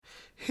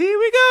Here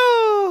we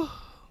go.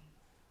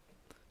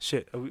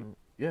 Shit. Are we...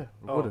 Yeah,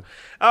 recorded.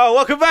 Oh,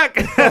 welcome back.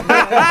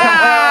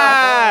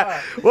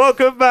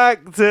 Welcome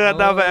back to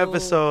another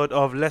episode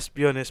of Let's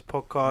Be Honest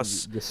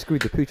podcast. You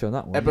screwed the pooch on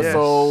that one.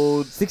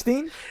 Episode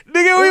 16?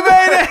 Nigga, we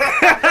made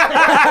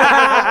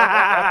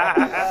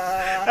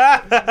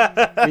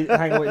it.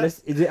 Hang on, wait,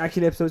 is it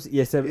actually episode?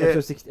 Yes,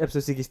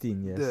 episode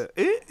 16, yes.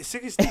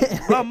 16.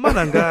 Oh,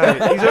 man, guy.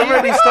 He's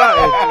already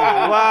started.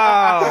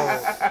 Wow.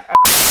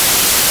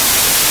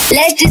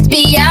 Let's just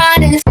be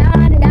honest.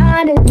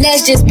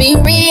 Let's just be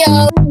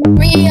real.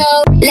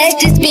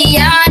 Let's just be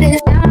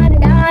honest.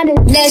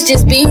 Let's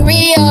just be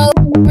real.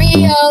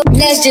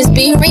 Let's just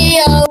be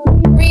real.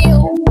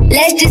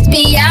 Let's just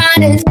be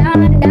honest.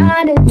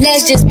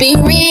 Let's just be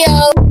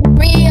real.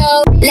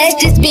 Let's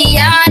just be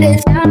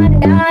honest.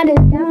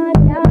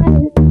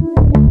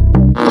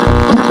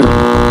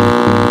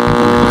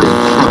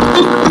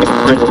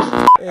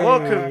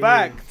 Welcome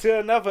back to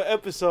another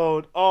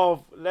episode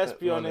of Let's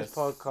Be Honest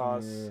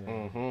podcast.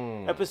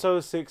 Mm-hmm.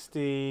 Episode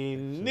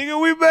 16.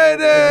 Nigga, we made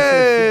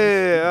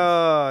it!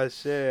 Oh,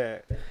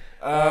 shit.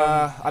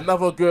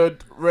 Another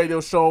good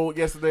radio show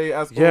yesterday,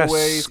 as Yes,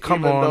 always.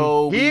 come even on.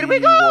 Though Here we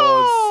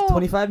go!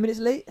 25 minutes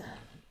late?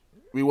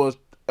 We was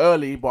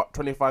early, but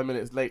 25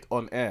 minutes late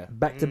on air.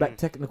 Back-to-back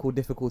technical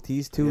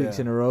difficulties, 2 Yeah. weeks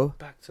in a row.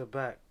 Back to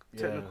back.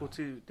 Technical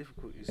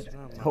difficulties.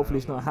 Hopefully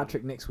it's not a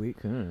hat-trick next week.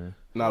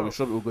 Now we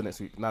should be all good next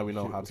week. Now we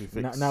know how to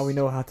fix. Now we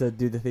know how to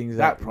do the things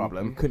that that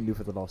problem. we couldn't do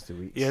for the last 2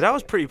 weeks. Yeah, that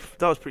was pretty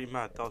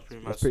mad. It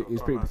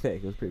was pretty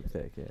pathetic.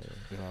 Yeah.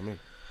 You know what I mean?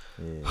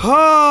 Yeah.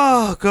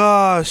 Oh,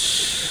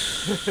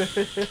 gosh.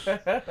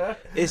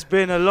 It's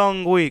been a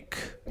long week.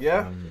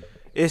 Yeah.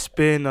 It's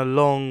been a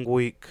long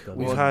week. The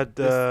We've long- had...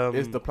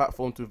 This is the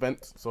platform to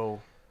vent.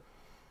 So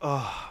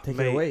Take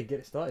mate. it away.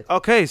 Get it started.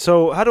 Okay,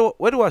 so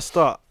where do I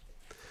start?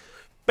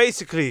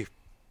 Basically,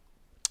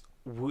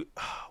 we're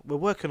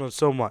working on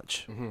so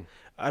much, and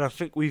I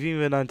think we've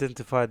even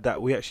identified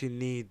that we actually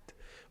need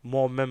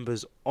more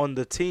members on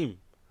the team.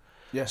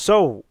 Yeah.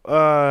 So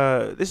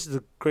this is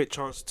a great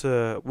chance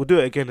to. We'll do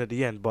it again at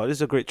the end, but this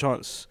is a great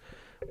chance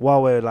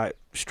while we're like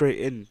straight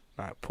in.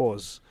 Like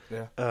pause.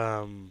 yeah.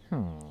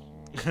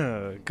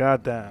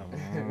 Goddamn.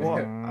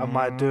 What am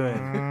I doing?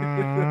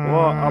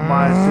 What am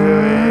I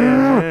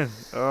doing?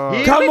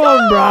 Oh. Come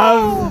on,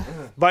 bruv.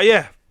 But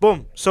yeah,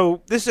 boom.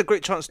 So this is a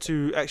great chance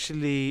to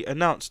actually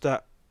announce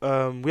that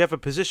we have a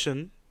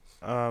position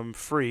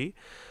free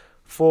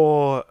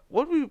for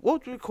what do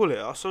we call it?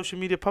 Our social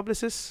media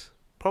publicists?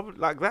 Probably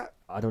like that.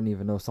 I don't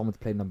even know. Someone to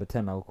play number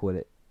 10, I'll call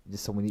it.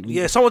 Just someone.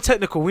 Someone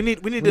technical. We need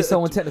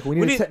someone technical. We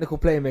need a technical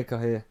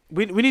playmaker here.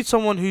 We need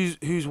someone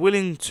who's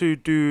willing to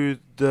do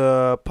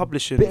the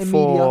publishing Bit of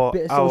for media,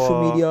 bit of our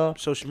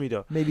social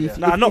media. Maybe. Maybe.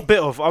 Nah, not bit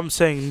of. I'm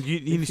saying you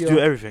need to do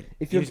everything.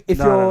 If you're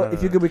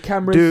good with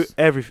cameras, do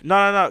everything.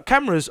 No.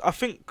 Cameras. I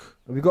think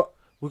we got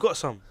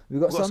some. We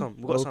got some.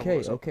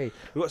 Okay.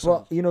 We got some.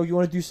 Well, you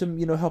want to do some,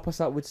 help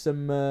us out with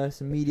some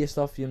media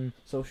stuff,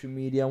 social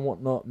media and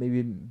whatnot.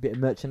 Maybe a bit of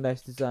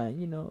merchandise design.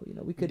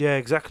 We could. Yeah,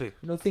 exactly.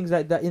 Things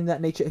like that in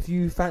that nature. If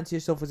you fancy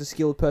yourself as a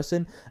skilled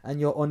person and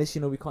you're honest,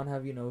 we can't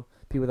have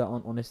people that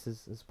aren't honest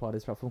as part of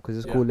this platform because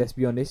it's called Let's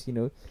Be Honest.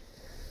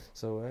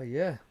 So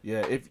yeah.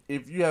 Yeah.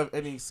 If you have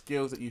any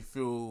skills that you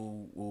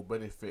feel will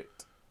benefit,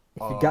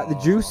 if you got the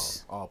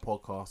juice, our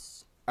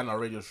podcast and our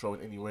radio show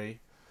in any way,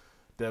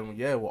 then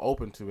yeah, we're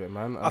open to it,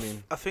 man. I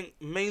think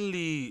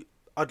mainly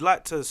I'd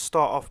like to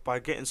start off by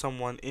getting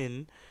someone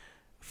in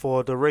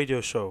for the radio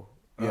show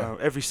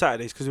every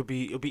Saturdays because it'll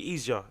be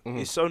easier.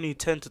 It's only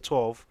 10 to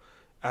 12,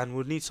 and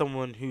we'll need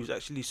someone who's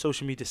actually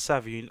social media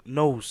savvy,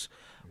 knows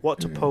what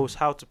to post,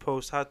 how to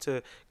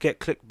get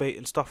clickbait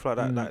and stuff like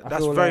that.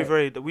 That's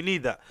very we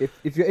need that.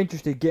 If you're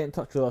interested, get in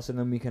touch with us and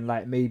then we can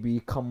maybe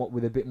come up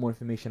with a bit more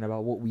information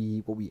about what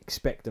we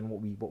expect and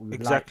what we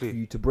would like for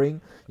you to bring.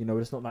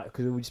 It's not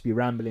because we'll just be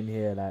rambling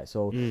here.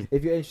 So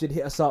if you're interested,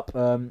 hit us up.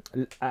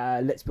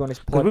 Let's Be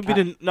Honest. We've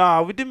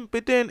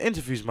been doing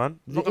interviews, man.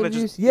 Not gonna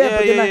just you got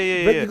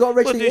to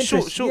register your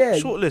interest.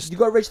 Short list. You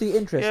got to register your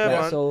interest.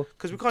 Yeah, man. So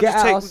because we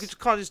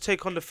can't just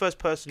take on the first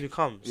person who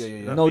comes.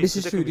 Yeah. No, this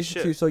is true. This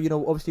is true. So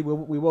obviously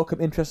we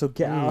welcome interest. So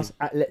get at us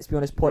at Let's Be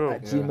Honest Pod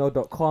at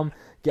gmail.com.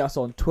 Get us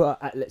on Twitter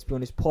at Let's Be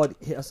Honest Pod.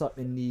 Hit us up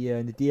in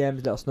the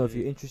DMs. Let us know if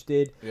you're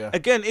interested. Yeah.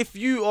 Again, if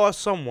you are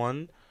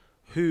someone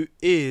who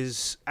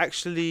is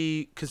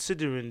actually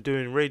considering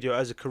doing radio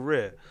as a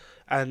career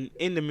and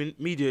in the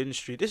media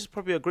industry, this is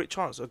probably a great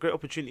chance, a great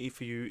opportunity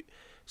for you.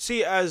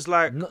 See it as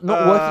like not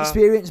work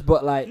experience,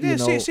 but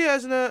see it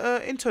as an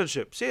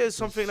internship. See it as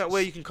something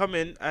where you can come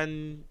in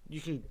and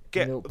you can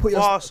get put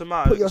your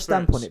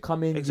stamp on it.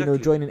 Come in,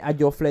 join and add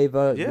your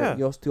flavor,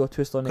 your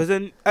twist on it. Because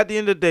then at the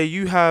end of the day,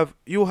 you'll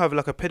have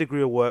like a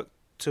pedigree of work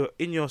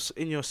in your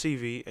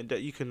CV, and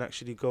that you can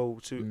actually go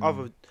to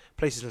other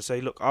places and say,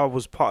 look, I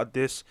was part of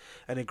this,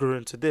 and it grew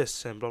into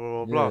this, and blah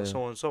blah blah blah,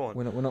 so on and so on.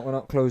 We're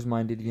not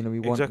closed-minded. You know, we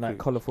want like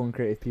colourful and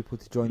creative people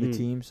to join the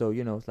team. So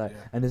you know, it's like,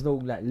 and there's no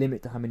like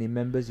limit to how many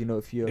members. You know,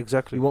 if you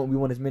we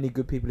want as many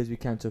good people as we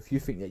can. So if you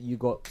think that you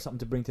got something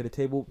to bring to the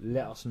table,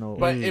 let us know.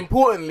 But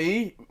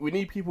importantly, we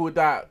need people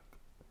that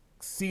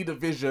see the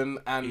vision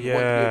and want to be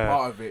a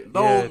part of it.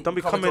 Don't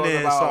be coming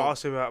in and start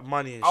asking about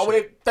money and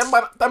shit.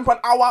 £10 an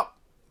hour,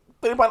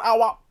 £30 an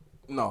hour.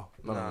 No.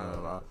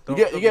 You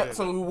get.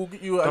 So we'll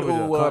get you a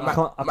little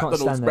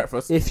McDonald's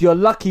breakfast. If you're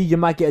lucky, you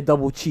might get a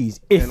double cheese.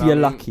 If you're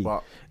lucky.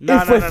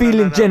 If we're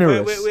feeling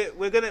generous,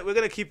 we're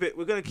gonna keep it.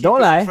 We're gonna keep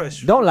it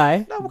fresh. Don't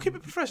lie. No, we'll keep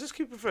it fresh. Let's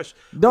keep it fresh.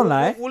 Don't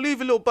lie. We'll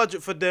leave a little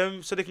budget for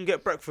them so they can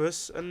get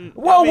breakfast. And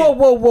whoa.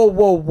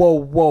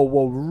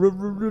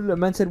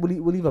 Man said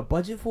we'll leave a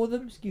budget for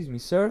them. Excuse me,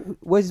 sir.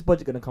 Where's this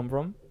budget gonna come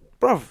from?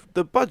 Bruv,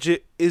 the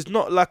budget is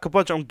not like a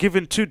budget I'm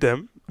giving to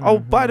them. I'll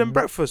buy them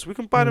breakfast. We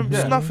can buy them.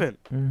 It's nothing.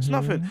 It's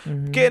nothing.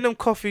 Getting them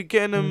coffee.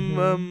 Getting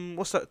them.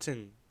 What's that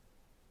thing?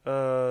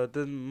 The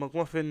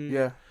McMuffin.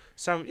 Yeah.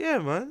 Sam. Yeah,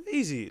 man.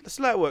 Easy. Let's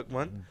light work,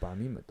 man. Buy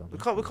me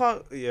McDonald's. We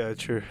can't. Yeah,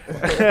 true.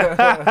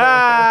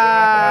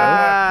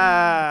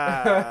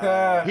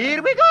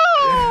 Here we go.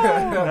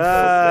 They're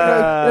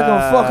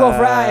gonna fuck off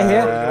right out of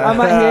here.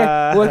 I'm out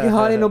here working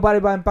hard. Ain't nobody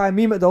buying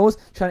me McDonald's.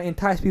 Trying to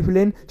entice people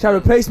in. Trying to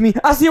replace me.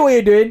 I see what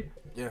you're doing.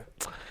 Yeah.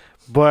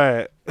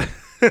 But.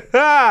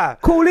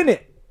 Cool,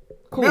 innit?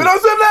 Cool.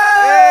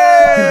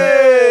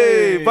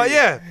 Hey! But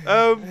yeah,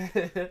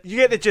 you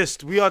get the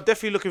gist. We are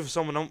definitely looking for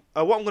someone.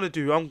 What I'm going to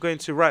do, I'm going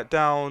to write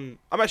down...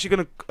 I'm actually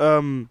going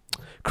to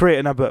create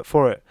an advert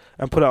for it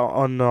and put it out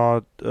on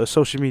our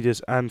social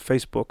medias and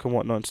Facebook and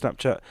whatnot and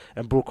Snapchat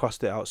and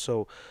broadcast it out.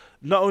 So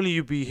not only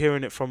you be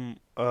hearing it from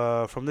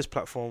this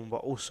platform, but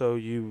also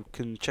you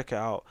can check it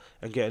out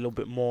and get a little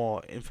bit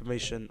more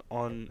information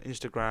on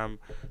Instagram,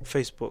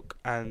 Facebook,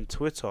 and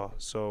Twitter.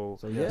 So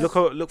yes.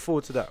 Look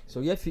forward to that. So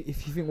yeah, if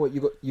you think what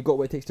you got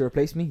what it takes to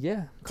replace me,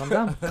 yeah, come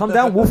down,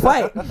 we'll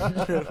fight.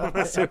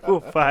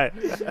 We'll fight.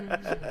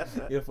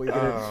 You thought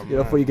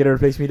you're gonna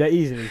replace me that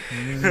easily?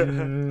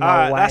 No All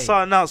right, that's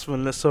our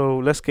announcement.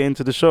 Let's get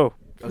into the show.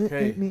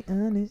 Okay.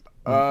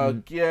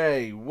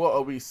 Yay. What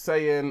are we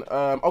saying?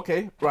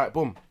 Okay. Right.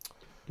 Boom.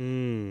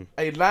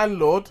 A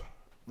landlord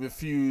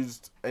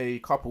refused a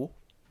couple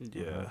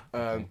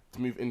to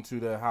move into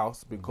their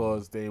house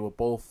because they were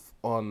both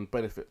on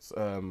benefits.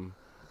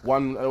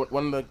 One of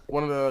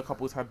the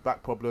couples had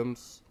back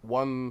problems.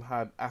 One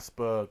had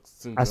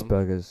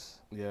Asperger's.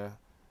 Yeah.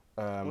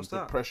 What's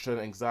that? Depression,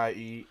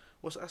 anxiety.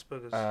 What's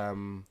Asperger's? I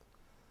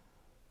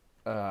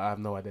have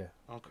no idea.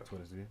 Okay. To be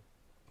honest with you.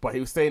 But he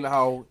was saying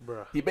how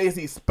he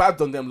basically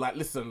spazzed on them, like,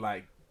 listen,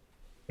 like,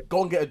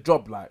 go and get a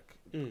job, like.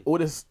 All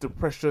this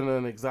depression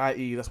and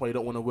anxiety, that's why you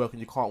don't want to work and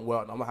you can't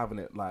work. I'm not having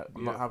it. Like,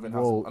 I'm not having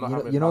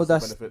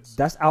benefits.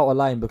 That's out of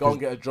line because go and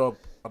get a job.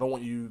 I don't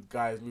want you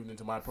guys moving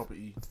into my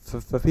property.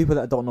 For people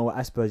that don't know what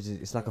Asperger's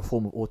is, it's like a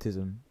form of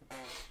autism.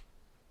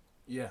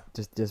 Yeah.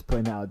 Just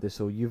putting that out there.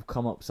 So you've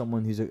come up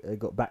someone who's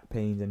got back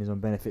pains and is on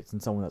benefits,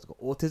 and someone that's got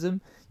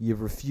autism.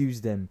 You've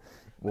refused them.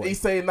 What?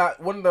 He's saying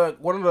that one of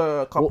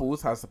the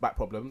couples has back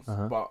problems,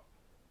 but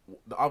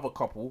the other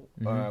couple,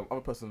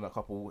 other person in that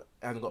couple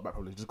hasn't got back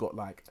problems. Just got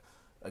like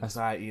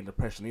anxiety and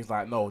depression. He's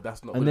like, no,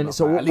 that's not. And then enough.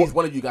 So at least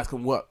one of you guys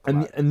can work.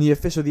 And the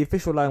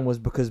official line was,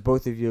 because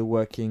both of you are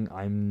working,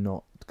 I'm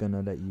not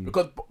gonna let you.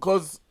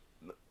 Because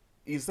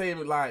he's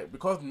saying, like,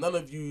 because none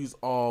of yous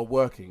are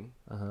working,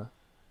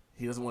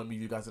 he doesn't want to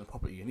move you guys in the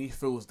property, and he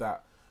feels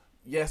that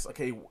yes,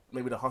 okay,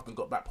 maybe the husband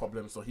got back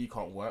problems, so he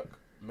can't work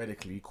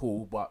medically,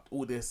 cool, but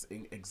all this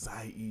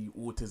anxiety,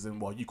 autism,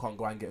 well, you can't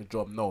go and get a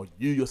job. No,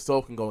 you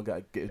yourself can go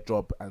and get a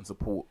job and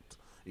support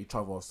each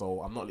other.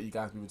 So I'm not letting you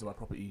guys move into my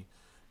property.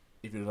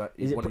 If you're like,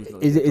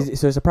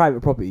 so it's a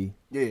private property.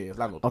 Yeah, it's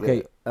landlord.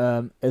 Okay,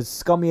 as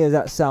scummy as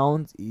that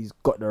sounds, he's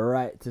got the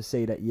right to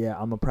say that. Yeah,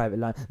 I'm a private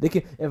landlord.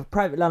 If a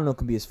private landlord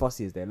can be as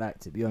fussy as they like,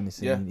 to be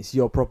honest. I mean, it's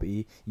your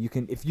property. You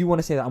can, if you want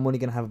to say that I'm only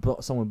gonna have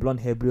someone with blonde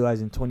hair, blue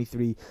eyes, and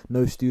 23,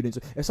 no students.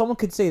 If someone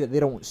could say that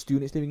they don't want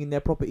students living in their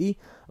property,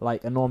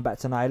 like, no one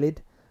bats an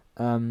eyelid.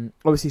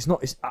 Obviously it's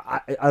not. It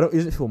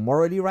doesn't feel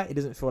morally right. It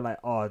doesn't feel like,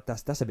 oh,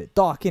 that's a bit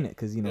dark, innit?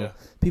 Because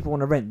people want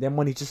to rent. Their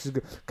money just as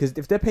good. Because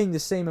if they're paying the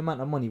same amount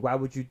of money, why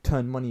would you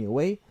turn money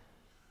away?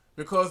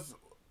 Because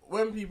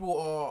when people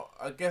are,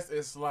 I guess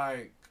it's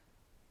like,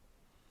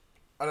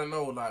 I don't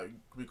know, like,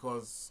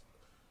 because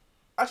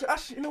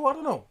actually, you know what? I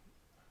don't know.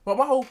 But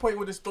my whole point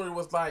with this story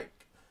was like,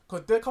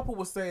 because their couple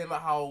was saying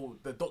that how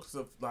the doctors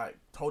have like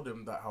told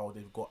them that how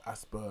they've got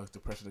Asperger's,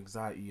 depression,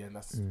 anxiety, and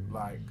that's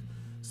like.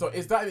 So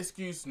is that an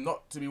excuse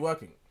not to be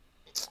working?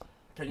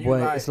 Can you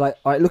it's like,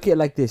 all right, look at it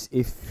like this: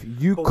 if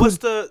you What's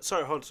the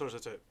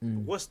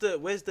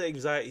where's the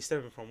anxiety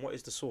stemming from? What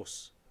is the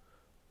source?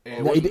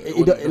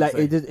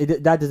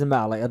 That doesn't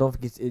matter. Like I don't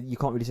think you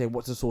can't really say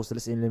what's the source.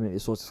 Let's eliminate the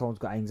source. If someone's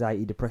got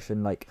anxiety,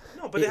 depression, like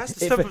no, but it has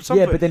to stem from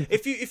something. Yeah, but then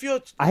if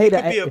you're, I hate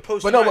that. Be a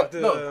post but no,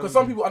 because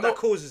some people I know that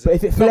causes but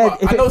it. if it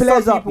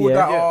flares up, you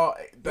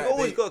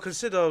always got to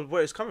consider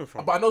where it's coming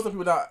from. But I know some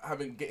people that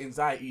get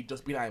anxiety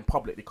just being out in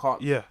public. They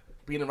can't. Yeah.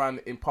 Being around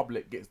in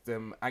public gets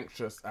them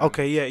anxious.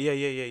 Okay.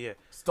 Yeah.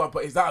 Stop.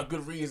 But is that a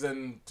good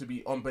reason to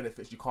be on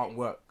benefits? You can't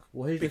work.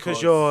 Well,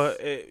 because you're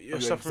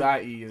suffering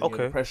anxiety and your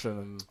depression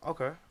and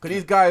because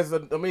these guys, I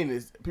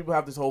mean, people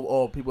have this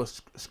whole people are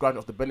scratching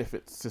off the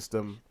benefits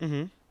system.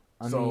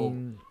 Mm-hmm. So,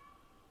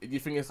 do you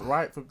think it's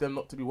right for them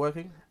not to be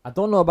working? I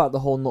don't know about the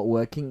whole not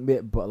working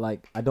bit, but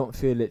like I don't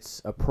feel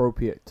it's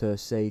appropriate to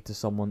say to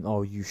someone,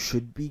 "Oh, you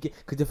should be,"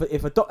 because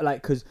if a doctor,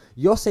 like, because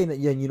you're saying that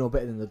you know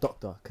better than the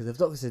doctor, because if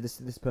the doctor says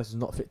this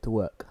person's not fit to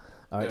work.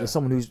 Alright, there's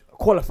someone who's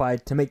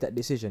qualified to make that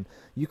decision.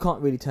 You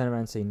can't really turn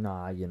around and say,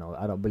 nah, I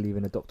don't believe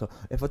in a doctor.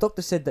 If a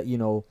doctor said that,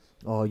 you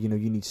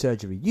need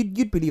surgery,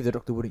 you'd believe the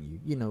doctor, wouldn't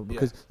you?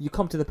 Because you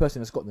come to the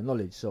person that's got the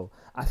knowledge. So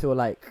I feel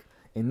like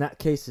in that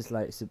case, it's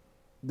like,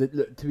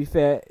 look, to be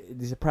fair,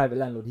 there's a private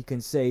landlord. He can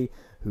say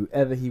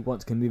whoever he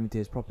wants can move into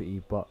his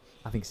property, but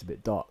I think it's a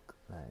bit dark.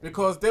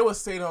 Because they were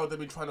saying, they've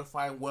been trying to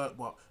find work,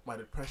 but my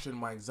depression,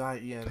 my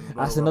anxiety, and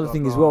that's another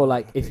thing as well.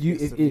 Like if you're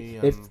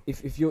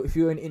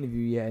in an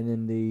interview, and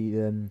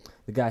then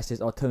the guy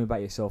says, "Oh, tell me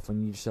about yourself,"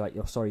 and you just say like,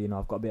 "You're sorry,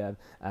 I've got a bit of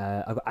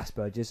I've got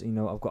Asperger's,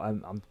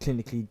 I'm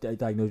clinically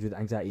diagnosed with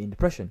anxiety and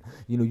depression."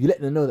 You let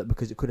them know that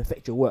because it could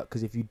affect your work.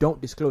 Because if you don't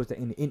disclose that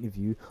in the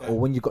interview or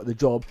when you got the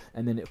job,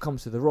 and then it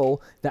comes to the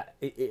role, that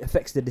it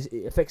affects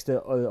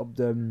the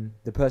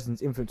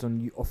person's influence on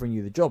you offering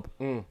you the job.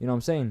 You know what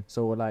I'm saying?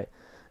 So like.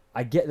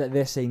 I get that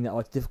they're saying that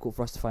it's difficult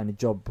for us to find a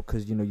job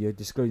because you're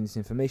disclosing this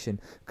information.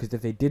 Because if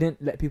they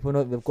didn't let people know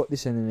that they've got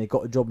this and then they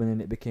got a job and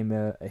then it became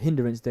a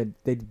hindrance, then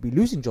they'd be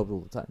losing jobs all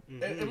the time.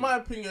 In my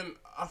opinion,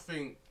 I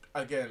think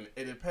again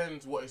it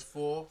depends what it's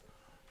for,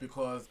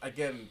 because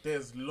again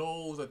there's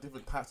loads of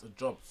different types of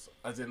jobs,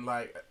 as in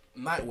like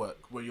night work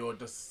where you're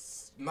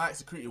just night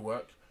security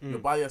work, you're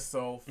by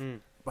yourself.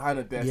 Behind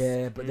a desk.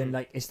 Yeah, but then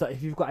like it's like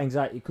if you've got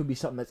anxiety, it could be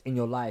something that's in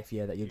your life,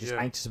 that you're just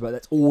anxious about.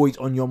 That's always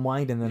on your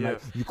mind, and then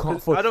like you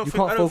can't focus.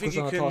 I don't think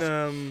you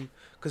can,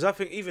 because I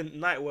think even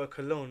night work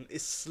alone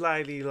is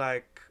slightly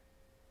like.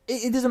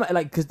 It doesn't matter,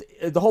 like, because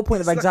the whole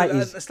point of anxiety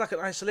is it's like an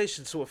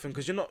isolation sort of thing,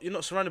 because you're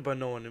not surrounded by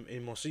no one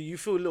anymore, so you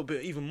feel a little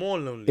bit even more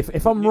lonely.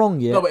 If I'm wrong,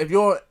 no, but if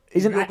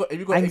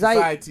you've got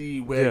anxiety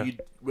where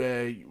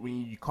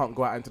when you can't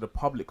go out into the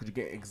public because you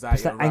get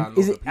anxiety around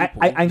other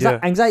people.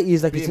 Anxiety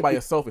is like being by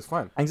yourself is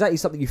fine. Anxiety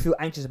is something you feel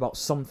anxious about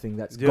something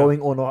that's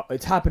going on, or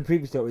it's happened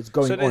previously, or it's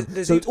going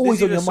on. So it's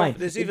always on your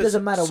mind. It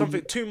doesn't matter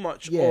something too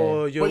much,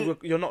 or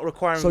you're not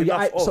requiring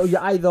enough. So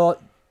you're either.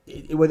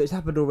 Whether it's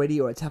happened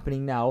already or it's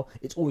happening now,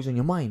 it's always on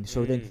your mind.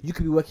 So then you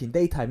could be working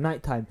daytime,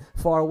 nighttime,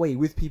 far away,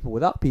 with people,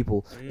 without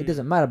people. It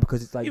doesn't matter,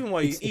 because it's like even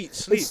while you eat,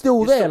 sleep, it's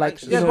still there.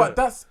 But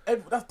that's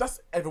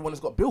everyone has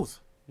got bills.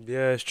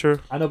 Yeah, it's true.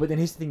 I know, but then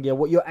here's the thing,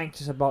 what you're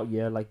anxious about,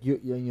 like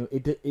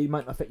it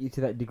might affect you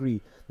to that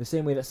degree. The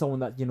same way that someone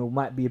that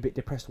might be a bit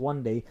depressed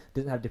one day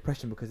doesn't have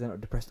depression because they're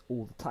not depressed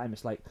all the time.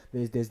 It's like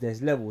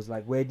there's levels.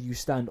 Like, where do you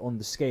stand on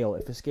the scale?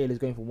 If a scale is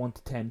going from 1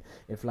 to 10,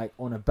 if like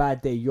on a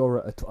bad day you're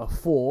a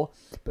 4,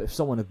 but if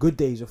someone a good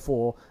day is a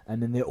 4,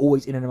 and then they're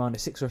always in and around a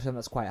 6 or 7,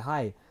 that's quite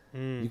high.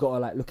 You gotta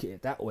like look at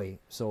it that way.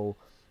 So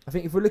I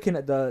think if we're looking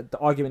at the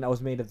argument that was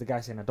made of the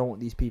guy saying, I don't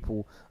want these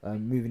people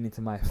moving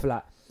into my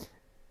flat,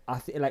 I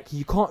think like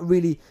you can't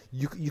really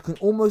you can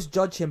almost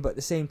judge him, but at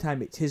the same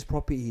time it's his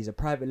property. He's a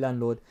private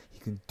landlord. He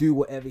can do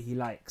whatever he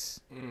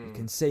likes. He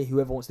can say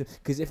whoever wants to.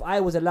 Because if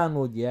I was a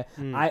landlord,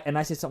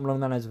 I said something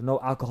along the lines of no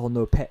alcohol,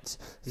 no pets,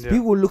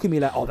 people will look at me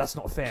like, oh, that's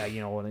not fair,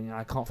 and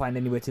I can't find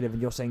anywhere to live,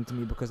 and you're saying to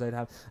me because I'd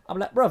have. I'm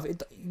like,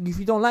 bruv, if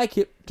you don't like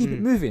it, keep it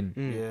moving.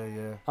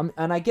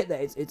 And I get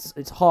that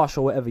it's harsh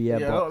or whatever.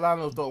 But a lot of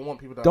landlords don't want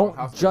people.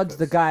 Don't judge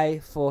the guy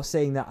for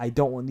saying that I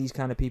don't want these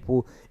kind of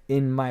people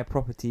in my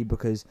property,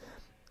 because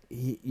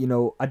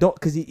I don't,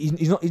 because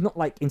he's not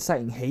like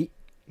inciting hate.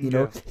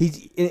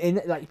 He's in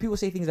like people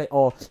say things like,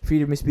 oh,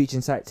 freedom of speech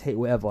incites hate,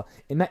 whatever.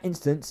 In that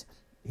instance,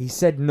 he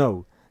said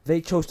no. They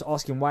chose to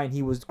ask him why, and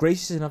he was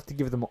gracious enough to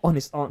give them an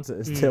honest answer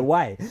as to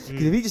why.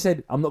 Because if he just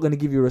said, I'm not going to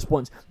give you a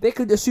response, they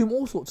could assume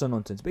all sorts of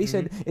nonsense. But he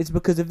said, it's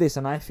because of this,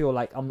 and I feel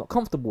like I'm not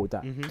comfortable with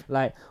that.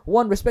 Like,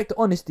 one, respect the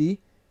honesty.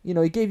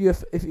 He gave you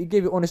if he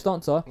gave you an honest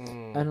answer,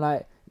 and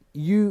like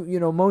you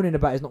moaning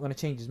about it is not going to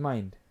change his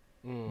mind.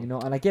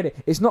 And I get it.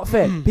 It's not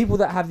fair. People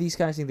that have these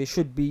kind of things, they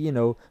should be,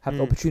 have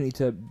the opportunity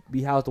to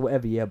be housed or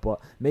whatever.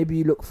 But maybe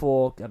you look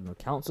for, I don't know,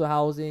 council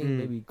housing.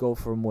 Maybe go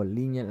for a more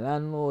lenient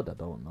landlord. I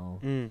don't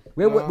know.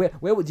 Where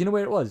do you know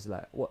where it was?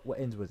 Like, what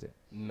ends was it?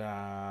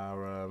 Nah.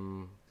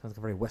 Sounds like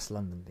a very West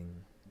London thing.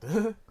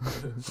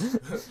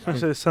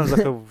 Actually, it sounds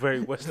like a very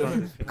West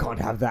London thing. Can't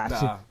have that.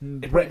 Nah.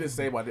 It probably didn't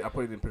say, but I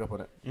probably didn't pick up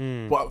on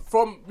it. But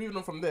moving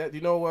on from there, do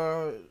you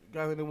know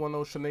guys anyone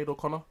know Sinead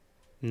O'Connor?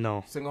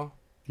 No. Singer?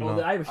 No. Oh,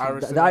 the Irish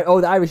lady.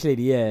 The Irish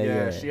lady,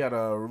 yeah. She had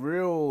a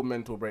real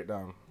mental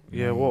breakdown.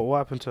 Yeah, what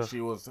happened to her?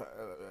 She was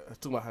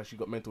talking about how she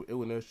got mental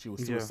illness. She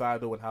was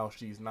suicidal, and how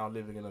she's now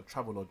living in a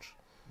travel lodge.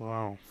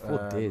 Wow.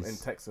 In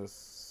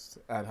Texas,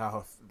 and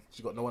how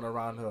she got no one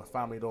around her.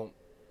 Family don't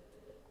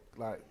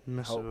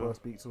help her,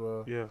 speak to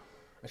her. Yeah.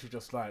 And she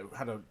just did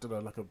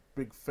a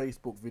big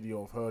Facebook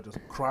video of her just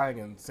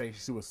crying and saying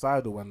she's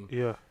suicidal, and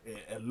it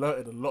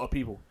alerted a lot of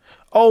people.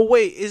 Oh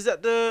wait, is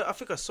that I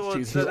think I saw.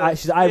 She's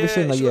Irish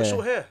singer. She got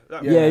short hair.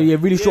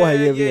 Really short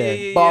hair.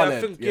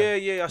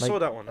 Yeah. I saw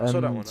that one.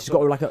 She's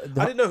got like I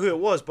didn't know who it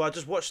was, but I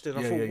just watched it.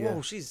 And I thought,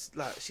 whoa, she's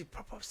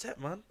proper upset,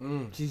 man.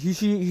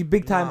 She's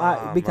big time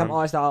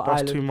artist out of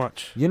Ireland. That's too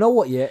much. You know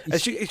what? Yeah. And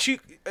she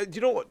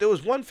you know what? There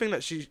was one thing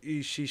that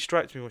she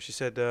strikes me when she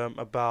said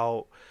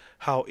about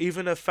how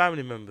even her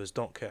family members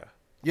don't care.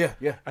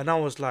 Yeah. And I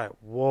was like,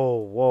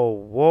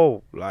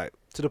 whoa. Like,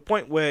 to the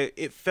point where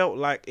it felt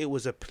like it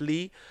was a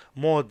plea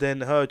more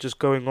than her just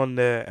going on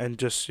there and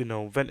just,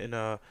 venting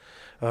her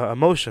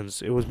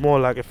emotions. It was more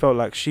like it felt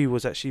like she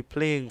was actually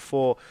pleading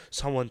for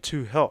someone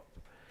to help.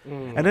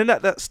 And then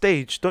at that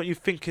stage, don't you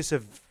think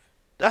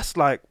that's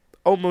like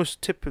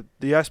almost tip of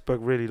the iceberg,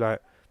 really?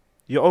 Like,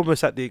 you're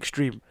almost at the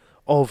extreme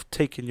of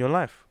taking your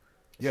life.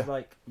 Yeah. It's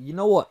like, you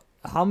know what?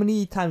 How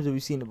many times have we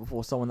seen it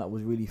before? Someone that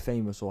was really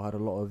famous or had a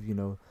lot of,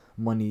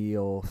 money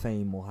or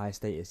fame or high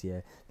status,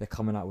 they're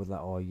coming out with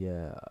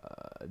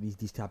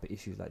these type of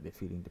issues, like they're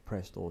feeling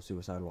depressed or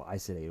suicidal or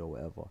isolated or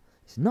whatever.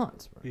 It's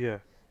nuts, bro. Yeah.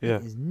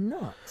 It is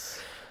nuts.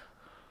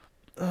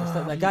 It's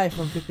like that guy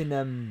from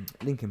flipping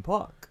Linkin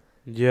Park.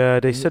 Yeah,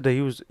 they said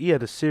that he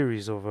had a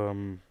series of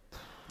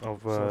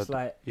so it's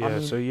like,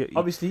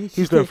 obviously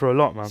he's going for a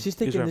lot, man. She's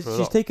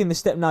taking the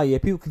step now. Yeah,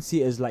 people can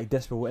see it as like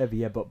desperate, whatever.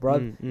 Yeah, but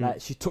bruv,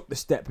 like she took the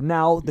step.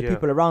 Now the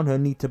people around her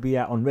need to be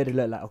on red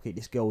alert. Like, okay,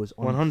 this girl is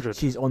on 100.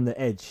 She's on the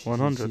edge.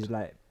 100. She's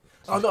like.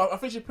 Oh no! I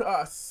think she put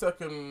out a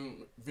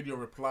second video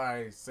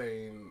reply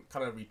saying,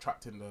 kind of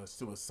retracting the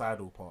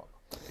suicidal part.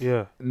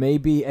 Yeah.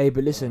 Maybe,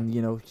 but listen,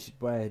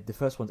 the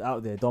first one's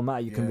out there. Don't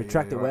matter. You can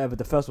retract it, whatever.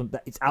 The first one,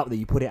 it's out there.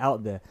 You put it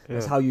out there.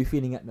 That's how you're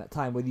feeling at that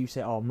time. Whether you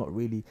say, "Oh, I'm not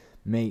really,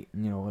 mate,"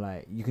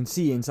 like you can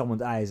see in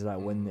someone's eyes, like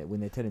when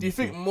they're telling. Do you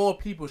think more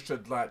people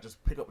should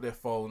just pick up their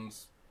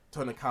phones,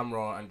 turn the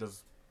camera, and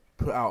just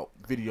put out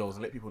videos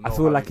and let people know? I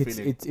feel like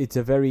it's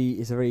a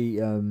very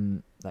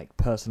like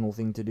personal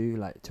thing to do,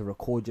 like to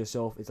record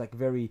yourself. It's like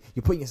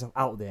you're putting yourself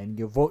out there and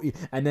you're voting.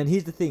 And then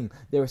here's the thing: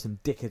 there are some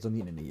dickheads on the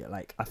internet. Yeah?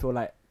 Like I feel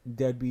like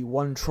there'd be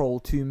one troll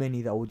too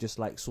many that would just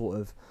like sort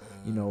of,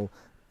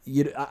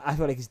 I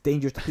feel like it's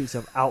dangerous to put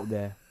yourself out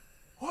there.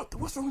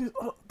 What's wrong with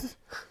this?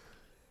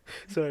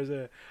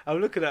 Sorry. I'm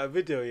looking at a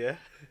video, yeah.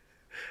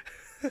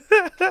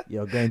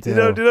 You're going to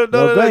hell. You're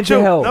going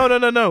to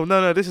hell.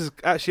 No. This is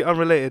actually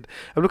unrelated.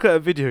 I'm looking at a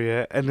video,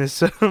 yeah, and there's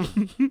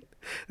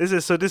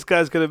so this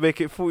guy's gonna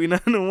make it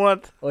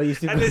 49-1. Oh, you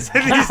see? And he's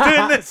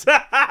doing this.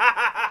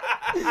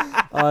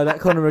 Oh, that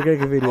Conor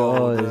McGregor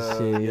video.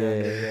 Shit,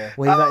 yeah.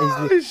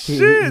 Well,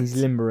 he's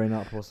limbering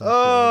up or something.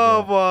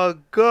 Oh my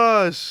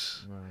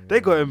gosh, they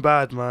got him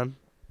bad, man.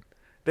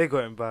 They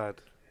got him bad.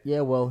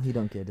 Yeah, well, he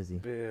don't care, does he?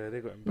 Yeah, they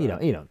got him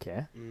bad. He don't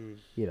care.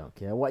 You don't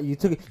care. What you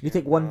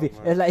take one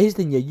video. Like his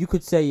thing, yeah. You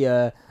could say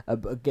get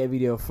a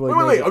video of Floyd.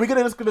 Wait. Are we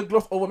gonna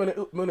gloss over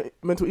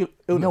mental illness?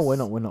 No, we're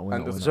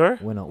not. Sorry?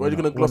 We're not. We're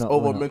gonna gloss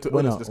over mental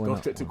illness. Just go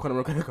straight to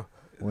Conor McGregor.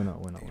 We're not.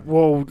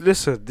 Well,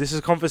 listen, this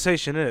is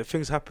conversation, innit?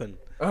 Things happen.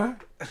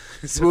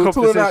 We were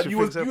talking about you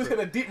was in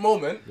a deep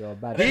moment. You're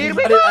bad. You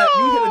hit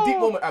a deep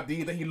moment,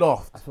 Abdi, then he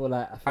laughed. I feel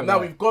like now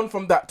we've gone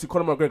from that to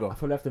Conor McGregor. I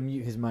feel like I have to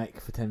mute his mic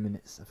for 10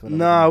 minutes.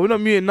 Nah, we're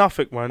not muting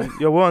nothing, man.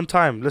 Yo, we're on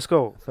time. Let's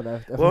go.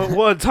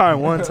 We're on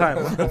time.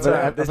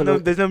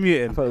 There's no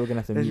muting. I thought we were gonna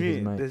have to mute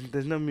his mic.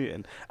 There's no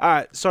muting.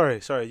 Alright,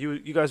 sorry.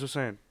 You guys were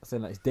saying. I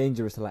said like it's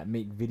dangerous to like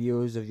make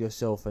videos of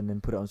yourself and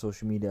then put it on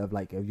social media of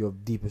like of your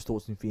deepest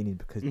thoughts and feelings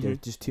because there's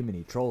just too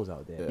many trolls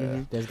out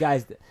there. There's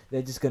guys that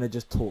they're just gonna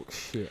just talk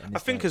shit. And I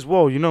think as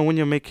well, when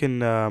you're making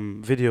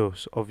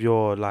videos of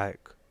your like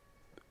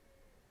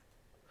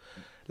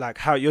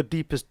how your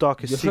deepest,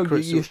 darkest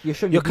secrets,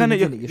 you're kind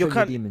of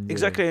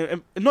exactly,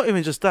 and not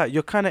even just that,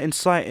 you're kind of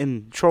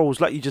inciting trolls,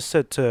 like you just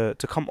said, to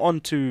come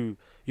onto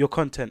your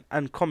content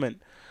and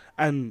comment,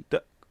 and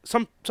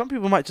some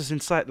people might just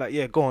incite like,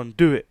 yeah, go on,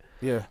 do it.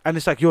 Yeah. And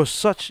it's like you're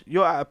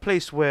at a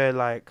place where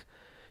like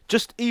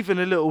just even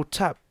a little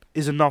tap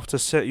is enough to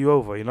set you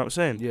over, you know what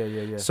I'm saying?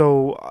 Yeah.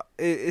 So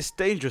it's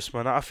dangerous,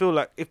 man. I feel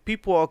like if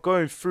people are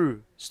going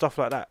through stuff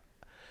like that,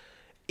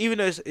 even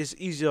though it's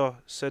easier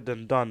said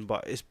than done,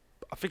 but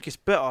I think it's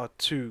better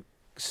to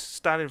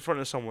stand in front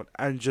of someone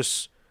and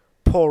just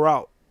pour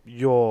out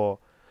your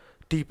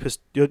deepest,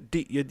 your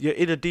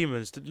inner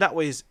demons. That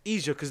way it's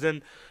easier because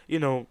then,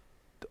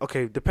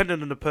 okay,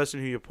 depending on the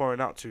person who you're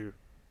pouring out to,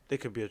 they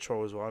could be a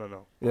troll as well. I don't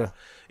know. Yeah.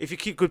 If you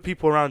keep good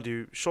people around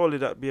you, surely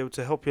that'd be able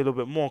to help you a little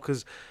bit more.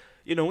 Because,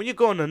 when you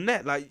go on the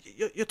net, like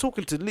you're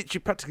talking to literally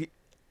practically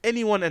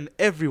anyone and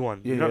everyone.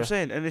 You know what I'm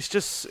saying? And it's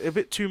just a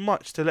bit too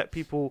much to let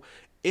people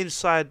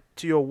inside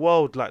to your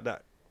world like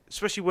that.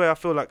 Especially where I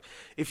feel like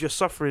if you're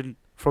suffering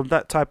from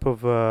that type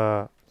of,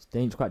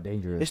 it's quite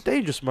dangerous. It's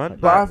dangerous, man.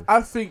 But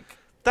I think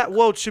that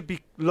world should be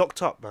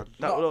locked up, man.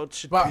 That world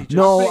should be just...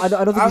 No, I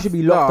don't think you should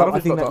be locked up. I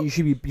think that you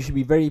should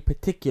be very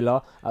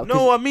particular.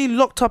 No, I mean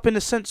locked up in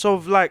the sense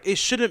of like it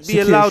shouldn't be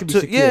allowed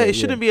to. It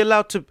shouldn't be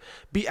allowed to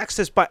be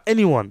accessed by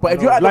anyone. But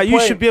if you're at like, the you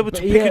point, should be able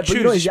to pick and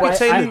choose.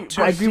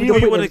 I agree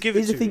with you want to give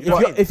it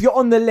to. If you're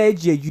on the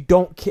ledge, you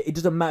don't care. It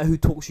doesn't matter who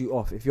talks you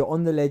off. If you're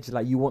on the ledge,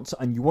 like you want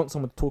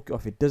someone to talk you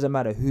off, it doesn't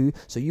matter who.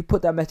 So you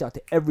put that message out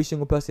to every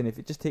single person. If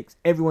it just takes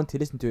everyone to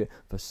listen to it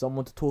for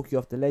someone to talk you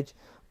off the ledge,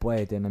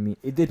 boy, then I mean,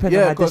 it depends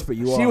on how desperate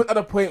you are. She was at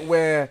a point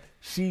where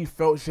she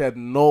felt she had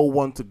no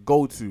one to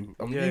go to.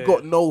 I mean, you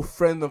got no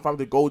friends and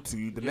family to go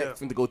to. The next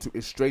thing to go to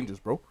is strangers,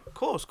 bro. Of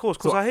course.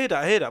 Because I hear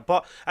that.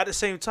 But at the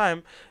same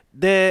time,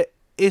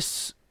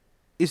 it's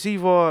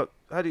either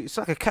it's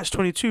like a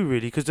catch-22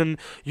 really. Because then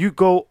you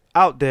go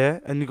out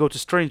there and you go to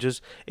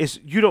strangers.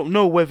 You don't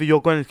know whether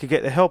you're going to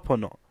get the help or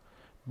not.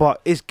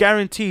 But it's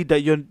guaranteed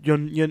that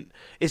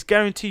it's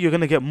guaranteed you're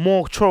gonna get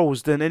more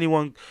trolls than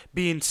anyone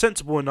being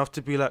sensible enough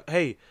to be like,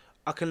 hey,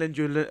 I can lend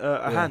you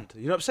a hand.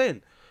 You know what I'm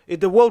saying?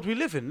 The world we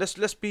live in. Let's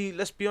be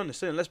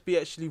honest. Let's be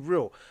actually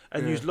real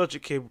and use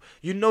logic here.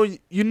 You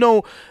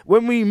know,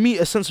 when we meet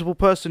a sensible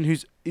person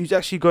who's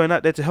actually going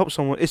out there to help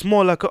someone, it's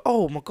more like,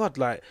 oh my God,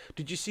 like,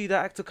 did you see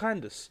that act of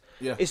kindness?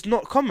 Yeah, it's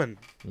not common.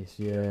 Yes,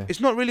 yeah,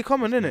 it's not really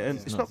common, innit? And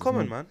it's not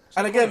common, man.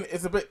 And again,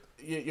 it's a bit.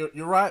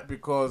 You're right,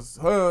 because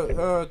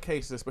her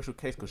case is a special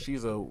case because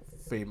she's a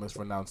famous,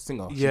 renowned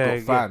singer. She's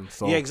got fans.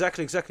 So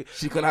exactly.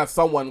 She can have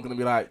someone gonna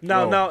be like.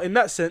 Now, in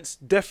that sense,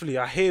 definitely,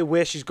 I hear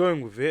where she's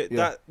going with it.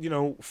 Yeah.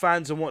 That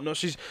fans and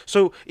whatnot.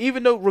 So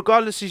even though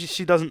regardless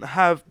she doesn't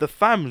have the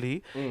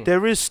family,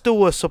 there is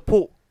still a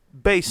support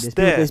base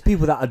there. There's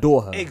people that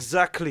adore her.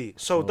 Exactly.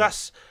 So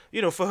that's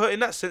for her in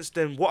that sense.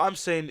 Then what I'm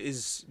saying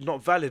is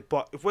not valid.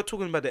 But if we're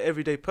talking about the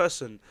everyday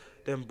person,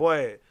 then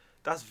boy,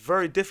 that's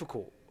very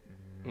difficult.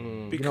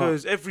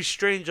 Because every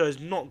stranger is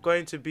not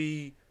going to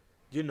be,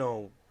 it's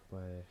nuts,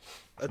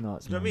 you know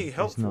what I mean,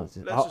 helpful.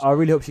 I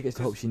really hope she gets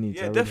the help she needs.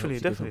 Yeah, definitely.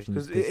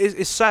 Because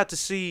it's sad to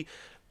see,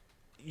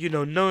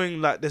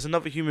 knowing like there's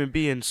another human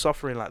being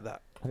suffering like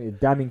that. I think the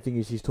damning thing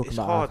is she's talking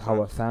about how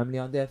her family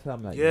aren't there for her.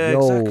 I'm like,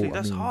 exactly.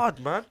 That's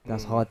hard, man.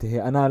 That's hard to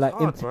hear. And I like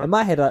in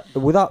my head,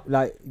 without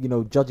like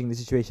judging the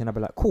situation, I'd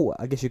be like, cool.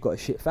 I guess you've got a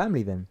shit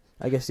family then.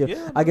 I guess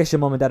your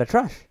mom and dad are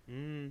trash.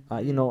 And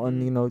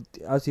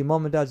I see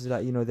mom and dad's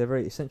like they're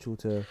very essential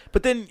to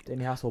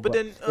any household. But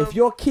then if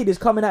your kid is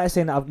coming out and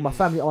saying that my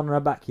family on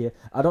her back here,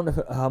 I don't know if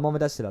her mom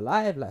and dad's still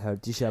alive.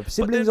 Like, does she have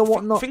siblings or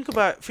whatnot? Think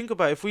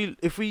about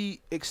if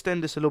we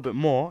extend this a little bit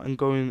more and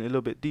go in a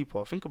little bit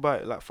deeper. Think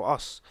about it like for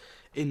us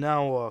in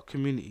our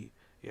community,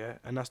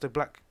 and that's the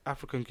Black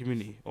African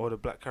community or the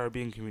Black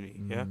Caribbean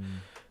community,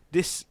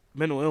 This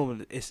mental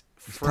illness is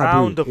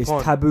frowned upon.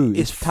 It's taboo.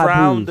 It's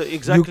frowned.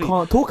 Exactly. You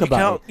can't talk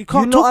about it. You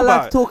can't You're talk not allowed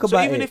about to talk it. about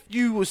So even it. if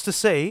you was to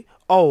say,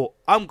 "Oh,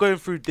 I'm going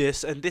through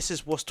this, and this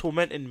is what's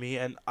tormenting me,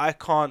 and I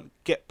can't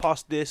get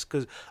past this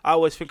because I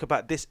always think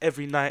about this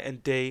every night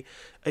and day.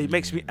 It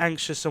makes me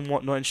anxious and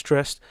whatnot and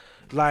stressed."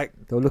 Like,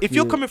 if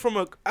you're coming from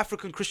an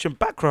African Christian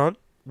background,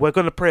 we're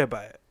gonna pray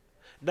about it.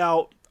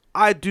 Now,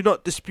 I do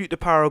not dispute the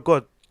power of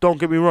God. Don't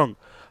get me wrong.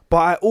 But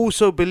I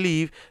also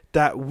believe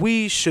that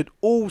we should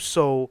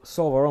also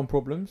solve our own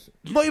problems.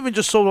 Not even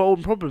just solve our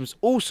own problems.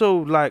 Also,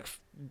 like,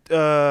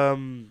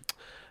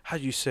 how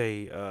do you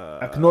say?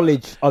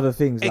 Acknowledge other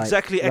things.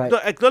 Exactly.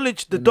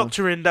 Acknowledge the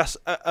doctrine that's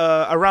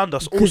around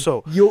us.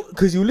 Also,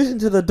 because you listen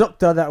to the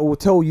doctor that will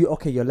tell you,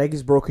 okay, your leg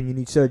is broken, you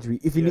need surgery.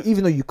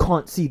 Even though you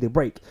can't see the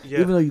break,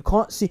 even though you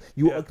can't see,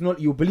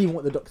 you believe in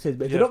what the doctor says.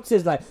 But if the doctor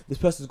says like this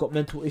person's got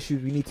mental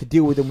issues, we need to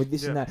deal with them with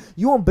this and that,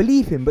 you won't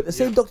believe him. But the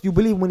same doctor you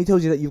believe when he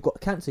tells you that you've got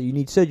cancer, you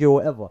need surgery or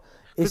whatever.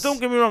 Because don't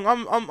get me wrong,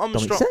 I'm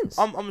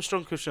a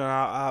strong Christian.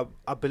 I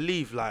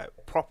believe like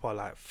proper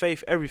like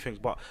faith, everything.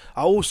 But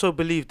I also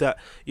believe that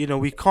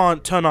we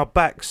can't turn our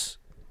backs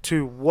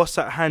to what's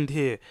at hand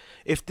here.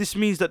 If this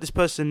means that this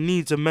person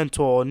needs a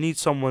mentor or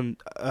needs someone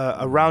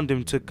around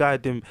him to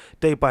guide him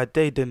day by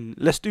day, then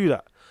let's do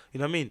that. You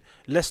know what I mean?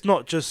 Let's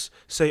not just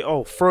say,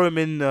 oh, throw him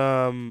in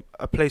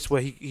a place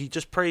where he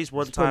just prays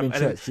one time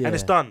and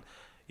it's done.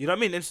 You know what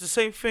I mean? It's the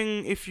same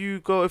thing if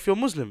you're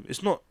Muslim.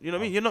 It's not, you know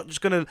what I mean? You're not just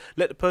going to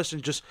let the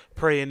person just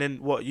pray and then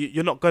what?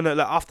 You're not going to,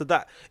 like, after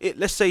that,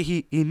 let's say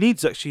he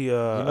needs actually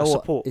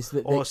support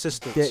or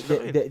assistance.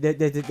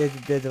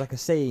 There's like a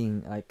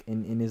saying, like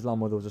in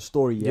Islam, where there was a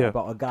story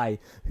about a guy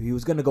who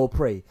was going to go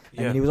pray.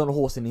 And then he was on a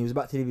horse and he was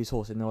about to leave his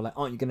horse. And they were like,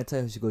 aren't you going to tell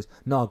him? She goes,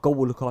 no, God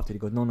will look after it. He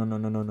goes, no,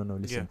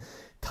 listen. Yeah.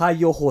 Tie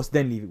your horse,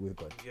 then leave it with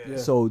God. Yeah.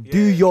 So do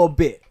your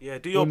bit. Yeah,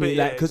 do your bit.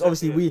 Like, because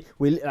obviously we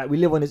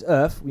live on this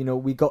earth.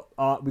 We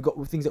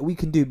got things that we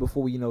can do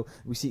before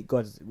we seek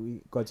God's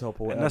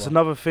help or whatever. And that's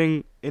another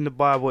thing in the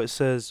Bible. It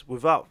says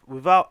without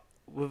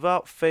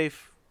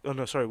faith. Oh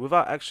no, sorry.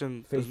 Without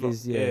action, faith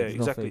is exactly.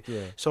 No faith,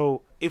 yeah.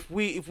 So if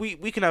we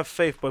can have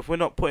faith, but if we're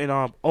not putting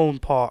our own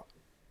part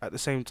at the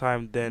same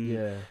time,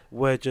 then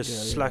we're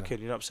just slacking.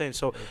 You know what I'm saying?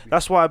 So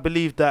that's why I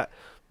believe that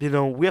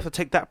we have to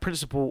take that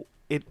principle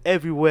in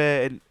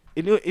everywhere and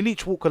in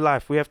each walk of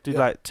life, we have to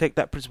like take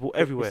that principle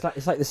everywhere.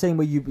 It's like the same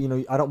way you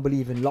know. I don't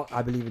believe in luck.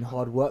 I believe in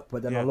hard work.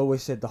 But then I'll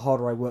always say the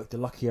harder I work, the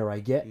luckier I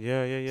get.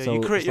 Yeah. So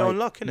you create your own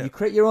luck, innit? You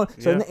create your own.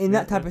 So in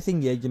that type of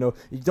thing, you know,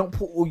 you don't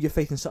put all your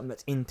faith in something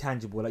that's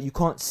intangible. Like you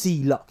can't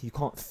see luck. You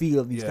can't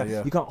feel these.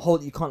 You can't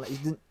hold. You can't.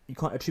 You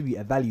can't attribute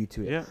a value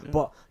to it.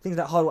 But things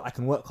like hard work, I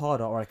can work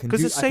harder, or I can do.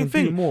 Because it's the same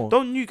thing. More.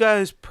 Don't you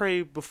guys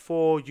pray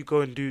before you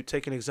go and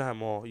take an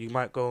exam, or you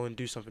might go and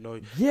do something?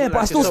 Or but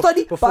I still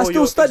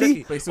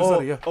study.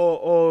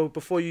 Or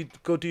before you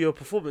go do your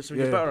performance when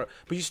you're better.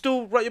 But you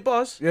still write your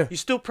bars. You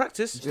still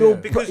practice.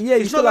 Because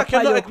it's not like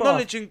you're not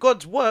acknowledging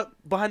God's work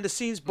behind the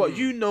scenes, but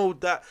you know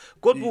that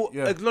God will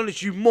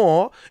acknowledge you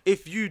more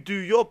if you do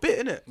your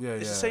bit, innit?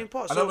 It's the same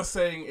part. Another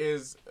saying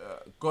is,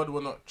 God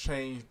will not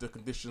change the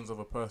conditions of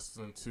a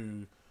person to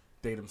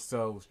they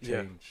themselves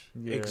change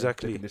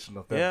exactly the condition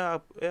of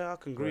them. I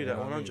can agree that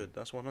 100.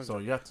 That's 100. So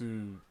you have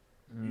to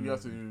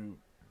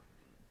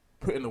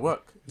put in the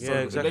work. So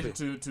exactly. In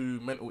relation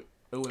to mental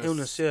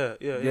illness.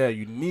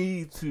 You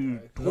need to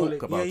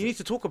talk about it. You need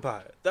to talk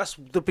about it. That's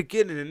the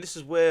beginning, and this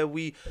is where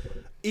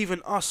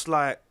even us,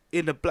 like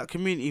in the black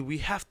community, we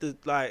have to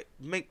like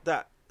make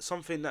that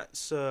something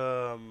that's we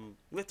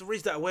have to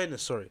raise that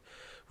awareness.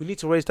 We need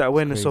to raise that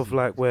awareness of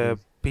like where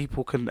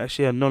people can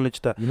actually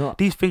acknowledge that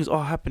these things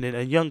are happening,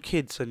 and young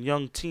kids and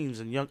young teens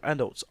and young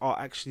adults are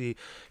actually,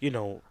 you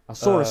know,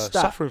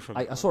 suffering from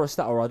it. I saw a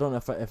stat, or I don't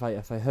know if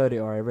I heard it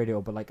or I read it,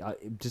 but like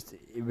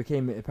it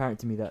became apparent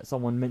to me that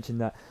someone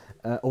mentioned that,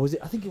 or was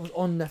it? I think it was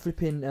on that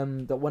flipping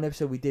that one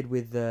episode we did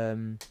with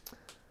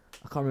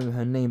I can't remember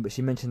her name, but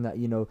she mentioned that,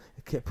 you know,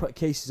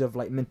 cases of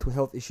like mental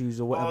health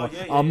issues or whatever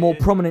are more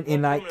prominent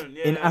in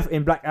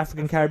Black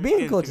African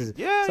Caribbean cultures.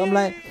 So I'm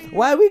like,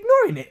 why are we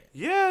ignoring it?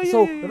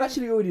 We've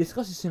actually already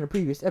discussed this in a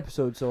previous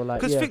episode. So like,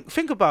 because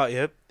think about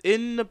it,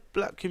 in the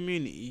black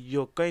community,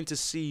 you're going to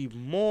see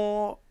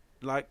more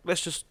like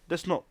let's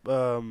not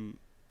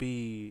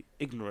be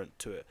ignorant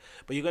to it,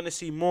 but you're going to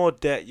see more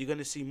debt, you're going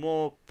to see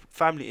more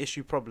family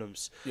issue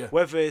problems,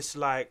 whether it's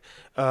like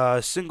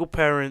single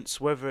parents,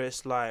 whether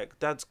it's like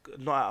dad's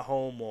not at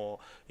home, or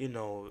you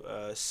know,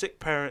 sick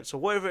parents,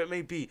 or whatever it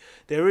may be.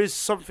 There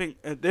is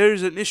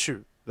an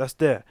issue that's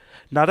there.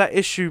 Now that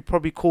issue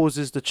probably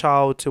causes the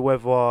child to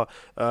whether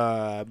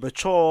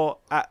mature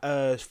at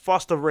a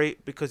faster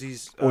rate because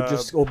he's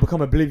or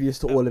become oblivious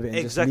to all of it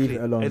and just leave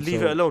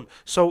it alone.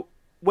 So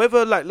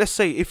whether, like, let's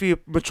say if he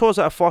matures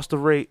at a faster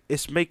rate,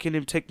 it's making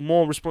him take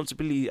more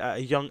responsibility at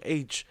a young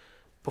age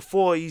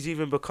before he's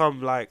even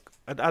become like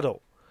an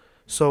adult.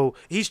 So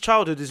his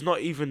childhood is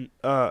not even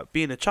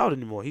being a child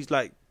anymore. He's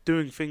like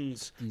doing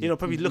things, you know,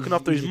 probably looking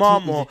after his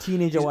mom, or he's a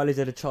teenager while he's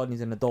a child, and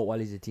he's an adult while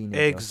he's a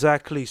teenager.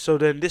 Exactly. So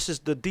then this is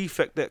the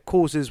defect that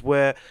causes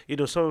where, you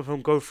know, some of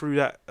them go through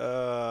that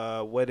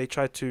where they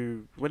try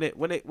to when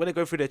they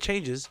go through their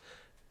changes,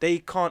 they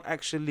can't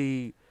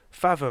actually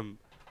fathom.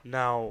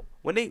 Now,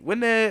 when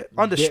they're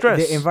under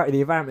stress, the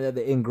environment that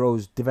they're in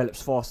develops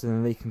faster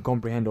than they can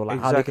comprehend, or like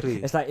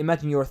exactly. It's like,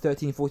 imagine you're a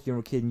 13,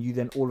 14-year-old kid, and you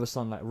then all of a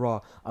sudden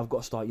like, I've got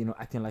to start, you know,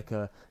 acting like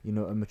a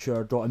mature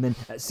adult, and then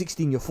at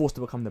 16 you're forced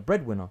to become the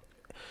breadwinner.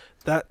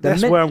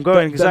 That's where I'm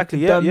going.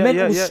 Exactly. The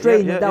mental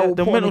strain that will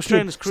the mental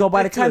strain is so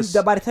by the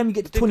time you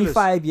get to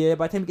 25,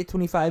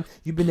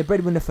 you've been the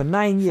breadwinner for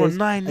 9 years. For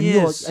 9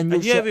 years,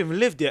 and you haven't even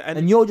lived yet,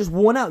 and you're just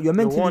worn out. You're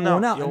mentally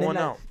worn out. You're worn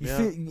out. You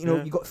feel, you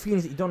know, you got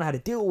feelings that you don't know how to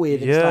deal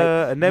with.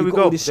 And there we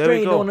go.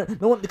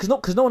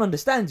 Because no one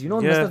understands you. No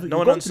one understands what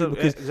you're going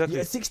through. Because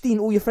at 16,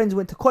 all your friends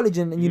went to college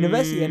and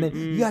university, and then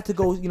you had to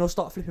go, you know,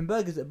 start flipping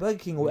burgers at Burger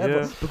King or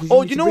whatever.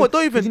 You know what?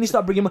 Don't even. You need to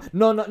start bringing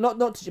not.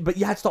 But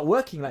you had to start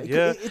working. Like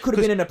it could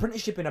have been an apprenticeship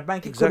in a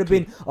bank. It could have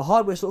been a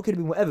hardware store. It could have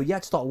been whatever. You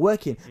had to start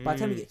working. By the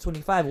time you get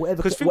 25,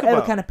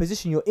 whatever kind of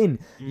position you're in,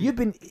 you've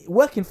been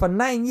working for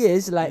 9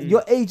 years. Like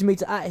your age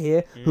mates out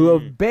here who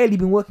have barely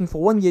been working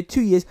for 1 year,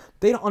 2 years.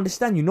 They don't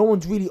understand you. No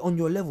one's really on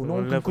your level. No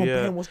one can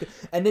comprehend what's going.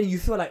 And then you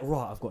feel like,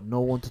 I've got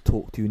no one to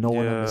talk to. No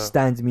one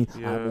understands me.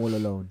 I'm all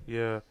alone.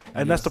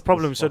 And that's the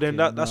problem. So then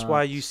that's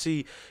why you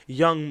see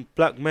young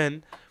black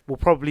men will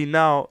probably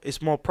now,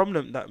 it's more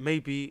prominent that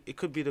maybe it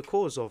could be the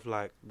cause of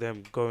like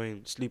them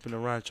sleeping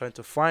around trying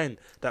to find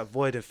that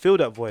void and fill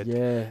that void.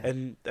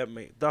 And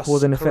that's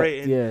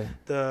creating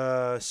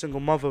the single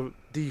mother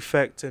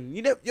defect. And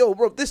you know,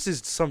 bro, this is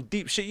some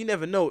deep shit. You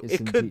never know.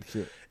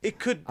 It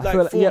could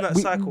like form that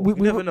cycle. You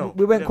never know.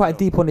 We went quite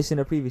deep on this in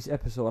a previous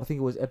episode. I think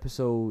it was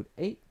episode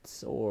 8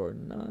 or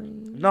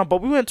 9. No,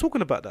 but we weren't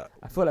talking about that.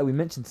 I feel like we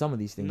mentioned some of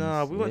these things.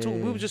 No, we weren't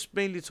talking. We were just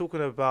mainly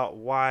talking about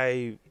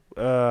why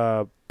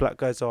black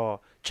guys are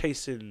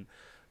chasing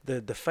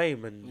the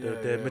fame and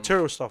the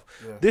material stuff.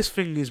 This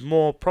thing is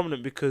more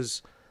prominent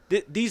because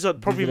these are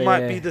probably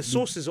might be the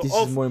sources this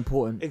of. Is more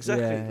important.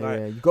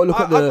 Exactly. You got to look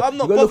at the. I'm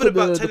not bothered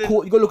about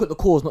telling. You got to look at the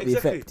cause, not the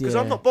effect. Because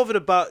I'm not bothered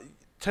about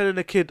telling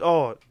a kid,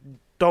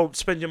 don't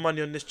spend your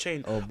money on this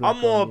chain. I'm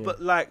more,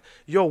 but like,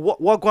 yo,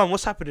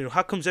 what's happening?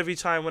 How comes every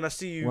time when I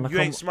see you, you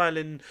ain't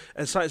smiling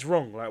and something's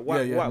wrong? Like,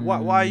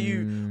 why are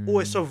you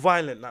always so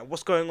violent? Like,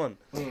 what's going on?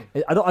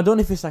 I don't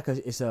know if it's like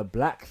it's a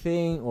black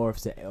thing or if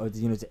it's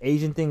it's an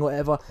Asian thing or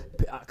whatever.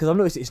 Because I've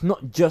noticed it's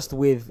not just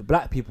with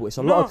black people. It's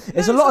a lot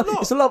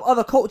of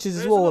other cultures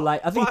as well.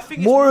 Like I think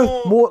more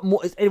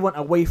is everyone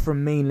away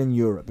from mainland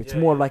Europe. It's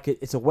more like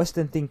it's a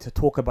Western thing to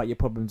talk about your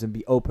problems and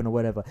be open or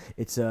whatever.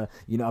 It's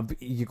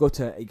you go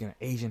to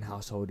Asian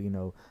household,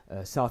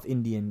 South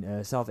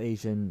Indian, South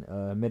Asian,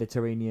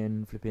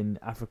 Mediterranean, flipping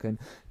African.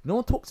 No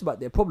one talks about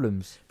their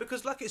problems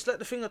because it's like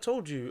the thing I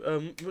told you.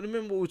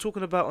 Remember what we were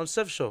talking about on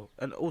Sev's show,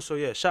 and also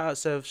shout out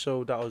Sev's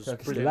show. That was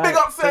Turkish brilliant. Delight. Big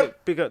up Sev.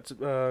 Big up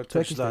to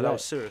Turkish Delight. That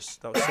was serious.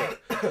 That was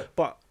sick.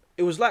 But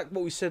it was like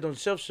what we said on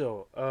Sev's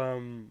show.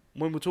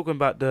 When we're talking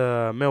about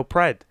the male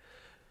pride,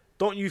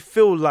 don't you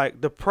feel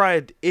like the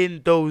pride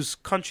in those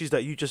countries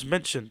that you just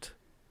mentioned?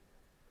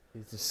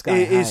 It's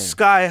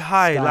sky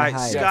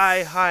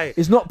high.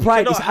 It's not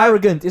pride, it's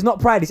arrogant. It's not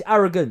pride, it's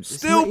arrogant.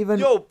 Still, it's not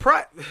even...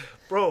 pride,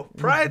 bro,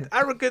 pride,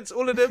 arrogance,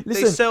 all of them,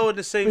 they sell in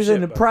the same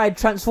shit. Pride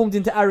transformed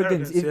into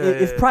arrogance.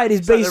 If pride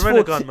is base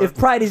form, if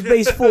pride is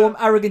base form,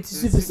 arrogance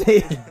is Super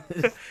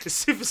Saiyan. It's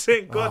Super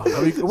Saiyan God.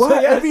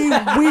 Every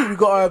week we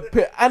got to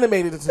put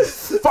animated into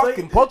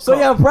fucking podcast.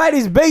 So pride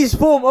is base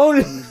form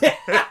only.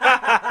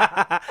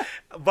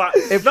 But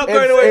if not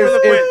going away from the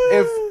point,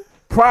 if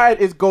pride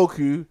is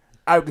Goku.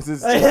 Arrogance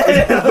is Here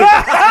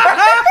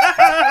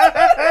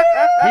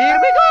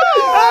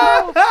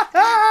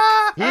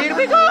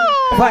we go.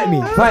 Fight me.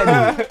 Nah, fight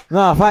me.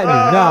 Nah,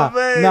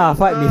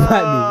 fight me.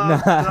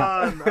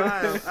 Nah. I'm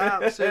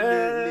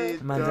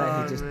absolutely man's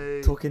out here just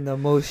talking the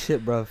most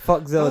shit, bro.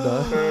 Fuck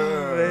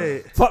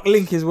Zelda. Fuck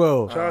Link as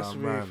well. Trust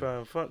me,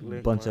 fam. Fuck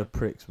Link. Bunch of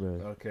pricks, bro.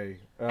 Okay.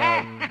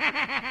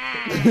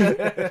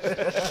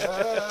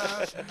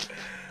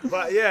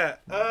 But yeah.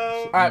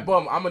 Alright,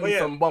 bomb. I'm gonna need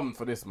some bombs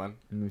for this, man.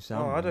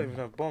 I don't even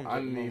have bombs.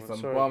 I need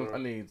some bombs.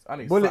 Bro. I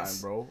need bullets,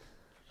 something, bro.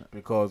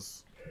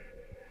 Because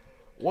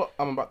what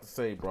I'm about to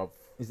say, bro.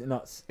 Is it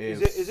nuts?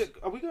 Is it?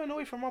 Are we going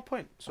away from our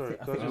point? Sorry,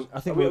 I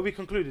think we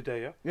concluded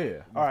there.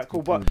 Yeah. All right,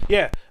 cool. But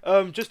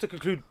just to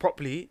conclude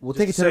properly, we'll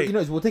take it to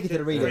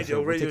the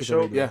radio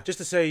show. Yeah. Just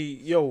to say,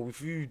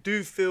 if you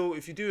do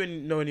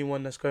know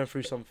anyone that's going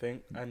through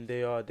something and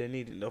they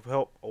need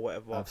help or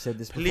whatever, I've said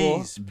this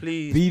before.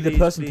 Please be the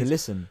person to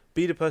listen.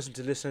 Be the person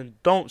to listen.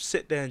 Don't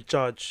sit there and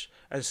judge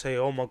and say,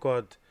 "Oh my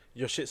God,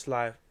 your shit's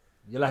live."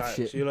 Your life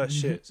shit. Your life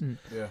shit.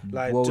 Yeah.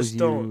 Like, just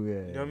don't. You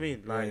know what I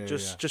mean? Like,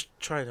 just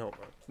try and help,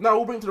 man. No,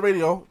 we'll bring it to the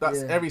radio.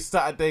 That's every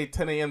Saturday,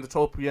 10 a.m. to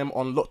 12 p.m.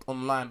 on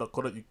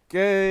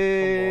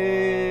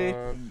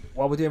lockedonline.co.uk.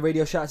 While we're doing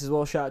radio shouts as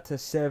well, shout out to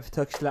Sev,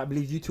 Turkish Delight. I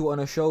believe you two were on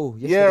a show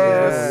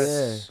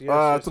yesterday.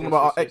 Yes. Talking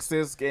about our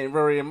exes, getting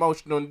very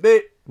emotional and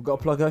We've got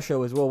to plug her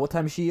show as well. What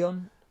time is she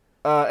on?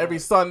 Every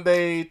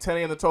Sunday, 10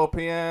 a.m. to 12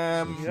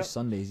 p.m. Yep.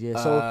 Sundays, yeah.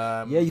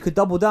 So, you could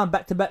double down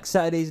back-to-back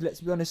Saturdays.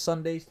 Let's be honest,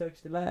 Sundays,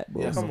 Turkish Delight.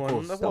 Yes, come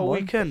on. What a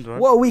weekend, man.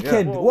 What a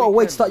weekend. Yeah. What a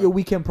way to start your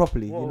weekend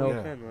properly, What a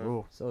weekend,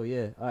 man. So,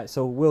 yeah. All right,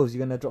 so, Wills,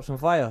 you're going to drop some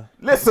fire.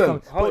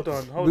 Listen. Hold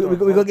on. We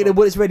got to get the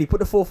bullets ready.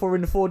 Put the 4-4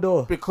 in the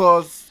 4-door.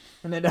 Because...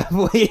 And then that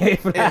boy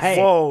fly.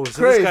 Whoa,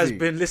 so this guy's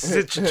been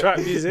listening to trap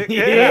music.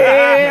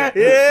 Yeah.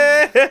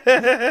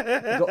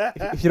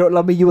 If you don't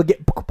love me, you will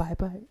get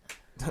bye-bye.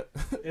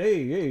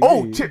 Hey.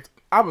 Chipped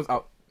album's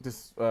out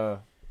this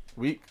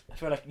week. I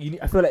feel like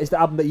it's the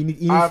album that you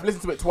need. I've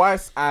listened to it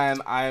twice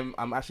and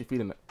I'm actually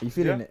feeling it. Are you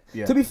feeling it?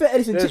 Yeah. To be fair,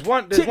 listen, there's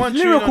one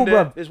lyrical,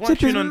 bro. There's one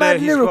tune on there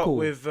he's got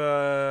with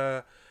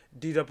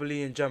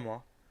DWE and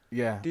Gemma.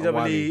 Yeah.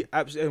 DWE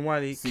and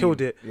Wiley killed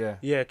it. Yeah.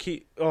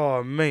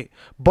 Mate.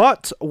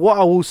 But what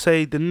I will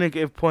say, the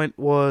negative point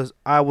was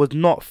I was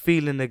not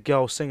feeling the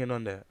girl singing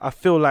on there. I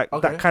feel like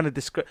that kind of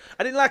I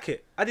didn't like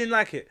it.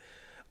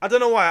 I don't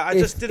know why. I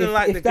just didn't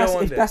like the girl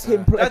on there. That's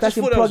him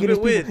plugging his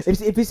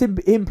people. If it's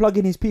him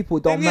plugging his people,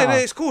 it don't matter. Yeah,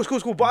 it's cool.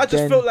 But I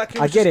just felt like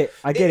it was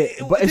I get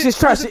it. But it's just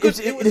trash. It's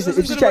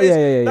just trash.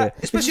 Yeah.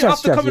 Especially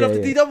after coming off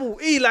the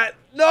DWE, like,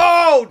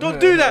 no, don't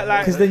do that.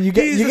 Like, because then you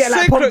get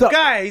like pumped up.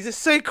 Guy. He's a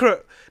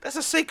sacred. That's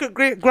a sacred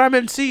great Grime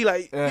MC.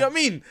 Like, you know what I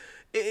mean?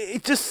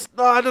 It just,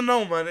 I don't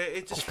know, man.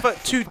 It just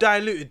felt too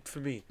diluted for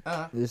me.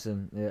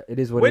 Listen, it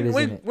is what it is.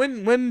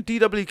 When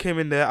DWE came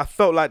in there, I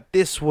felt like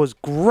this was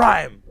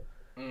grime.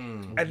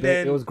 And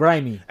then it was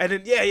grimy. And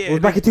then it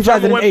was back in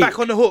 2008. Went back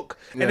on the hook,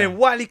 and then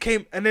Wiley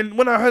came, and then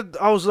when I heard,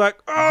 I was like,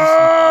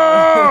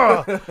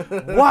 oh,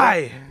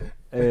 why?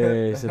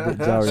 It's a bit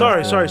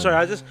jarring. Sorry.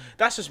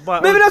 That's just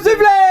my. Moving on to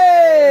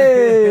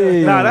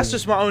play. Nah, that's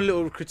just my own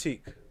little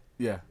critique.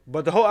 Yeah.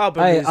 But the whole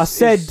album.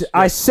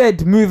 I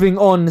said moving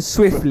on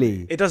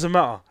swiftly. It doesn't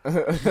matter.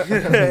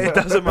 It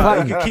doesn't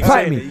matter.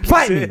 Fight me,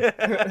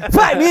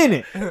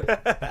 innit?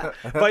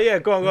 But yeah,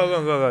 go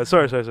on.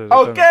 Sorry.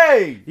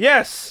 Okay.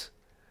 Yes.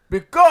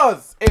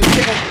 Because it's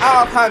getting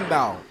out of hand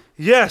now.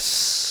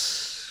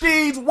 Yes.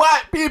 These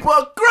white people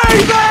are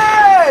crazy.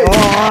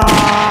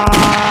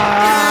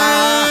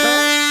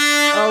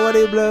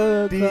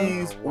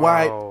 These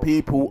white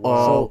people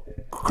are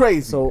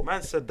crazy. So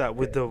Man said that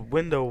with the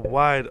window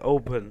wide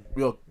open.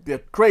 They're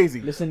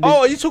crazy. listen. Oh,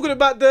 are you talking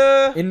about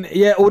the?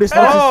 All this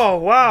stuff. Oh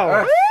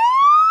wow.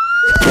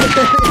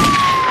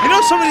 You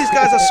know, some of these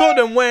guys, I saw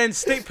them wearing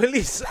state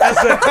police as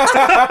a.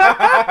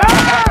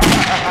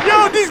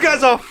 Yo, these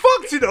guys are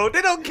fucked, you know.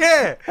 They don't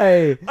care.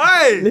 Hey,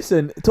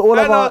 listen, to all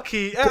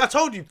anarchy. I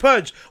told you,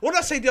 purge. What did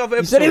I say the other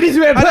episode? You said it needs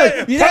to be a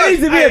purge. You said it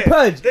needs to be a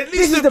purge.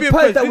 This is the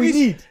purge that we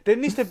need. There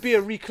needs to be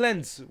a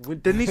re-cleanse.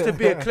 There needs to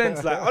be a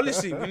cleanse. Like,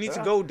 honestly, we need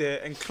to go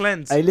there and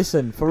cleanse. Hey,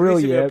 listen, for real,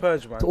 yeah.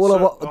 Purge, man. To all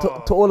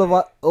of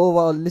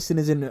our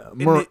listeners in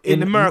America,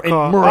 in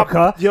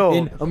America,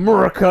 in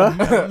America.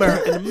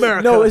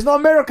 No, it's not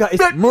America.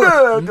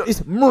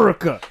 It's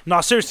America. No,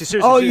 seriously.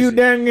 Oh, you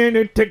dang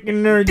it,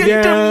 taking her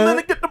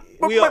down.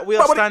 We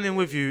are standing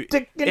with you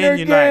in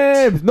Unite.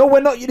 Games. No,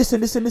 we're not.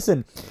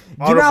 Listen.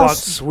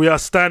 Autobots, we are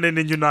standing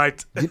in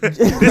Unite. This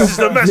is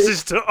the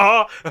message to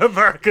our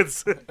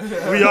Americans.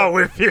 We are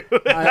with you.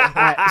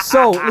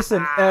 So,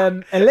 listen,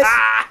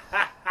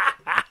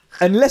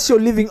 unless you're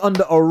living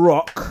under a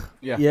rock,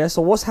 yeah.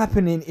 So what's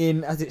happening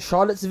in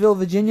Charlottesville,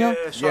 Virginia?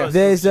 Yeah,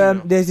 there's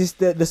this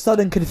the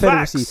Southern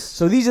Confederacy. Facts.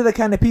 So these are the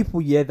kind of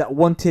people, that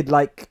wanted,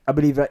 like, I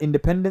believe,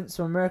 independence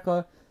from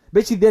America.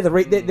 Basically, they're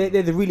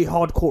the really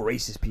hardcore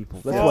racist people.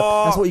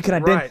 That's what you can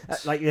identify.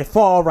 Like, they're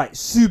far right,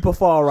 super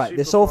far right.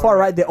 They're so far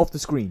right, they're off the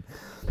screen.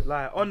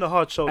 Like on the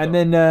hard shoulder. And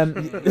then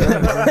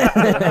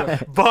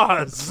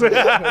bars,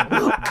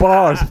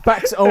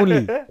 facts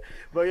only.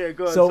 But yeah,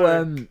 go on. So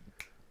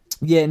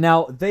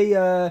now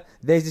there's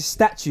this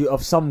statue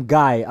of some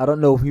guy. I don't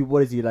know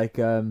what is he, like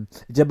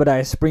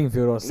Jebediah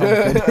Springfield or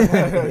something.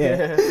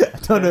 Yeah. I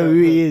don't know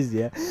who he is,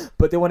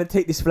 but they want to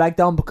take this flag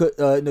down because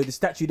the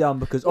statue down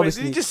because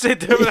obviously. Wait, did you just say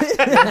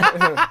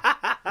that?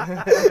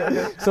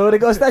 So they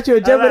got a statue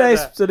of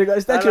Jebediah. So they got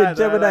a statue of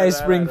Jebediah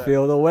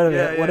Springfield or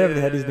whatever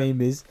the hell his name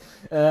is,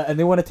 and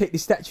they want to take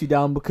this statue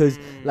down because,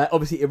 like,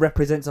 obviously it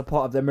represents a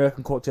part of the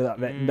American culture that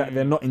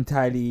they're not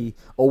entirely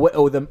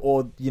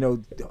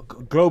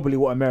globally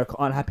what America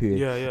aren't happy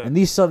with. And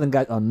these Southern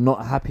guys are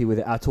not happy with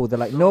it at all. They're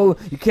like, no,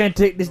 you can't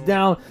take this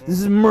down. This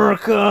is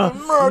America.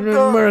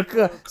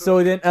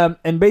 So then,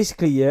 and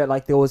basically,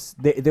 like they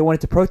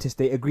wanted to protest.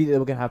 They agreed that they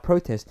were gonna have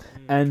protests,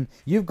 and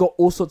you've got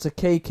all sorts of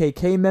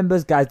KKK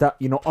members, guys that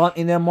aren't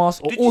in their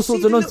mask or all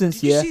sorts of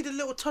nonsense. Did you see the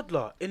little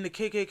toddler in the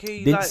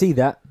KKK? Didn't see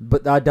that,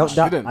 but I don't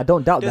doubt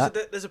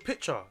that. There's a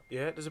picture.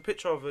 Yeah, there's a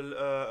picture of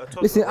a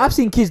toddler. Listen, I've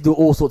seen kids do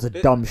all sorts of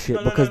dumb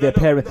shit because their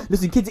parents.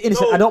 Listen, kids are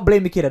innocent. I don't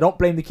blame the kid. I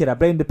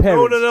blame the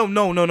parents.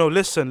 No.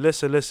 Listen.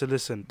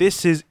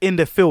 This is in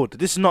the field.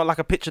 This is not like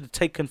a picture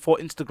taken for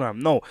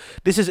Instagram. No,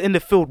 this is in the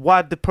field.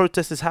 While the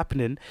protest is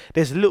happening,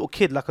 there's a little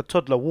kid, like a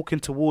toddler, walking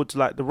towards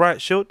like the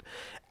riot shield,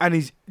 and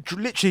he's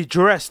literally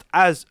dressed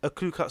as a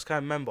Ku Klux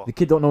Klan member. The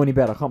kid don't know any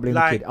better. I can't blame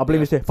the kid. I'll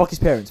blame his parents. Fuck his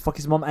parents. Fuck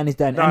his mom and his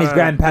dad and his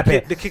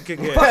grandpappy. The kid can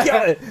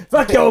get it.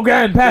 Fuck your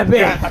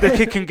grandpappy. The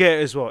kid can get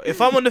it as well.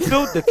 If I'm on the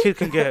field, the kid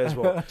can get it as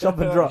well. Chop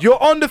and drop.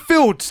 You're on the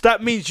field.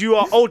 That means you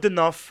are old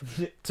enough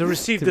to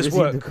receive this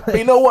work. But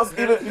you know what?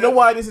 You know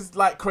why this is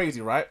like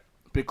crazy, right?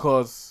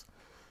 Because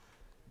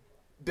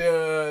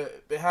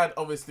they had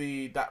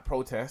obviously that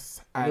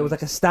protest, and it was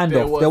like a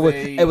standoff. It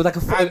was like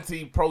a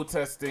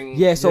anti-protesting.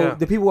 Yeah, so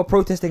the people were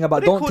protesting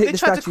about don't take the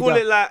statue down. They tried to call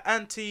it like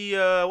anti.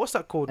 What's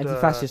that called?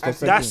 Anti-fascist.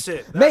 That's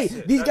it.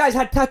 Mate, these guys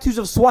had tattoos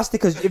of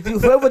swastikas. If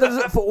whoever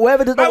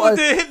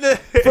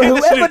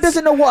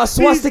doesn't know what a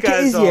swastika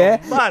is,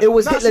 it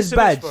was Hitler's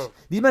badge.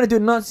 These men are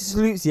doing Nazi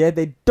salutes.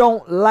 They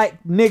don't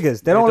like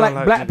niggers. They don't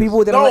like black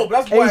people. They don't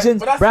like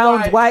Asians,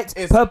 browns, whites,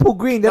 purple,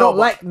 green. They don't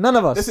like none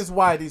of us. This is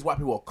why these white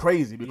people are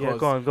crazy because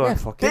go on.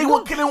 They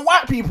were killing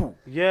white people.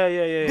 Yeah.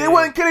 They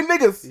weren't killing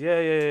niggas.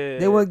 Yeah.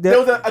 They were. There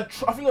was I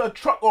think a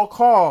truck or a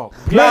car.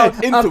 A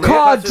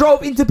car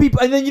drove into people,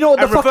 and then you know what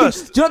the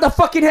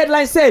fucking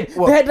headline said?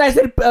 What? The headline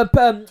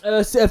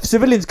said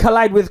civilians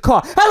collide with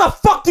car. How the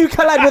fuck do you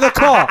collide with a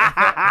car?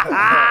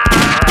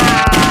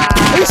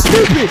 Are you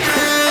stupid?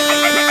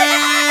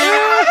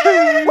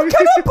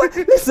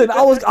 Listen,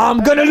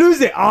 I'm gonna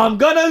lose it. How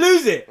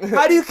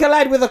do you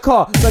collide with a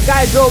car? The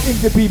guy drove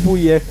into people,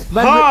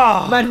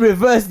 man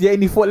reversed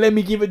and he thought, let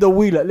me give it the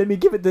wheel up. Let me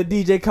give it the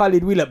DJ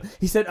Khaled wheel up.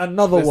 He said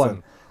another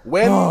one.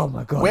 Oh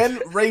my God. When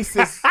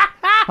racist...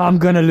 I'm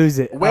gonna lose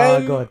it.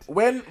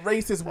 When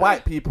racist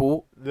white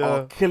people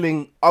are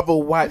killing other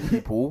white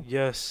people,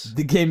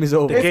 the game is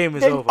over. The game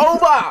is over.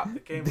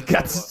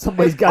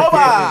 Somebody's got to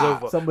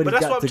go. But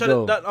that's what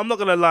I'm not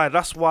gonna lie.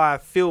 That's why I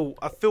feel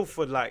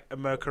for like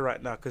America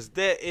right now, because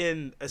they're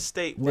in a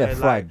state where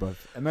fried, bro.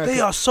 They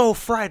are so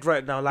fried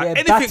right now. Like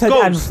anything battered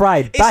goes. And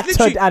fried.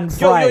 Battered and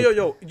fried.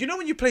 Yo. You know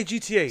when you play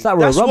GTA? It's like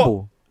Royal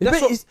Rumble.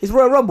 It's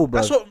Royal Rumble,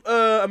 bro. That's what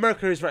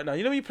America is right now.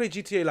 You know when you play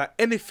GTA, like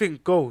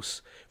anything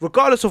goes.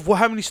 Regardless of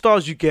how many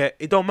stars you get,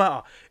 it don't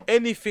matter.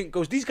 Anything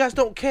goes. These guys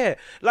don't care.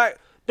 Like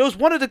there was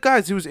one of the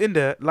guys who was in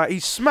there, like he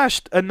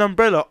smashed an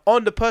umbrella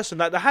on the person,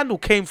 like the handle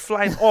came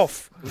flying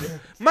off.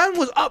 Man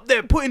was up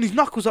there putting his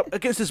knuckles up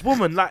against this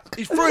woman, like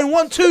he's throwing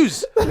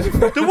 1-2s.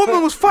 The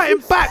woman was fighting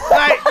back,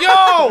 like,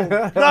 yo,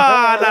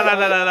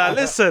 nah.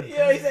 Listen.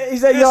 Yeah, he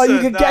said, yo, you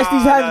can catch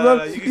these hands,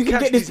 bro. You can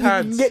get this. You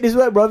can get this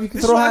work, bro. You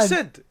can throw hands. This is what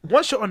I said.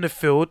 Once you're on the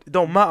field, it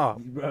don't matter.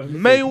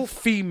 Male,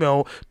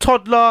 female,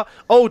 toddler,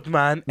 old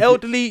man,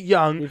 elderly,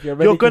 young.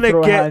 You're gonna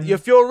get.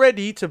 If you're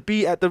ready to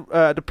be at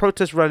the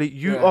protest rally,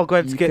 you are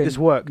going to get this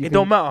work. It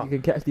don't matter. You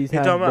can catch these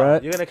hands, bro.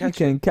 You're gonna catch.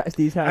 You can catch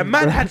these hands. And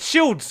man had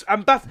shields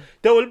and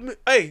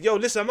hey, yo,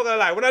 listen, I'm not gonna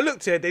lie. When I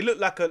looked here, they looked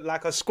like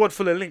a squad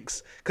full of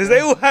links because they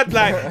all had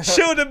like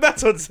shield and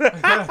batons. Kind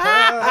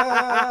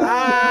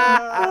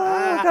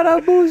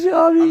bullshit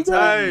on me,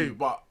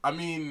 but I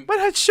mean, man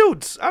had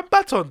shields and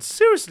batons.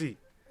 Seriously.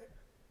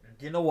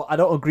 You know what? I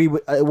don't agree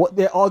with what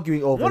they're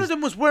arguing over. One of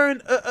them was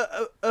wearing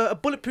a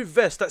bulletproof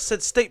vest that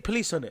said state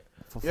police on it.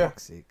 For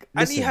fuck's sake.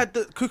 And he had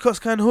the Ku Klux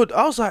Klan hood.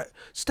 I was like,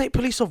 state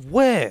police of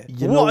where?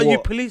 What are you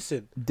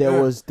policing?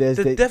 There's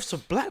the deaths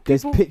of black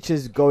people. There's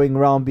pictures going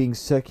around being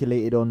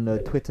circulated on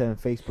Twitter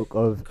and Facebook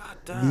of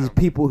these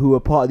people who were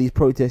part of these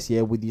protests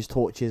here with these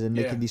torches and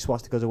making these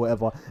swastikas or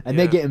whatever, and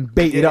they're getting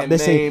baited up. They're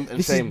saying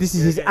this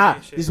is his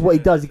act. This is what he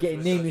does. He's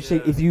getting named and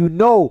shaped. If you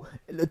know,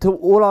 to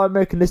all our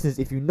American listeners,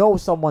 if you know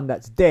someone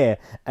that's there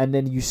and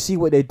then you see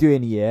what they're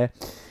doing here.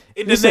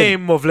 In the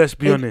name of let's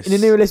be honest. In the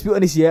name of let's be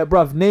honest, yeah,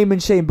 bruv. Name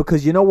and shame,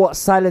 because you know what?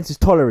 Silence is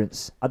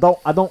tolerance. I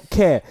don't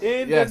care.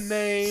 In the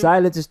name.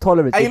 Silence is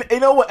tolerance. And you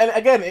know what? And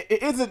again,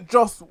 it isn't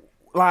just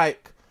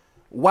like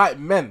white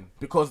men,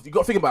 because you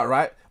got to think about it,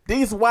 right?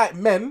 These white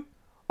men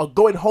are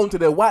going home to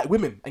their white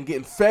women and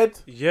getting fed,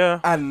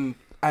 and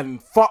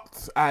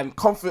fucked and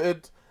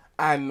comforted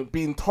and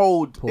being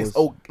told it's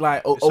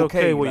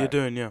okay what you're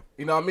doing, yeah.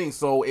 You know what I mean?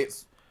 So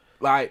it's.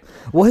 Like,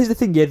 well, here's the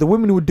thing, yeah. The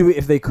women would do it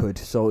if they could.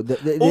 So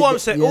all I'm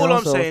saying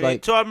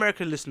to our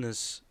American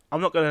listeners,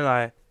 I'm not gonna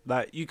lie.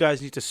 Like, you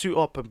guys need to suit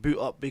up and boot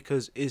up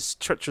because it's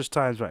treacherous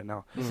times right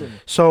now.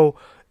 So,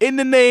 in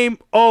the name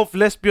of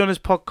Let's Be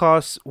Honest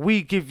podcast,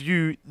 we give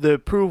you the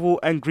approval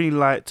and green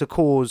light to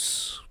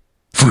cause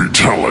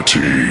fatality.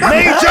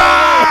 Major.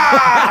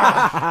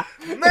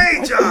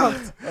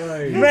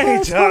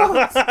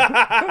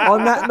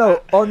 On that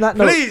note,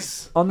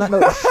 please. On that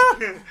note,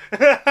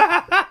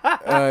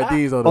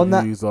 these are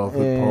the views of the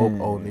Pope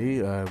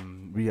only.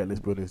 We at Let's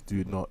Be Honest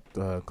do not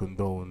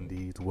condone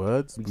these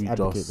words. We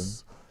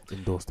just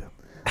endorse them.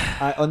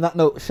 On that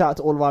note, shout out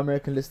to all of our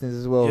American listeners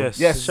as well.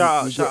 Yes.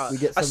 Shout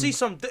out. I see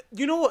some.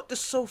 You know what? This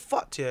is so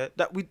fucked here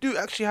that we do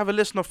actually have a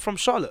listener from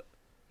Charlotte.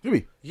 Do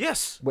we?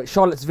 Yes. Wait,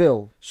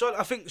 Charlottesville.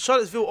 I think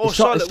Charlottesville or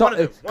Charlotte.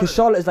 Because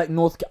Charlotte is like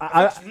North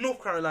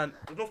Carolina,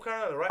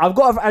 right?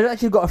 I've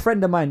actually got a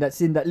friend of mine that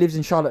lives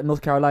in Charlotte,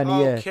 North Carolina.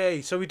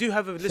 Okay, so we do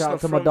have a listener. Shout out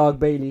to my dog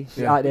Bailey.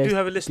 Out there. We do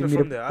have a listener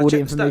from there. All the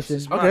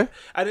information. Okay.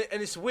 And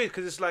it's weird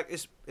because it's like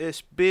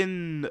it's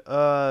been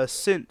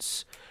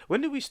since. When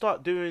did we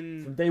start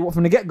doing?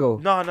 From the get-go?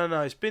 No.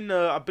 It's been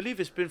I believe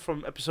it's been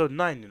from episode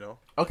 9. You know.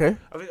 Okay.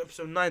 I think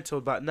episode 9 till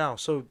about now.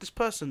 So this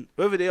person,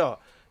 whoever they are,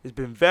 has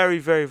been very,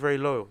 very, very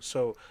loyal.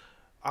 So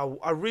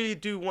I really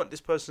do want this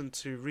person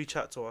to reach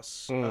out to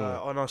us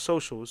on our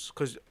socials,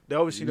 because they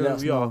obviously know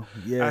who we are.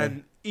 Yeah.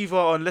 And either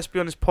on Let's Be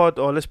Honest Pod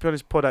or Let's Be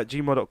Honest Pod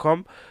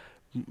 @gmail.com.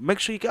 Make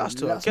sure you get us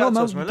to us. Let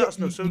us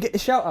know. You get the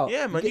shout out.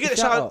 Yeah, man. You get the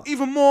shout out.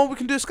 Even more, we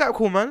can do a Skype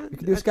call, man. We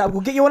can do a Skype.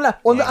 We'll get you on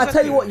that. I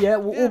tell you what,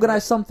 we'll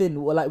organise something.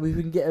 Like we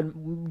can get,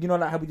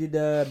 like how we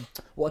did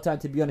What Time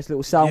to Be Honest,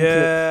 little sound clip.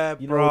 Yeah,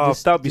 bro.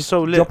 That would be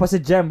so lit. Drop us a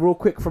gem real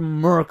quick from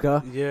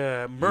America.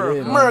 Yeah,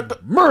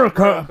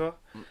 America.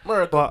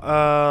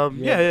 But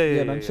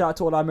yeah, man. Shout out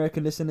to all our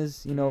American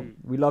listeners. You know,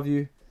 we love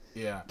you.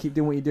 Yeah. Keep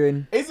doing what you're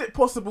doing. Is it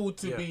possible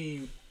to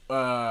be?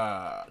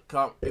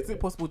 Is it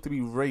possible to be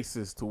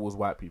racist towards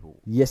white people?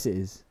 Yes, it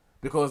is.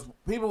 Because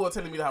people were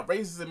telling me that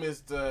racism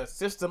is the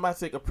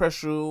systematic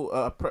oppression.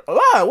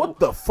 What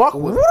the fuck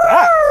was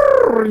that?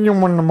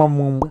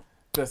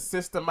 The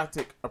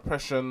systematic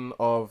oppression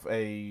of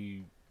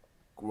a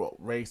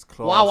race,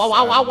 class.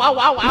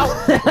 Wow.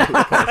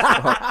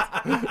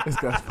 This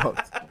guy's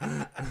fucked.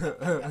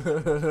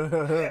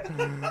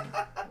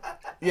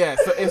 Yeah,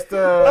 so it's the.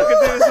 I can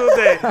do this all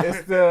day.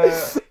 It's the.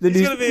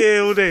 He's gonna be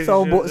here all day.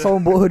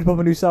 Someone bought Hoodie Pop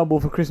a new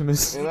soundboard for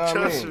Christmas. You know what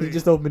I mean? He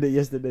just opened it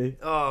yesterday.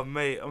 Oh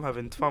mate, I'm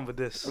having fun with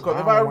this.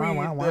 Because if I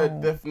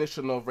read the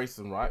definition of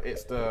racism, right,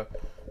 it's the.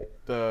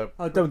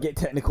 Oh, don't get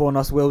technical on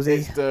us, Willsy.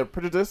 It's the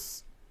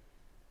prejudice,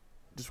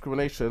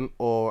 discrimination,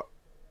 or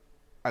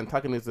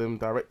antagonism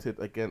directed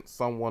against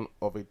someone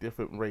of a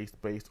different race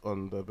based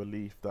on the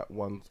belief that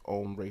one's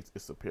own race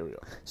is superior.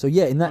 So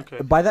yeah,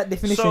 by that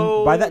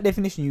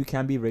definition, you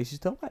can be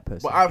racist to a white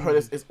person. But I've heard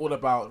it's all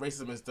about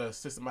racism is the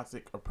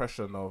systematic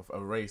oppression of a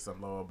race and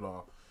blah blah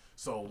blah.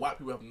 So white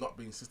people have not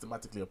been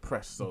systematically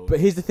oppressed. So, but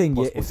here's the thing: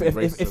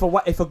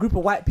 if a group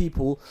of white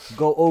people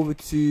go over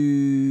to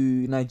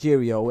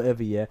Nigeria or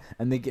whatever,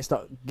 and they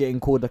start getting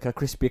called like a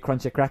crispy,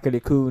 crunchy,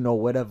 crackly coon or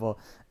whatever.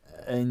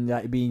 and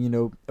like being, you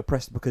know,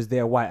 oppressed because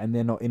they're white and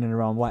they're not in and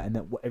around white, and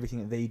that everything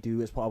that they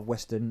do as part of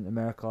Western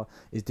America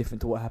is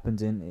different to what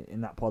happens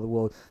in that part of the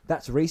world.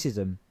 That's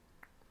racism.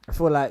 I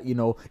feel like, you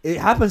know, it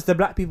happens to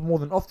black people more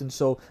than often.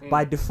 So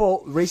by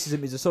default,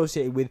 racism is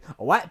associated with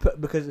a white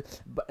because,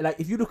 like,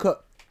 if you look at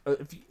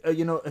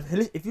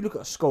if you look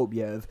at a scope,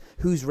 of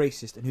who's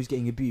racist and who's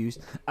getting abused,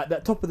 at the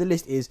top of the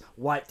list is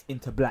white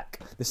into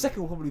black. The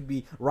second will probably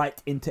be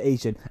white into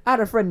Asian. I had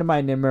a friend of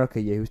mine in America,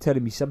 who was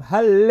telling me some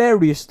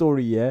hilarious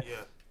story,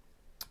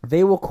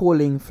 They were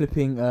calling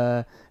flipping,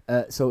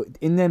 so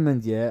in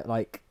England,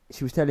 like,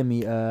 she was telling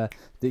me, there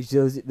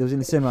was in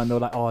the cinema and they were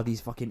like, oh,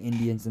 these fucking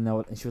Indians, and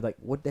she was like,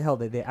 what the hell,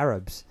 they're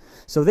Arabs.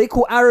 So they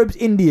call Arabs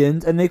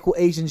Indians and they call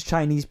Asians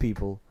Chinese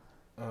people.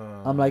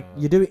 I'm like,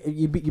 you're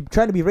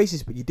trying to be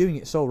racist, but you're doing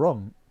it so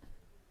wrong.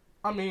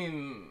 I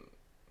mean,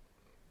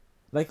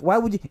 like, why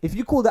would you? If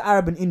you call the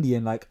Arab an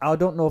Indian, like, I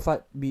don't know if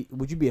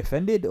would you be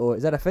offended, or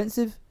is that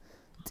offensive?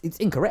 It's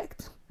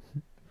incorrect.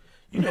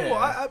 You know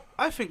what?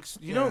 I think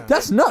know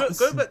that's nuts.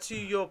 Go back to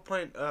your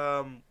point.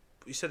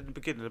 You said in the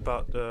beginning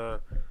about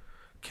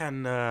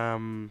can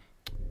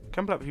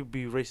black people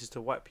be racist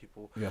to white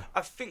people? Yeah.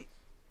 I think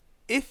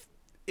if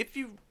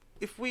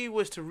we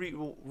was to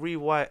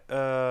rewrite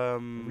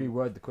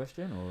reword the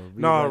question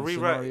or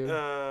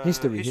rewrite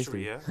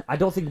history. Yeah. I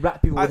don't think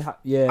black people would have.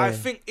 Yeah. I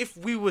think if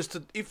we were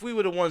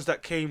the ones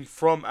that came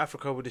from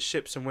Africa with the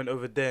ships and went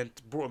over there and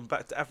brought them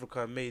back to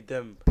Africa and made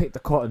them pick the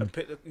cotton.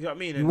 You know what I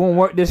mean? You won't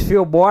work this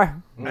field, boy.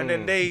 And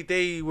then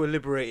they were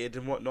liberated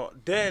and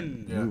whatnot.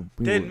 Then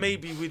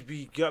maybe we'd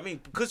be. You know what I mean?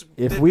 Because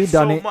if we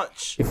done it,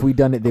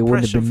 they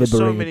wouldn't have been liberated. For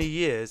so many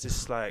years,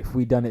 it's like if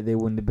we done it, they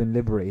wouldn't have been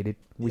liberated.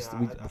 We'd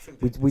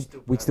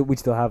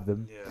still have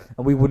them,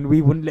 and we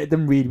wouldn't let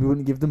them read. We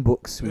wouldn't give them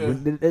books. We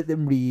wouldn't let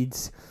them read.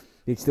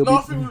 They'd still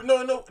no.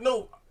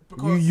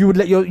 Because you would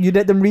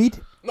let them read.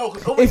 No,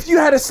 if you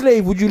had a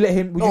slave, would you let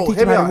him? Would you teach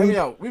him how to read? Hear me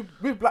out.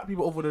 With black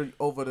people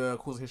over the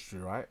course of history,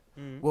 right?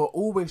 We're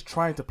always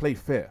trying to play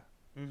fair.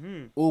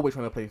 Always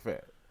trying to play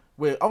fair.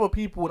 Where other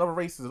people and other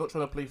races are not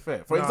trying to play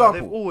fair. For example,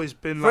 they've always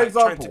been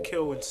trying to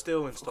kill and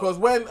steal and stuff. Because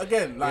when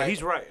again, like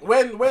he's right.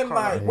 When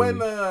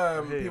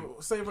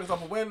people say, for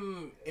example,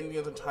 when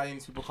Indians and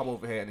Chinese people come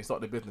over here and they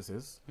start their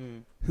businesses,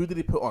 who did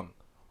they put on?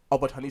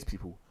 Other Chinese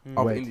people,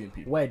 other Indian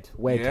people. Wed.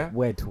 They're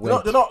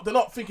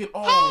not thinking,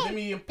 let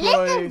me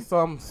employ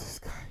some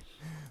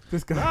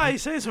this guy. Nah,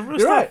 he's saying some real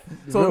You're stuff.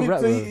 Right. So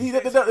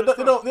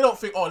they don't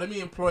think, let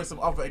me employ some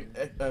other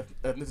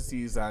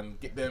ethnicities and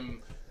get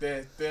them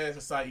their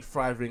society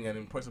thriving and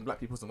employ some black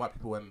people, some white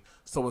people, and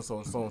so and so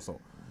and so and so.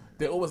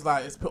 They're always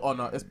like, let's put on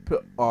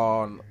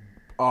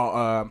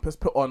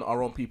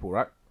our own people,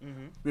 right?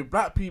 With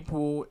black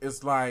people,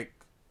 it's like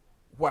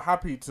we're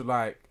happy to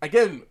like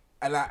again.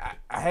 And I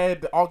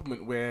heard the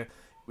argument where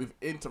with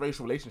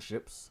interracial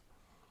relationships,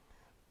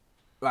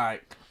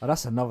 like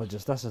that's another.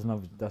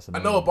 I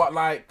know, but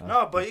like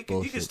no, but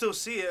you can still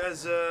see it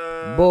as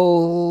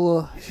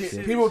bull.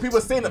 People are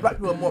saying that black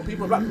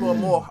people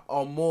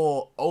are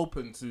more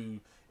open to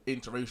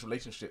interracial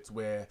relationships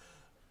where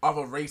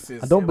other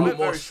races are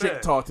more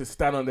stricter to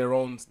stand on their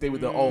own, stay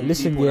with their own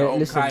people, their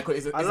own kind.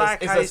 It's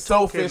a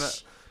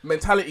selfish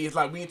mentality. It's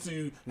like we need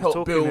to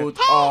help build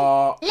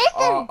our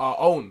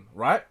own,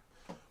 right?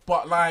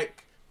 But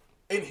like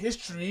in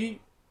history,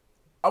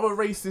 other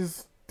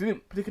races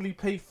didn't particularly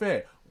play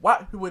fair.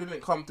 White people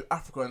didn't come to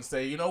Africa and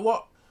say, you know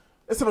what,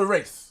 let's have a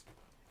race.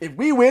 If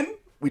we win,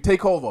 we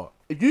take over.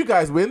 If you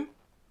guys win,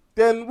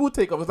 then we'll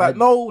take over. It's like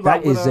no,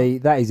 that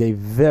is a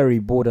very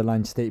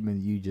borderline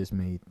statement you just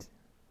made.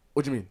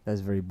 What do you mean?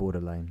 That's very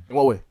borderline. In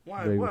what way?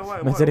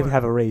 Why? Instead of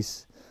have a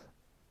race,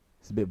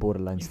 it's a bit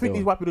borderline. You think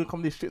these white people don't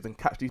come to these streets and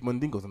catch these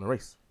mandingos in a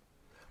race?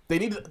 They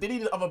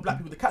needed other black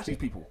people to catch these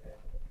people.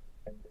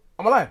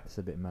 Am I lying? It's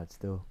a bit mad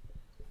still.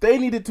 They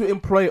needed to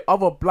employ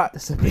other black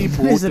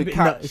people to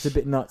catch. It's a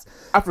bit nuts.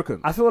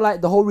 Africans. I feel like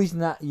the whole reason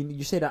that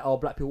you say that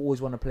black people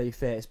always want to play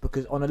fair is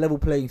because on a level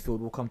playing field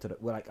we'll come to that.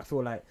 We're like, I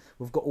feel like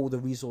we've got all the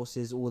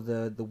resources, all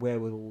the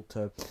wherewithal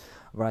to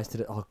rise to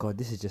the. Oh god,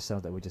 this just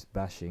sounds like we're just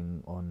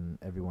bashing on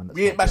everyone.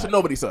 We ain't bashing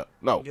nobody, sir.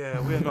 No. Yeah,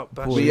 we're not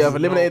bashing. We have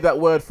eliminated that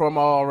word from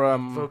our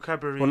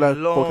vocabulary. We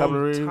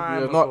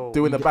are not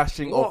doing the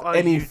bashing of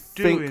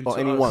anything or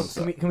anyone.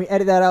 Can we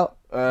edit that out?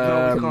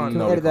 No, we can't.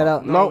 Can we edit that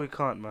out? No, we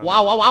can't, man.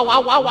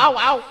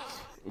 Wow.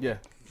 Yeah,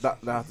 that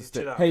has to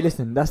stick. Hey,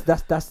 listen, that's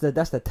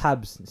the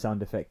tabs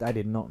sound effect. I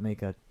did not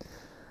make a.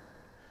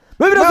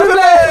 Moving on to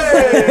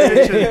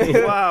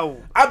play. Wow,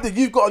 Abdi,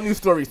 you've got a new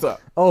story, sir.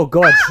 Oh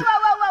god.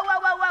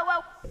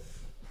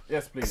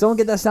 Yes, please. Someone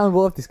get that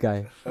soundboard off this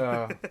guy.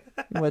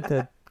 You want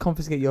to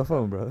confiscate your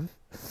phone, bro?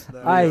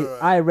 No,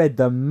 I read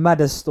the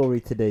maddest story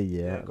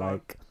today.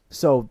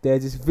 So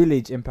there's this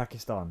village in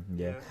Pakistan,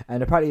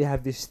 and apparently they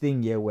have this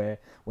thing, where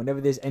whenever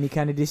there's any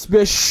kind of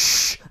dispute,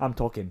 shh, I'm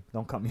talking.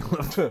 Don't cut me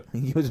off.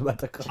 You was about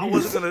to cut. I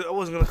wasn't gonna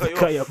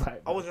cut you off.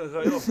 I wasn't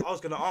gonna cut you off. I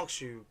was gonna ask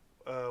you,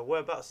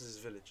 whereabouts is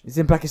this village? It's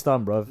in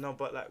Pakistan, bro. No,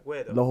 but like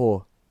where though?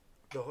 Lahore.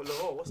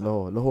 What's that?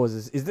 Lahore's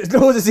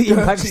a city in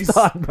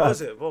Pakistan, bro. Oh,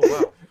 is it? Oh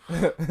wow.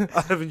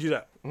 I never knew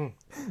that.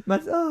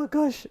 Man, oh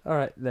gosh. All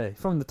right, there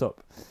from the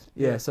top.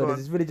 Yeah, so there's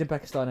this village in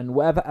Pakistan, and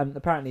whatever, and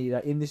apparently,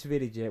 like in this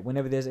village,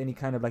 whenever there's any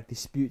kind of like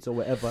disputes or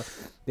whatever,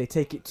 they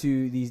take it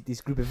to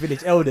these group of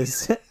village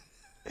elders.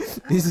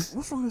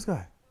 What's wrong with this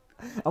guy?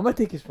 I'm gonna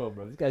take his phone,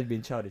 bro. This guy's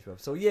being childish, bro.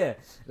 So yeah,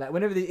 like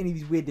whenever there's any of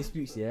these weird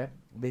disputes,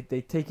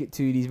 they take it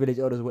to these village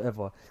elders or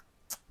whatever.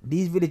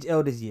 These village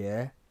elders,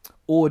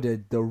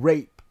 ordered the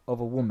rape of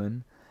a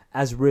woman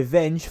as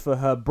revenge for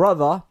her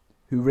brother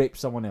who raped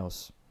someone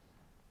else.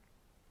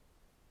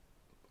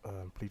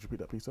 Please repeat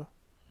that, please, sir.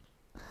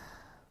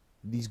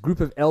 These group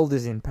of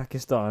elders in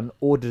Pakistan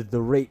ordered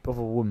the rape of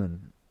a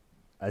woman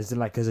as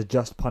a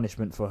just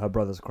punishment for her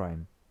brother's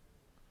crime.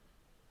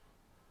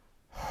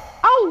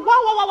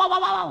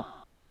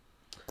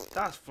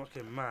 That's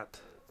fucking mad.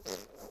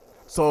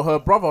 So her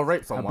brother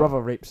raped someone. Her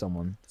brother raped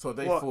someone. So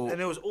they what? thought.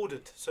 And it was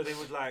ordered. So they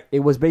would like. It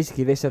was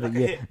basically they said like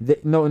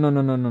that no. I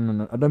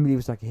don't believe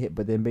it's like a hit,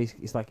 but then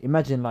basically it's like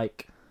imagine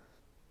like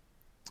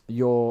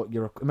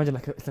imagine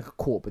like it's like a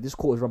court, but this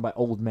court is run by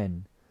old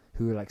men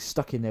who are like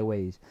stuck in their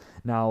ways.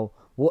 Now,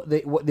 what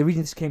the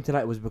reason this came to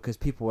light was because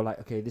people were like,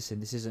 okay, listen,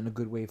 this isn't a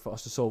good way for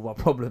us to solve our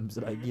problems.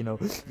 Like, you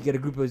get a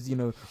group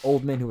of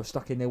old men who are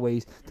stuck in their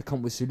ways to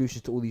come with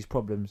solutions to all these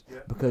problems. Yeah.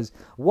 Because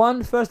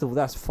first of all,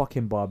 that's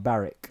fucking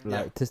barbaric.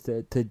 Yeah. Like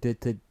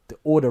to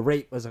order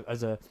rape as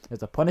a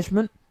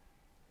punishment.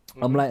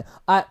 Mm-hmm. I'm like,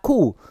 alright,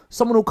 cool.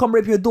 Someone will come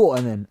rape your daughter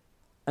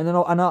and then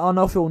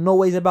I'll feel no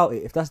ways about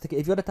it. If that's the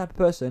case, if you're the type of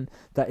person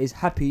that is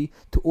happy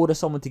to order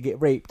someone to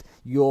get raped,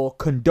 you're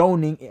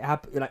condoning it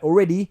happen. Like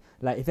already,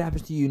 like if it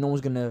happens to you, no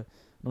one's gonna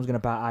bat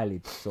an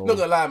eyelid. So not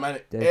gonna lie, man.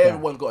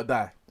 Everyone's gotta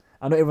die.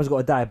 I know everyone's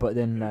gotta die, but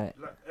then like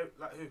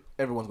who?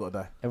 Everyone's gotta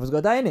die. Everyone's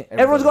gotta die, innit?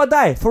 Everyone's gotta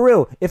die, for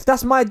real. If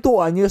that's my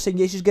daughter and you're saying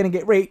she's gonna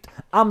get raped,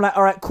 I'm like,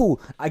 alright, cool.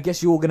 I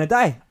guess you're all gonna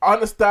die. I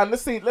understand.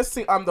 Let's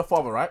see. I'm the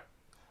father, right?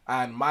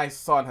 And my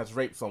son has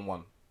raped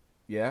someone.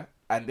 Yeah.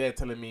 And they're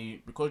telling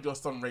me, because your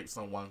son raped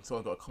someone,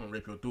 someone's got to come and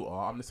rape your daughter.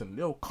 I'm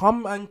listening,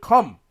 come and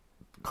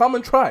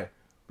try.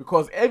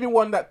 Because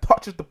everyone that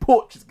touches the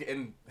porch is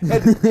getting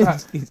headed.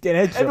 He's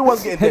getting headshots.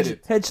 Everyone's getting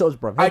headed. Headshots,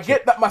 bro. I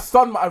get that my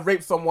son might have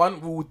raped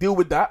someone. We will deal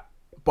with that.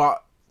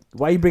 But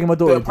why are you bringing my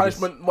daughter? The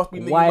punishment must be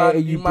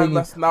you man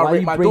that's now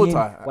raped my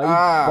daughter.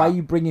 Why are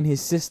you bringing his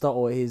sister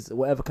or his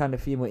whatever kind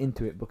of female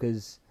into it?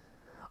 Because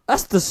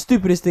that's the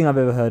stupidest thing I've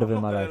ever heard of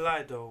in my life.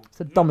 Lie, though. It's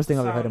the dumbest thing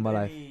I've ever heard in my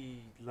life.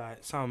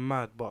 Sound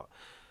mad, but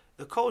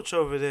the culture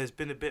over there has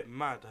been a bit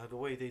mad. The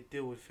way they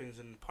deal with things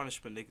and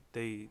punishment,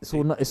 it's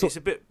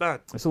a bit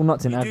bad. It's all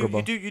nuts in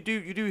Agrabah. You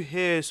do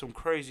hear some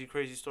crazy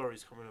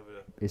stories coming over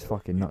there. It's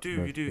fucking nuts.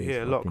 You do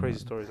hear a lot of crazy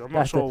stories. I'm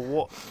not sure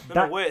I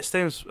don't know where it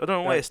stems. I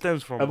don't know where it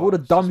stems from. Of all the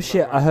dumb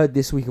shit I heard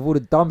this week, of all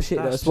the dumb shit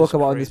that I spoke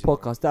about on this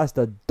podcast, that's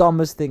the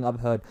dumbest thing I've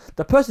heard.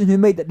 The person who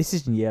made that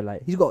decision,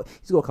 like he's got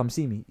to come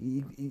see me.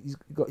 He's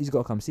got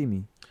to come see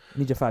me. I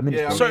need your 5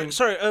 minutes. Yeah,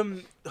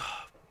 sorry.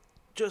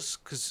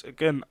 Just because,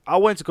 again, I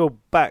want to go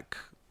back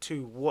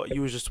to what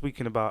you were just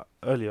speaking about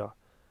earlier,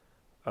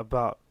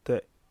 about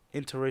the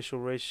interracial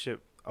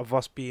relationship of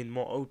us being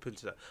more open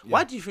to that. Yeah.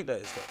 Why do you think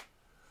that is, though?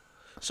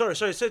 Sorry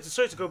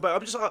to go back. I'm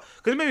just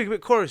because it made me a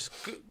bit chorus.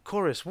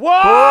 Whoa!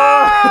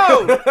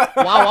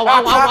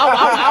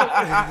 wow!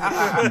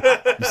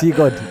 You see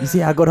God. You see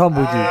how God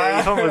humbled you.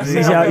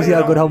 You see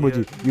how God humbled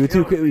you. You were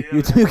too quick. You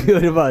were too quick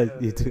with the buzz.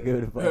 You were too quick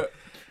with the buzz.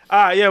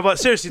 Yeah, but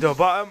seriously though,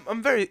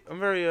 I'm very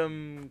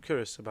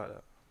curious about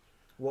that.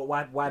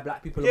 Why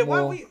black people are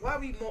more... why are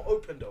we more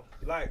open though?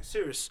 Like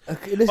serious.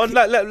 Okay,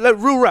 like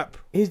real rap.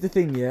 Here's the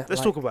thing,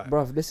 Let's talk about it.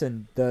 Bruv,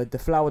 listen, the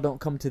flower don't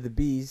come to the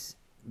bees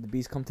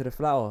come to the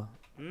flower.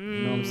 You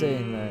know what I'm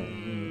saying?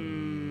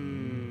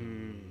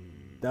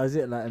 Like, that's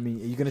it. Like, I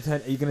mean, are you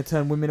gonna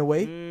turn women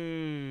away?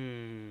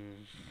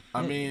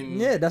 I mean,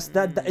 yeah, that's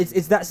that.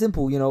 It's that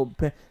simple,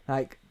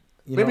 Like,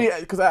 maybe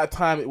because at a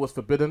time it was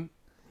forbidden.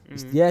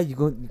 Yeah,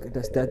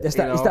 that's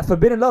that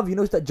forbidden love.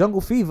 It's that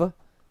jungle fever.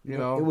 You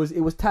know,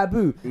 it was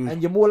taboo,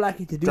 and you're more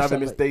likely to do something.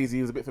 Driving Miss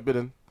Daisy was a bit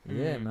forbidden.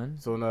 Yeah, man.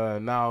 So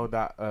now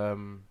that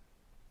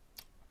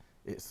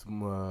it's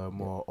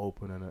more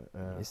open and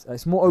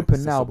it's more open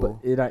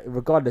accessible. now, but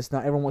regardless, now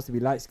everyone wants to be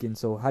light skinned.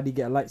 So how do you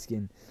get a light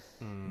skin?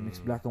 Mix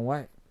black and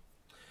white.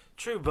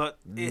 True, but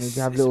it's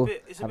a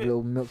bit. Have a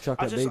little milk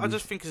chocolate. I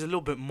just think it's a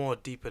little bit more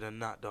deeper than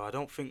that, though. I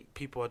don't think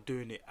people are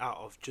doing it out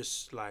of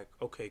just like,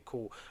 okay,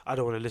 cool, I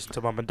don't want to listen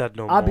to mum and dad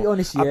no more. I'll be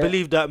honest, I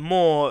believe that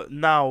more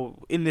now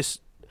in this.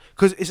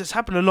 Because it's just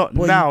happened a lot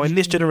now in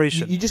this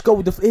generation. You just go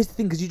with here's the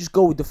thing, because you just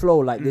go with the flow.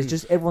 Like there's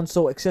just everyone's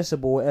so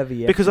accessible, whatever.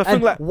 Yeah. Because I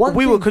think like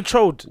we were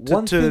controlled to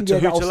who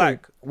to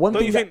like.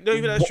 Don't you think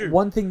that's true?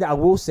 One thing that I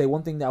will say,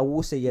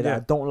 that I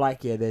don't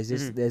like. Yeah,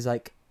 there's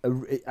like.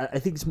 I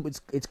think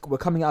it's we're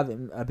coming out of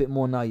it a bit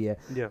more now, yeah.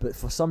 But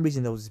for some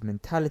reason there was this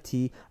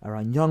mentality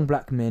around young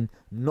black men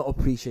not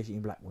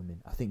appreciating black women.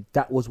 I think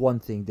that was one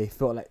thing. They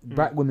felt like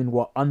black women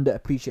were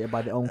underappreciated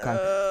by their own kind.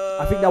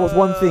 I think that was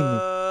one thing.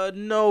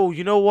 No,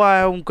 you know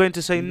why I'm going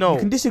to say no. You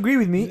can disagree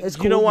with me. It's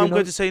cool, you know why I'm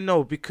going to say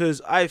no,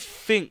 because I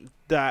think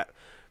that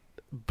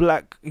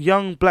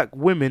young black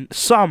women,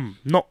 some,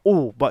 not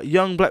all, but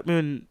young black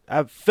women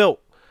have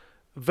felt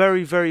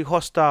very, very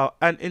hostile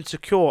and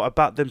insecure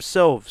about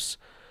themselves.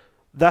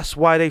 That's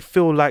why they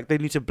feel like they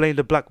need to blame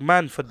the black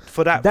man for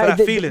that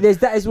feeling. There's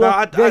that as well.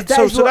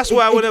 So that's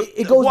why I want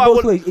to. It goes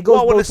both ways.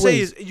 What I want to say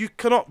is you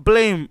cannot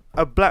blame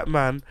a black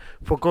man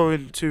for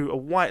going to a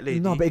white lady.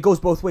 No, but it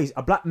goes both ways.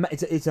 A black man,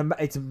 it's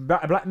a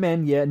black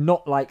man, yeah,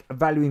 not like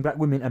valuing black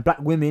women, and black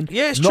women,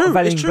 yeah, it's not true.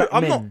 valuing It's true.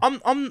 black I'm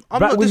men. not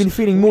black women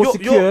feeling more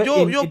secure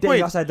your in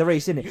point outside the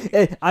race,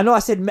 innit? I know I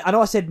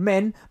said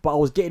men, but I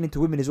was getting into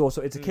women as well.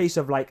 So it's a case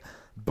of like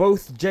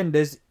both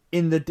genders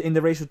in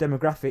the racial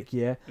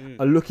demographic,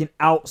 are looking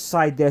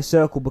outside their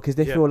circle because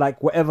they feel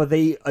like whatever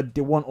they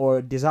want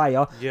or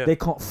desire, they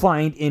can't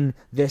find in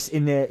their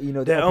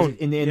their own.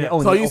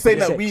 So you saying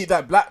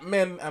that black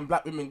men and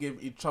black women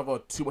give each other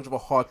too much of a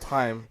hard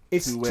time?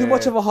 It's too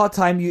much of a hard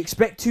time. You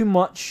expect too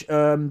much.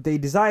 They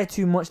desire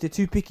too much. They're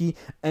too picky,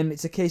 and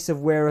it's a case of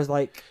whereas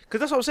like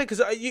because that's what I'm saying.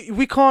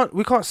 Because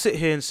we can't sit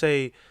here and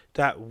say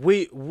that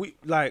we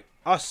like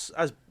us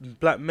as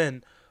black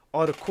men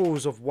are the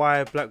cause of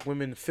why black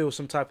women feel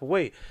some type of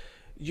way.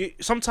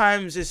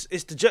 Sometimes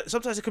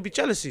sometimes it could be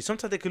jealousy.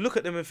 Sometimes they could look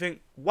at them and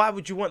think, why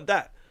would you want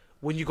that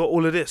when you got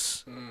all of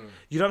this?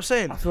 You know what I'm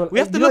saying? We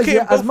have to look at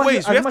it both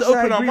ways. We have to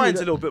open our minds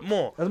a little bit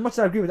more. As much as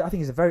I agree with it, I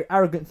think it's a very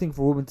arrogant thing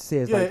for a woman to say.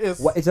 It's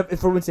for a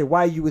woman to say,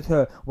 why are you with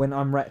her when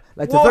I'm right?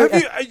 Like,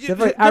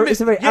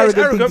 it's a very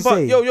arrogant thing to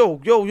say.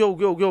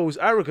 Yo, it's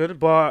arrogant,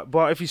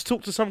 but if you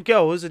talk to some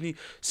girls and you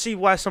see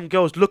why some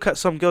girls look at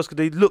some girls, because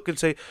they look and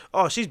say,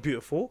 oh, she's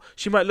beautiful,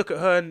 she might look at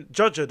her and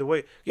judge her the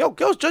way,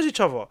 girls judge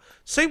each other.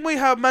 Same way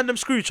how man them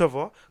screw each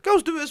other,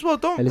 girls do it as well.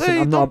 I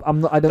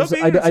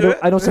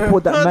don't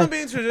support that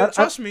man.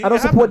 Trust me. I don't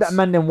support that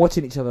man them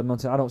watching each other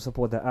nonsense. I don't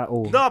support that at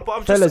all. No,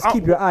 but fellas,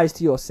 keep your eyes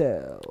to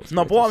yourselves.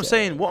 No, but what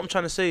I'm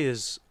trying to say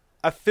is,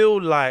 I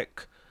feel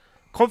like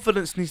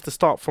confidence needs to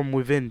start from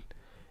within.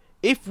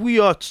 If we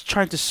are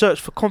trying to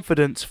search for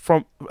confidence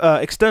from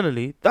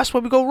externally, that's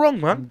where we go wrong,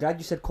 man. I'm glad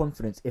you said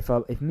confidence. If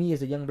me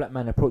as a young black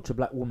man approach a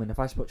black woman, if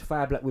I approach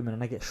 5 black women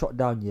and I get shot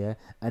down,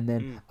 and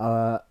then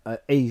an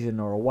Asian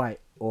or a white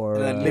or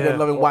nigga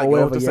loving white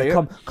girl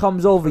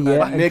comes over,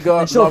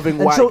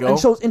 and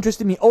shows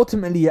interest in me.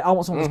 Ultimately, I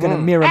want someone who's gonna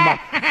mirror my.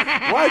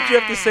 Why do you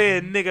have to say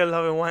a nigga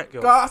loving white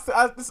girl? I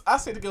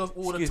say to girls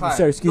all the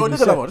time.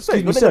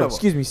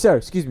 Excuse me,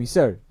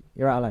 sir.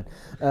 You're out of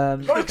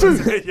line. Not true.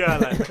 You're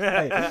out of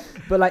line.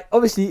 But like,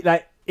 obviously,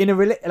 like in a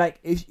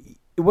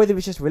whether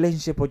it's just a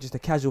relationship or just a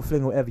casual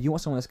fling or whatever, you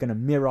want someone that's gonna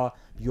mirror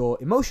your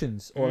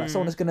emotions or like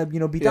someone that's gonna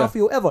be down for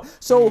you or whatever.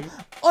 So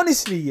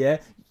honestly,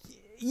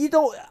 you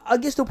don't. I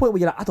guess to the point where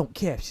you're like, I don't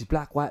care if she's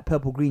black, white,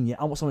 purple, green.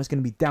 I want someone that's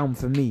gonna be down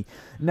for me.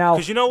 Now,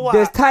 you know what?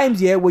 There's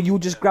times where you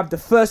just grab the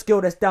first girl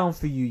that's down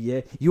for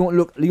you. You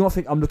won't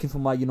think I'm looking for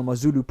my my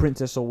Zulu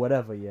princess or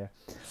whatever.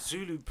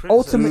 Zulu princess.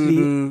 Ultimately,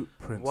 Zulu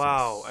princess.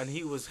 Wow, and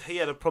he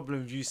had a problem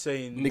with you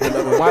saying nigga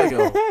loving white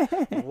girl.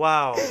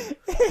 Wow,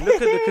 look at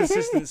the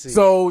consistency.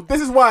 So this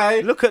is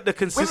why. Look at the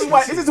consistency.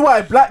 This is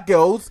why black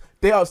girls,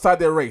 they outside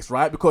their race,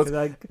 right? Because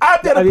I've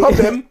had a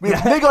problem with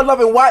nigga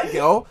loving white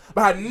girl,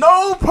 but I had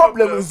no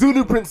problem with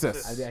Zulu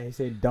princess. I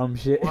say dumb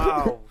shit.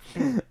 Wow.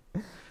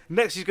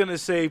 Next, he's gonna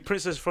say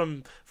princess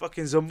from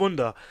fucking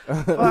Zamunda.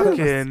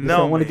 Fucking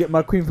no. I want to get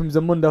my queen from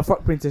Zamunda.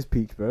 Fuck Princess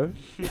Peach, bro.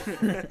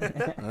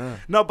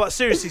 No, but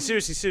seriously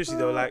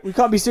though, like we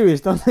can't be serious.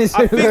 Don't say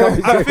serious.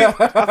 I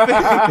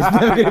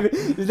think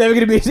it's never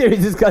gonna be a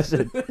serious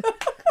discussion.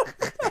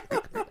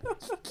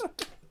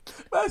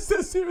 I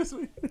said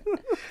seriously.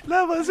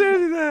 No, but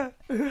seriously, that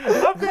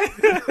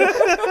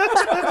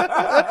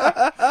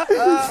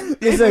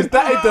is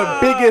the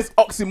biggest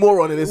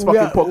oxymoron in this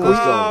fucking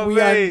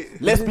podcast.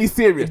 Let's be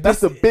serious.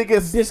 That's the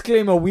biggest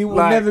disclaimer. We will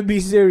never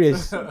be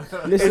serious.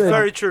 Listen, it's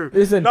very true.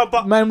 Listen, no,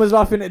 but man was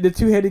laughing at the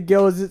 2-headed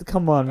girls.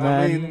 Come on,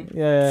 man.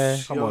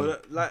 Come on.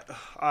 Like, all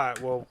right,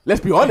 well,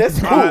 let's be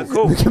honest.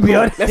 Cool. We can be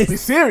honest. Let's be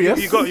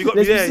serious. You got me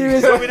there.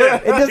 You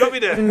got me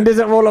there. It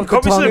doesn't roll off the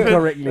tongue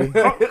correctly.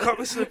 Can't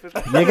be slipping.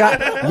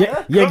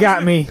 You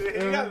got me.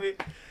 You got me.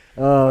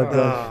 Oh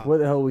gosh, what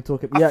the hell are we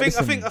talking about? I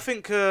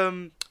think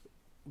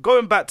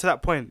going back to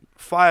that point,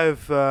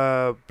 5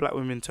 black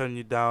women turn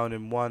you down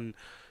and 1,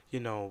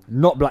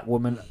 not black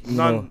woman.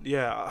 None.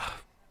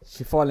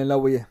 She fall in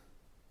love with you.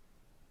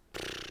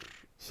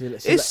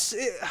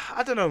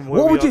 I don't know.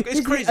 What would you?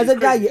 It's crazy. As a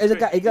guy,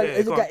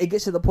 it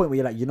gets to the point where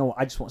you're like,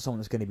 I just want someone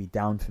that's going to be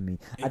down for me.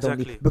 Exactly. I don't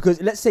need, because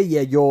let's say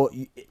you're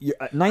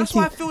at 19. That's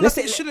why I feel like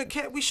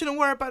we shouldn't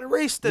worry about the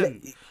race.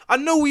 Then I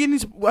know we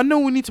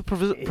need to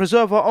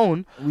preserve our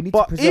own.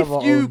 But if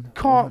you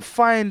can't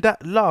find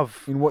that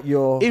love in what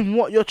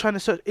you're trying to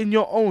search in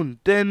your own,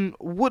 then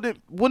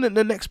wouldn't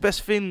the next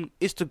best thing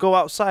is to go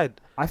outside?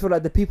 I feel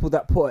like the people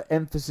that put an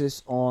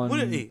emphasis on,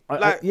 wouldn't he?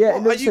 Are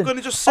you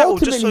gonna just settle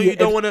just so you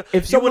don't want to?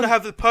 If you want to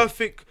have the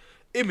perfect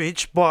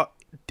image, but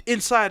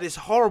inside it's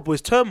horrible,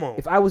 it's turmoil.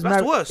 If I was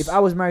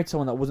married to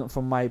someone that wasn't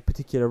from my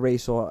particular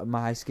race or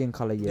my skin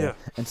color,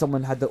 and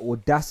someone had the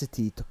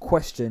audacity to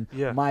question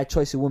my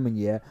choice of woman,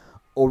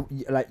 or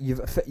like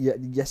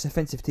that's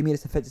offensive to me,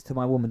 that's offensive to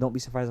my woman. Don't be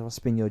surprised if I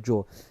spin your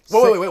jaw.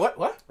 Wait,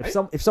 what?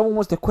 If someone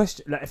wants to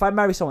question, like if I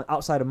marry someone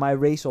outside of my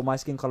race or my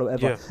skin color, or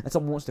whatever, and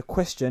someone wants to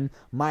question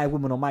my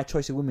woman or my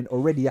choice of women,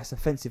 already that's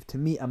offensive to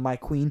me and my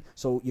queen.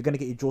 So you're gonna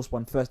get your jaw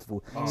spun first of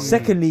all.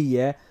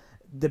 Secondly,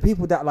 the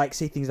people that like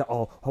say things like,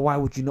 oh, why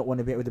would you not want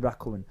to be with a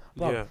black woman?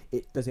 Bro,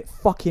 does it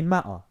fucking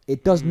matter?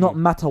 It does not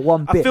matter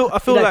one bit. I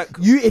feel like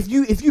you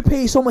if you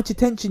pay so much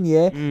attention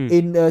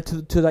in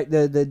to like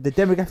the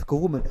demographic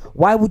of woman,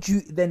 why would you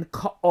then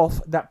cut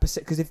off that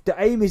percent? Because if the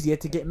aim is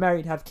to get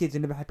married, have kids,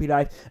 and live a happy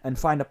life, and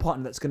find a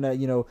partner that's gonna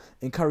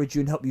encourage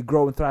you and help you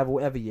grow and thrive or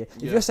whatever,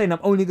 if you're saying I'm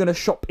only gonna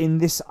shop in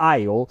this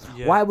aisle,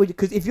 why would you?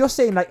 Because if you're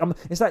saying like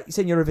it's like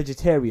saying you're a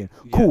vegetarian.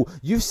 Cool,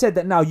 you've said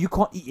that now you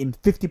can't eat in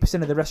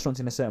 50% of the restaurants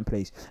in a certain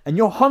place. And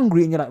you're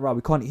hungry and you're like, right,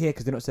 we can't eat here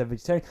because they're not serve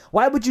vegetarian.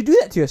 Why would you do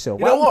that to yourself?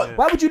 You know what?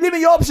 Why would you limit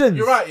your options?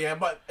 You're right,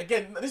 but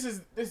again,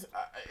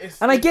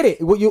 I get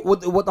it.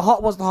 What the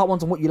heart wants,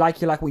 and what you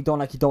like, what you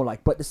don't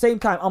like. But at the same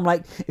time, I'm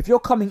like, if you're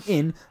coming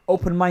in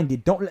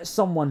open-minded, don't let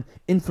someone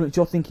influence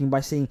your thinking by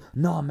saying,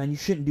 no, man, you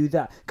shouldn't do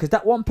that. Because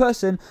that one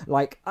person,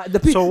 like the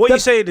people. So what you're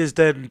saying is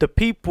then the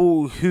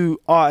people who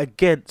are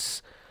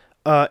against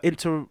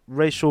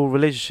interracial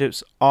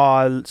relationships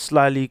are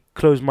slightly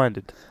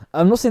closed-minded.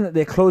 I'm not saying that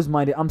they're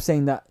closed-minded. I'm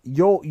saying that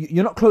you're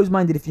not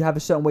closed-minded if you have a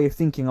certain way of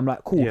thinking. I'm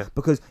like, cool,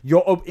 because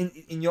you're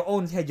in your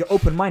own head, you're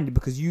open-minded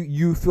because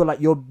you feel like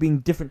you're being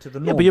different to the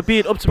norm. Yeah, but you're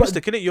being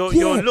optimistic, innit?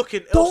 You're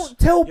looking. Don't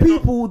tell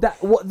people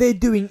that what they're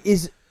doing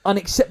is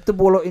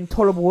unacceptable or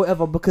intolerable, or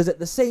whatever. Because at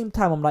the same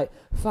time, I'm like,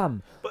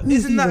 fam. But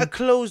isn't that a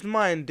closed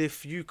mind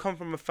if you come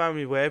from a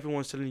family where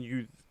everyone's telling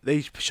you?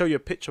 They show you a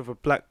picture of a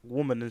black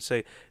woman and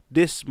say,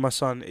 "This, my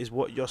son, is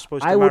what you're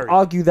supposed to marry." I would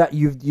argue that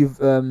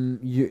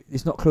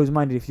it's not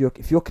closed-minded if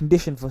you're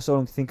conditioned for so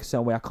long to think a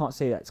certain way. I can't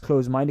say that it's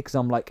closed-minded because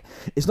I'm like,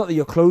 it's not that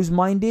you're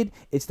closed-minded,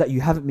 it's that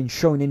you haven't been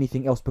shown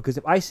anything else. Because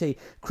if I say,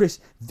 Chris,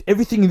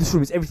 everything in this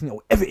room is everything that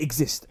will ever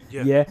exist,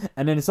 and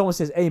then if someone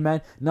says, hey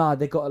man, nah,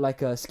 they got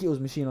like a Skittles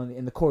machine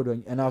in the corridor,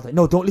 and I was like,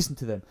 no, don't listen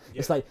to them.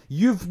 It's like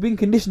you've been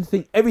conditioned to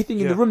think everything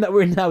in the room that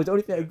we're in now is the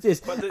only thing that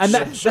exists, and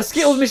that the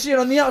Skittles machine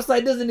on the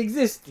outside doesn't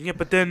exist. Yeah,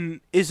 but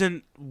then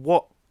isn't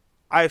what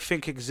I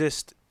think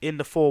exists in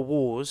the four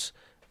walls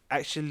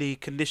actually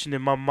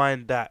conditioning my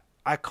mind that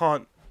I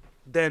can't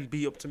then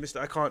be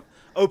optimistic? I can't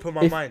open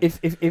my mind.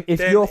 If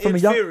you're from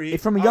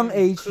a young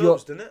age,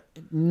 closed, you're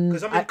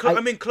because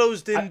I'm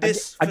enclosed in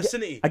this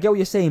vicinity. I get what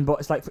you're saying, but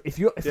it's like if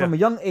from a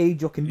young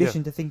age you're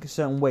conditioned to think a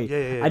certain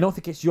way. I don't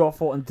think it's your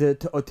fault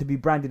to be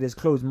branded as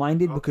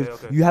closed-minded because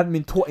you haven't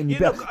been taught any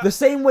better. The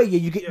same way,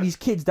 you get these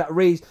kids that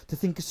raised to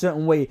think a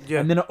certain way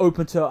and then are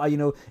open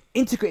to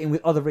integrating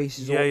with other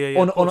races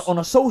on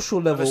a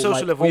social level,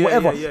 or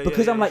whatever.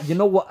 Because I'm like, you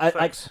know what?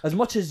 Like as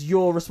much as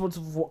you're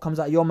responsible for what comes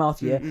out of your mouth,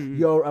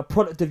 you're a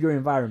product of your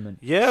environment.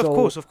 Yeah, so,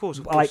 of course.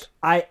 Like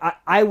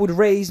I would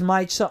raise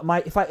my son.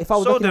 If I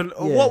was. So then,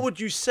 what would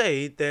you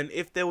say then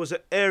if there was an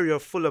area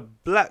full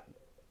of black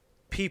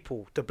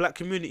people, the black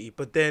community,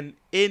 but then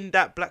in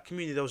that black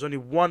community there was only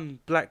one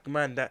black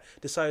man that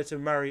decided to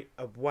marry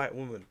a white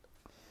woman?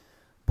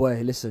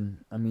 Boy,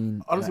 listen. I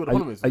mean, honestly, what the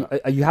problem is?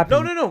 Are you happy?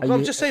 No.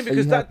 I'm just saying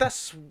because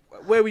that's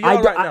where we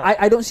are right now.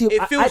 I don't see.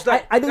 It feels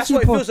like that's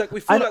what it feels like.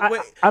 We feel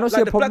like I don't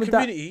see a problem with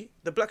that.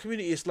 The black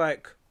community is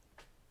like.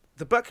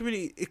 The black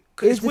community,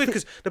 it's weird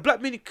because the black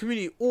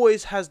community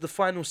always has the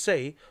final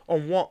say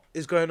on what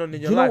is going on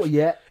in your life.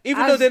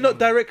 Even though they're not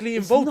directly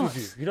involved with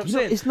you. You know what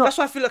I'm saying? That's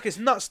why I feel like it's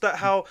nuts that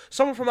how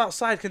someone from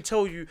outside can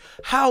tell you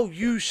how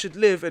you should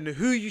live and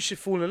who you should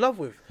fall in love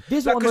with.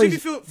 Because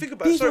if you think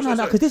about it, if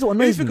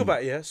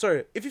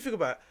you think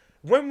about it,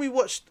 when we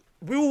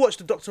all watched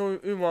the Dr.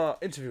 Umar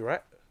interview,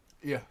 right?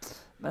 Yeah.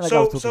 Man,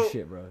 so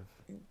shit, bro.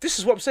 This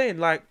is what I'm saying.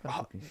 Like,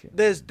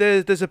 there's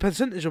a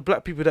percentage of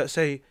black people that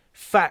say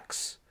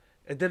facts.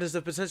 And then there's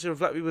the percentage of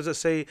black people that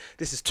say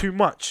this is too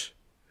much.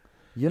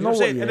 You know what I'm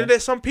saying? And then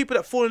there's some people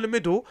that fall in the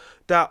middle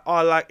that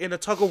are like in a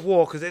tug of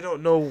war because they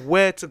don't know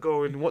where to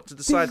go and what to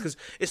decide. Because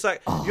it's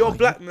like your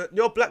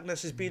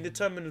blackness is being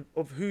determined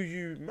of who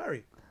you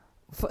marry.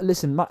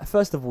 Listen,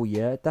 first of all,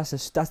 that's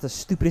the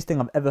stupidest thing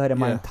I've ever heard in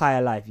my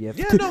entire life.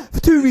 For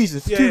two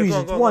reasons.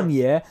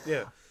 One,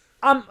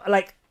 I'm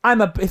like.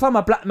 If I'm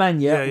a black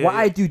man, what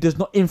I do does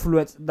not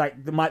influence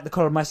like the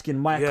color of my skin,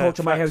 my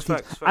culture, my heritage.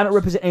 Facts. I don't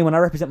represent anyone. I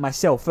represent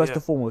myself first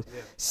and foremost.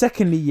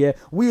 Secondly,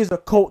 we as a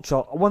culture,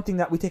 one thing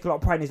that we take a lot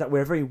of pride in is that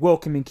we're a very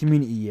welcoming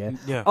community.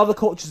 Other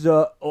cultures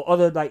or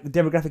other like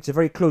demographics are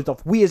very closed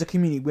off. We as a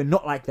community, we're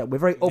not like that. We're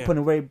very open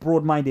and very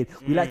broad-minded.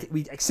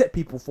 We accept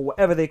people for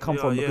wherever they come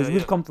from because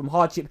we've come from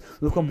hardship,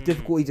 we've come from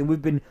difficulties, and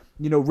we've been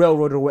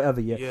railroaded or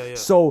whatever.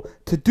 So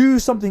to do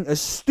something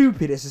as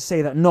stupid as to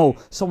say that no,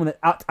 someone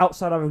that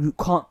outside of who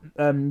can't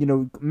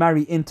can't,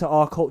 marry into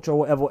our culture or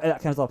whatever,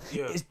 that kind of stuff.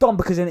 Yeah. It's dumb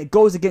because then it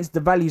goes against the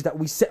values that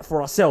we set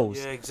for ourselves.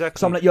 Yeah, exactly.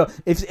 So I'm like,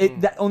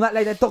 on that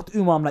like that Dr.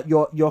 Umar, I'm like,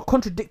 you're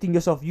contradicting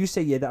yourself. You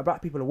say that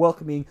black people are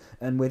welcoming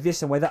and we're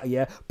this and we're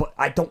that, but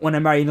I don't want to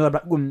marry another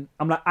black woman.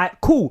 I'm like,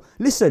 cool.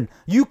 Listen,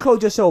 you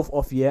close yourself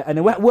off, and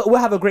then we'll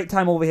have a great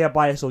time over here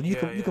by yourself. You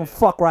can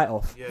fuck right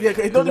off. Yeah,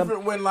 it's not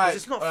different when like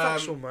it's not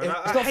factual, man.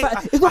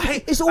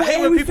 It's all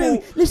airy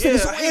fairy. Listen,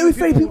 it's all airy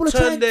fairy. People are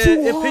trying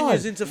too hard.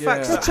 Opinions into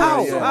facts.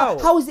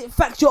 How is it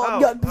fact?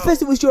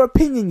 First, it was your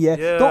opinion.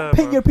 Don't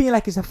paint your opinion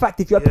like it's a fact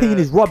if your opinion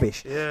is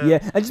rubbish.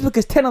 And just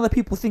because 10 other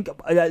people think,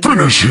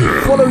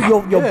 follow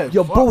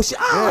your bullshit.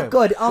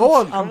 God,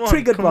 I'm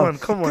triggered, bro.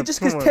 Come on. Just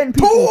because 10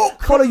 people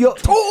follow your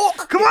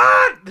talk. Come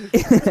on.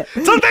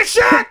 Talk that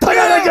shit.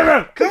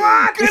 Come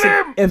on, get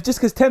him. If just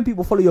because 10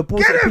 people follow your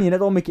bullshit opinion, that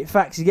don't make it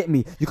facts. You get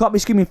me? You can't be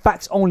screaming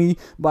facts only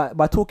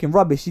by talking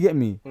rubbish. You get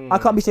me? I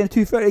can't be saying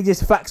 2/3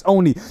 exists facts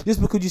only.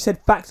 Just because you said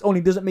facts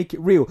only doesn't make it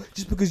real.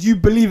 Just because you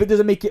believe it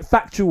doesn't make it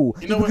factual.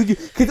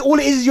 Because all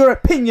it is your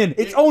opinion.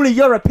 It's only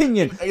your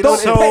opinion.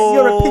 Don't paint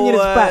your opinion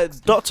as facts.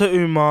 Dr.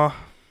 Umar,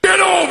 get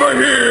over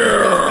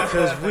here!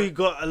 Because we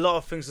got a lot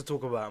of things to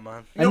talk about,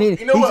 man.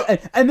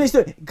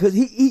 Because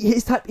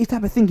his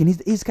type of thinking,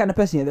 he's kind of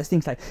person that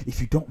thinks like,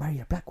 if you don't marry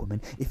a black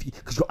woman,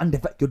 because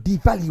you're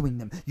devaluing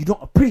them, you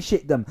don't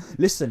appreciate them.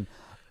 Listen.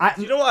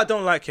 You know what I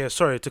don't like here?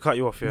 Sorry to cut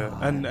you off here.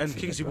 And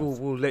Kingsley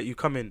will let you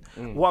come in.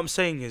 What I'm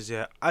saying is,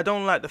 I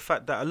don't like the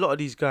fact that a lot of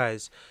these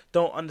guys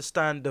don't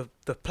understand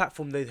the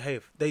platform they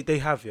have. They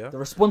have, the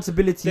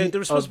responsibility. The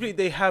responsibility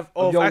they have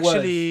of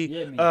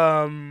actually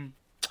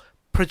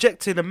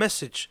projecting a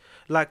message.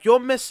 Like, your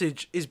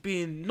message is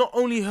being not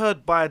only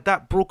heard by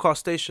that broadcast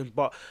station,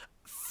 but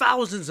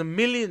thousands and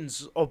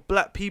millions of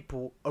black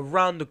people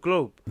around the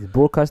globe. Is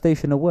broadcast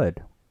station a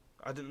word?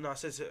 I didn't know. I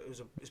said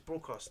it's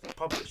broadcast,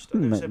 published. I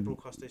never said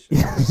broadcast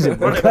station.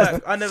 Run it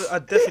back. I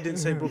definitely didn't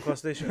say broadcast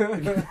station.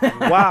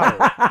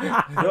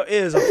 Wow, your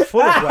ears are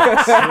full of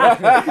wax.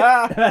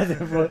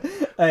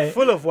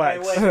 Full of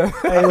wax.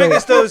 I think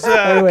it's those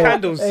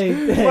candles.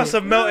 Must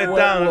have melted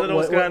down. I don't know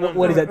what's going on.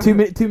 What is that? 2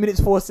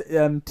 minutes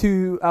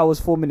 2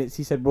 hours 4 minutes.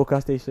 He said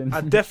broadcast station.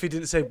 I definitely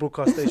didn't say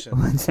broadcast station.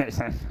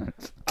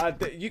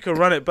 You can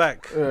run it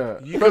back. Yeah.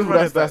 You can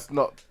run it back. That's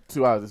not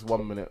 2 hours. It's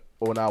 1 minute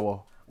or an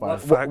hour.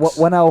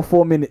 1 hour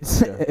 4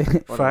 minutes.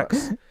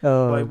 Facts.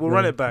 We'll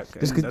run it back.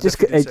 Just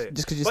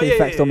because you say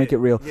facts don't make it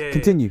real.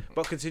 Continue.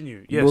 But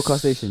continue. Yes.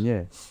 Broadcast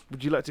station.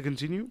 Would you like to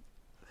continue?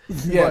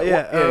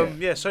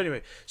 Yeah. So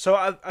anyway,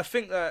 I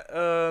think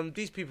that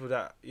these people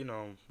that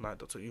like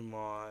Dr.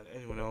 Umar and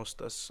anyone else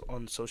that's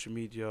on social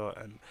media,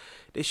 and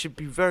they should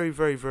be very,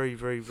 very, very,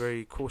 very,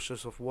 very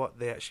cautious of what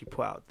they actually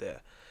put out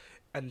there,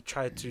 and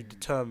try to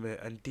determine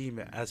and deem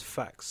it as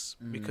facts.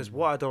 Because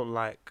what I don't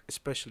like,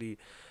 especially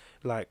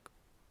like.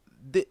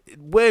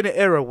 We're in an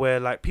era where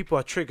like people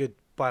are triggered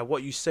by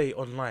what you say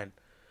online.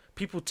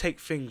 People take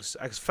things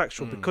as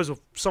factual because of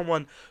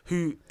someone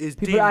who is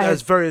deemed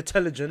as very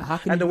intelligent,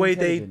 and the way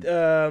they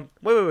the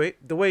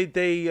way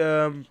they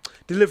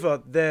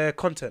deliver their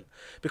content.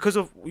 Because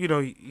of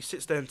he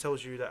sits there and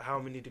tells you that how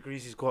many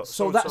degrees he's got.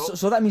 So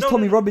that means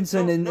Tommy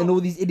Robinson and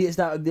all these idiots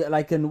that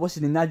like, and what's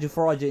his name, Nigel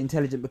Farage are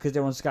intelligent because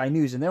they're on Sky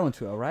News and they're on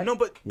Twitter, right? No,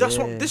 but that's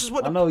what this is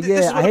what I know. I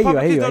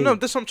hear you. No,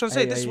 that's what I'm trying to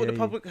say. This is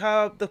what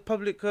how the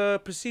public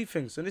perceive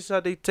things, and this is how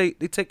they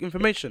take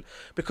information.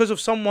 Because of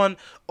someone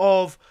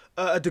of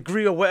a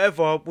degree or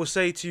whatever will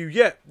say to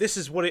you, this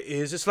is what it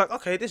is. It's like,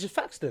 okay, this is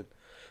facts then.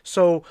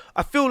 So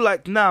I feel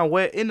like now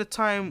we're in a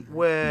time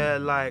where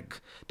like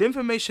the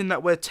information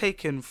that we're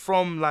taking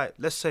from, like,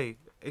 let's say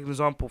an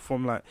example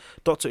from like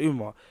Dr.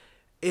 Umar,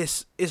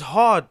 is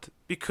hard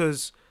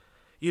because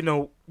you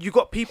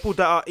got people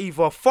that are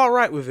either far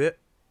right with it,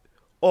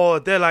 or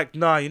they're like,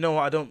 nah, you know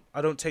what,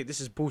 I don't take this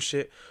as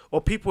bullshit,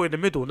 or people in the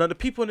middle. Now the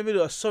people in the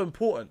middle are so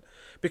important,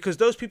 because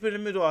those people in the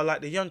middle are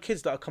like the young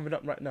kids that are coming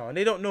up right now, and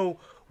they don't know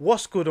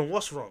what's good and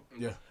what's wrong.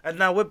 Yeah. And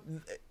now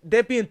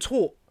they're being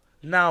taught.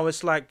 Now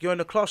it's like you're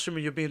in a classroom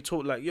and you're being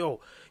taught like, yo,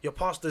 your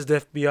pastor's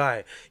the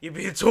FBI. You're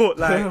being taught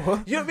like, you know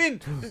what I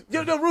mean?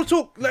 No, real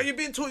talk. Like, you're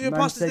being taught your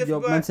pastor's the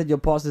FBI. Man said your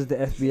pastor's the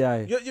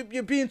FBI.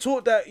 You're being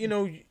taught that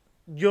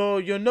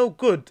you're no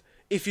good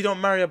if you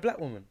don't marry a black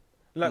woman.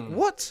 Like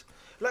what?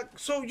 Like,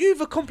 so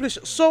you've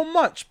accomplished so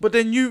much, but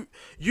then you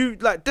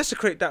like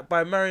desecrate that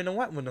by marrying a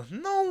white woman.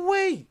 No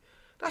way.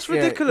 That's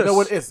ridiculous. You know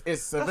what it is?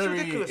 It's a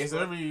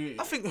very.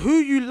 I think who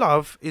you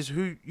love is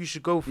who you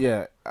should go for.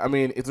 Yeah, I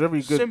mean, it's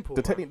very good. Simple,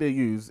 the technique they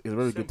use is a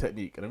very good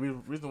technique, and the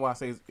reason why I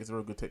say it's a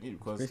very good technique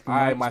because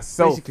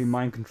basically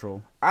mind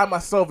control. I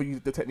myself have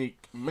used the technique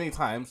many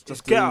times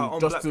just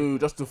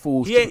to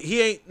fool.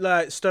 He ain't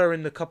like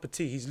stirring the cup of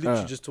tea. He's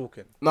literally just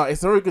talking. No,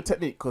 it's a very good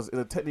technique because it's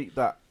a technique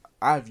that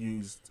I've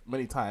used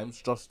many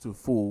times just to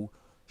fool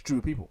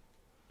stupid people,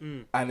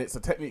 and it's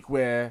a technique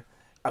where.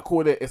 I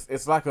call it.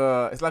 It's like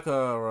a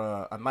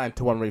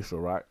 9-to-1 ratio,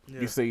 right?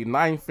 Yeah. You say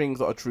 9 things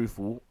that are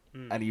truthful,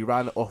 and you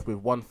ran it off with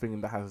one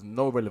thing that has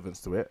no relevance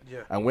to it.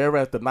 Yeah. And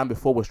whereas the man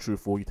before was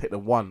truthful, you take the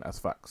one as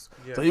facts.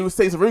 Yeah. So he was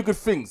saying some very good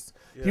things.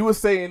 Yeah. He was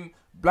saying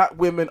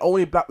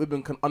only black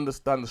women can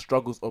understand the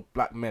struggles of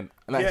black men.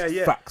 And that's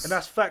facts. And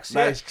that's facts.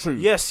 That is true.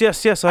 Yes.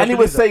 And he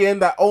was saying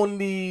that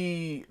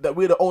we are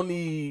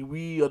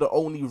the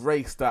only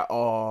race that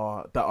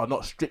are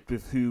not strict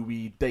with who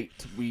we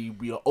date.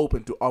 We are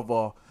open to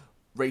other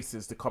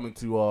races to come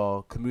into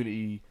our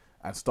community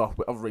and stuff,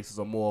 where other races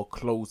are more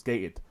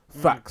closed-gated.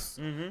 Facts.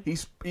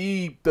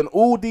 He done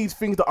all these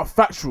things that are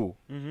factual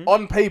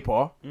on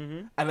paper,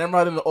 and then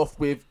writing it off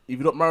with, if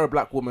you don't marry a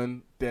black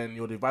woman, then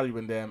you're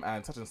devaluing them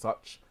and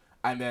such.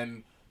 And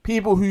then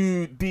people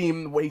who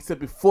deem what he said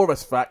before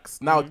as facts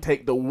now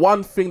take the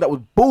one thing that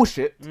was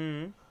bullshit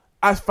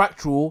as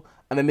factual,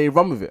 and then they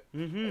run with it.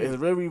 It's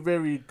very,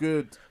 very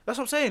good. That's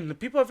what I'm saying.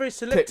 People are very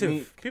selective.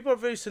 Technique. People are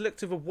very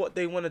selective of what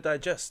they want to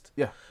digest.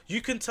 Yeah.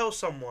 You can tell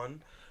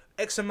someone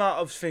X amount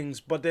of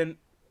things, but then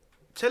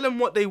tell them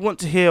what they want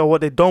to hear or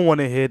what they don't want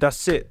to hear.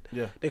 That's it.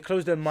 Yeah. They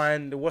close their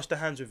mind, they wash their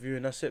hands with you,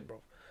 and that's it,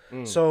 bro.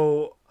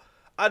 So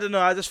I don't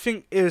know. I just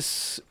think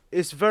it's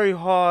very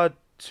hard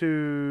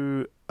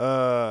to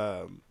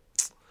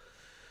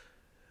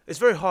it's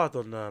very hard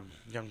on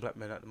young black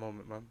men at the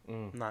moment,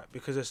 man. Like,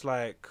 because it's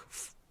like,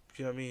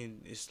 you know what I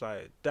mean? It's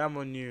like damn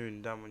on you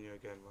and damn on you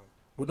again, man.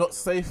 We're not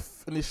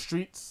safe in the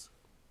streets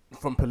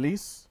from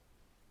police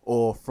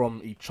or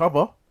from each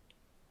other.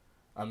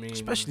 I mean,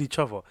 especially each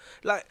other.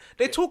 Like,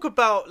 they talk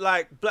about,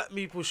 like, black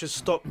people should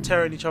stop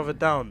tearing each other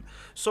down.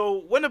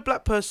 So when a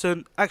black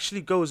person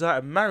actually goes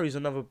out and marries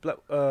another black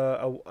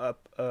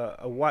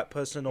a white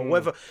person or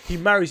whatever he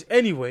marries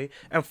anyway,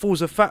 and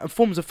forms a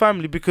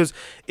family, because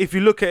if you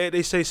look at it,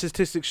 they say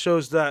statistics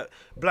shows that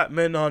black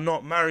men are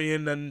not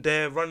marrying and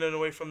they're running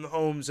away from the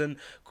homes, and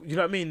you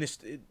know what I mean,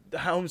 the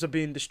homes are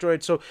being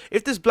destroyed. So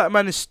if this black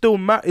man is still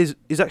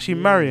is actually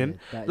marrying,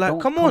 like,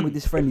 come on with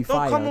this friendly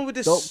fire.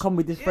 Don't come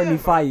with this friendly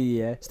fire.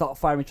 Yeah, start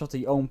firing shots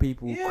at your own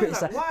people. Yeah,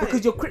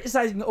 because you're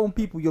criticizing your own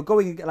people. You're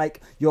going,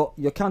 like, you're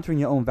countering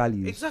your own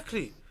values.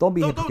 Exactly. Don't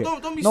be hypocrite.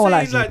 Don't be no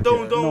saying, like,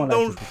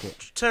 don't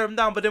tear them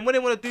down. But then when they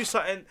want to do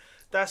something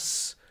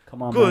that's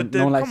good,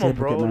 then come on,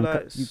 bro.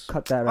 Like, you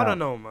cut that out. I don't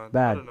know, man.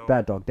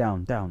 Bad dog.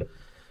 Down.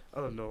 I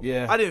don't know.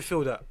 Yeah. I didn't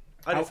feel that.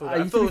 I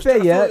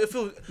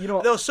feel you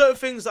know, there were certain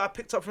things that I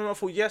picked up from him. I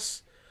thought,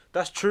 yes,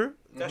 that's true.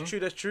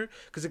 That's true.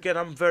 Because again,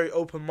 I'm very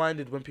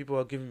open-minded when people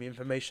are giving me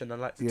information. I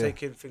like to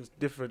take in things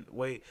different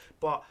way.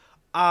 But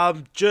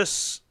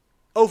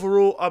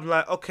overall, I'm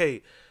like,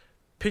 okay,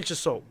 pinch of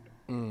salt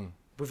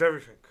with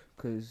everything.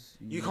 Because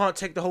you can't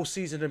take the whole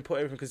season and put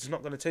everything, because it's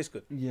not going to taste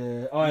good.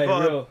 Yeah. All right,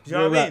 real. You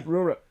know what I mean?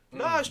 Real.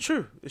 No, it's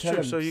true. It's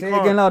true. So you say can't. Say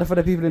it again louder for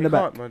the people in the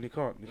back. You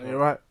can't. You're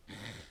right.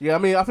 Yeah, I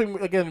mean, I think,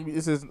 again,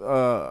 this is,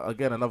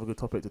 again, another good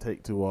topic to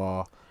take to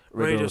our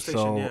radio show.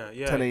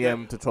 Station, 10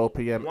 a.m. to 12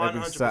 p.m. every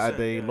 100%,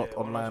 Saturday, locked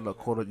online at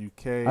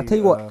Core.uk. I'll tell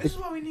you what. This is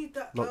why we need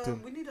that.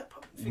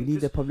 We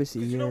need the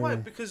publicity. You know why?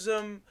 Because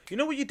you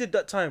know what you did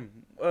that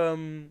time.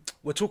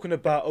 We're talking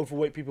about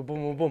overweight people.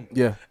 Boom, boom, boom.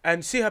 Yeah.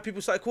 And see how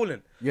people started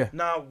calling. Yeah.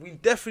 Now we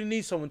definitely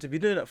need someone to be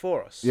doing that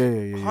for us. Yeah.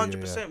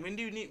 100%. We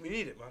need it,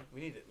 man. We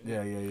need it.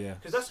 Yeah.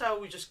 Because that's how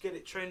we just get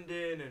it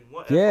trending and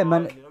whatever. Yeah,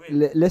 man. You know what I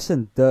mean?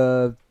 Listen,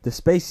 the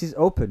space is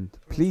open.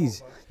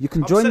 Please, you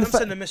can join the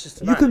sending a message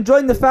tonight. You can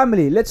join the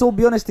family. Let's all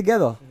be honest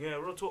together. Yeah,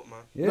 real talk, man.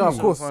 Yeah, no, of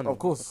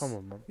course. Come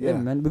on, man. Yeah,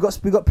 man. We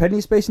got plenty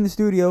of space in the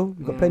studio.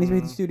 We got plenty of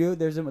space in the studio.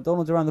 There's a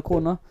McDonald's around the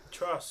corner.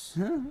 Trust.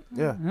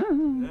 Yeah.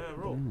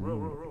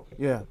 Real.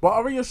 Yeah, but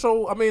our radio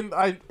show, I mean,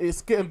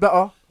 it's getting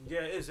better.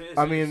 Yeah, it is.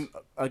 I mean,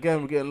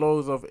 again, we're getting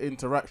loads of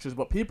interactions,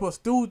 but people are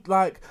still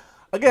like,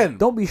 again,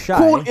 don't be shy.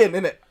 Call in,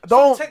 innit?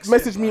 Don't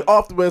message me man.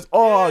 afterwards.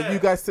 Oh, you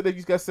guys said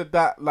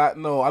that. Like,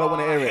 no, I don't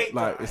want to hear it.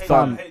 Like, it's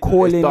done.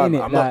 Call in,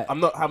 innit? I'm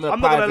not having a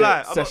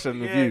private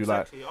session with you.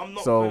 Exactly. Like,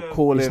 so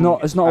call in.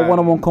 It's not a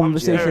one-on-one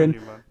conversation.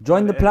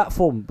 Join the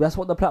platform. That's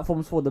what the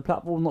platform's for. The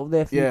platform's not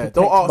there for you to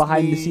text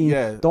behind the scenes.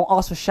 Yeah. Don't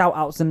ask for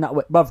shout-outs and that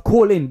way. Bruv,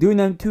 call in. During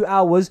them 2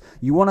 hours,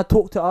 you want to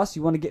talk to us,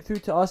 you want to get through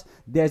to us,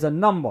 there's a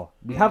number.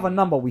 We have a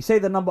number. We say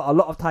the number a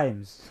lot of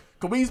times.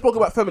 Because we spoke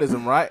about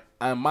feminism, right?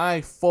 And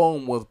my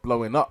phone was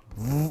blowing up.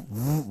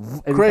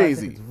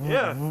 Crazy.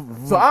 Yeah.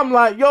 So I'm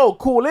like, yo,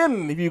 call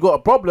in if you got a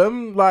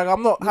problem. Like,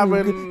 I'm not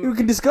having... We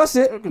can discuss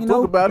it. We can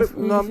talk about it.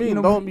 You know what I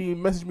mean? Don't be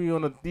message me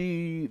on a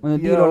D...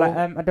 like,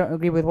 I don't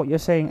agree with what you're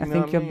saying. I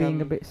think you're being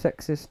a bit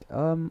sexist.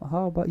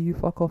 How about you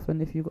fuck off,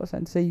 and if you've got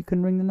something to say, you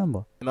can ring the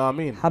number. You know what I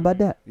mean? How about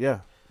that? Yeah.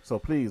 So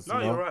please, no,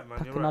 you're right, man.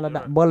 Packing all of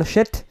that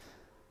bullshit.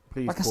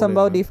 Please like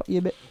somebody fuck you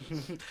a bit.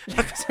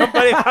 Like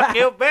somebody fuck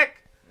you back.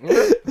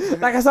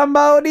 Like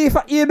somebody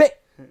fuck you a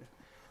bit.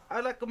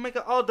 I'd like to make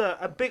an order,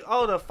 a big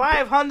order,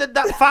 $500.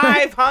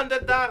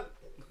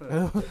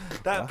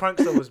 That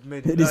prankster was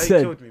mid. He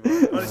killed me,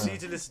 man. Honestly, you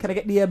need to listen. Can I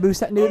get the boost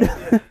that dude?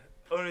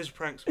 Only his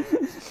pranks, man.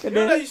 You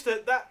know that used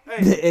to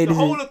the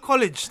whole of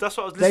college. That's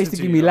what I was listening to. They used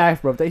to give me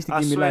life, bro. They used to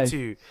give me life. I swear to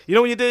you. You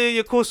know when you do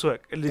your coursework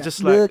and they're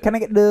just like, can I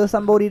get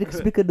somebody to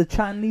speak the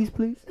Chinese,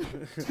 please?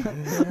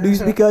 Do you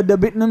speak the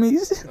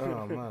Vietnamese?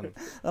 Oh man,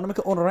 I'm make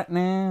an order right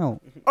now.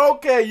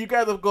 Okay, you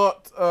guys have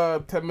got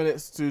 10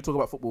 minutes to talk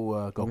about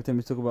football. Go. 10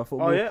 minutes to talk about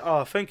football. oh yeah,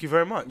 oh thank you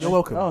very much. You're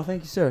welcome. Oh,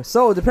 thank you, sir.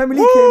 So the Premier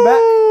League came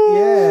back.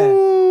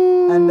 Yeah.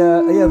 And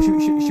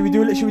should we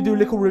do a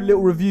little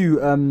review?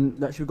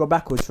 Should we go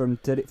backwards from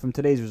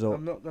today's result?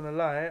 I'm not gonna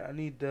lie, I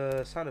need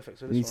sound effects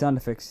for this. You need sound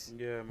effects.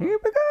 Yeah, man. Here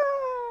we go.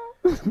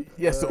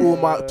 Yes,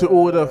 to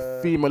all the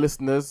female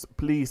listeners,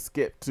 please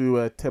skip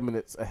to 10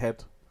 minutes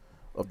ahead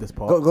of this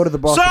part. Go to the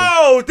bathroom.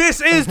 So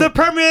this is the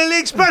Premier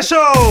League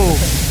special.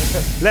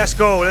 Let's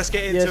go. Let's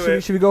get into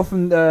it. Should we go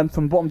from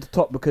bottom to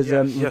top because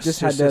we just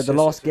had the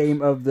last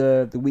game of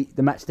the week,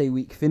 the match day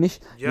week finish.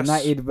 Yes.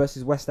 United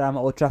versus West Ham at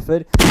Old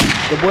Trafford.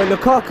 The boy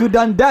Lukaku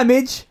done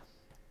damage.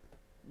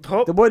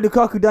 Hop. The boy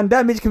Lukaku done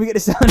damage. Can we get the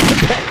sound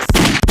effects?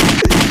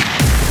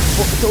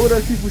 To all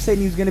those people saying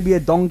he was going to be a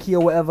donkey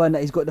or whatever and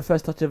that he's got the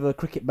first touch of a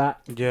cricket bat.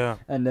 Yeah.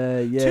 And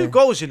 2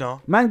 goals, you know.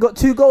 Man got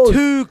 2 goals.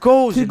 2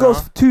 goals. 2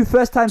 goals. 2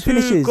 first time 2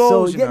 finishes.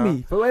 goals, So get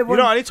me. For everyone,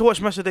 you know, I need to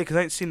watch match today because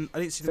I didn't see the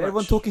match.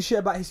 everyone talking shit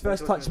about his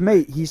first touch,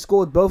 mate. He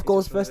scored both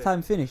goals first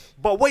time finish.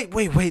 But wait.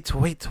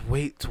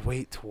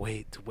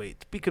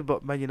 Speaking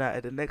about Man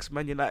United, the next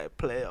Man United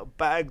player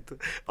bagged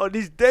on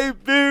his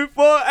debut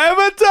for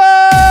Everton.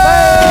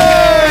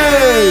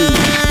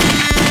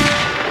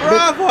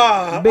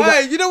 Brother!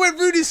 Hey, you know when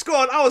Rooney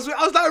scored, I was like,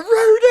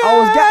 Rooney! I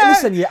was getting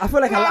listen, yeah. I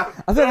feel like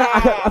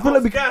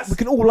we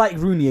can all like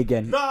Rooney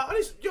again. Nah, I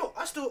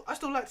still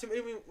liked him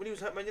when he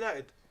was at Man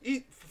United.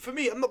 For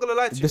me, I'm not gonna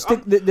lie to you.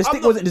 The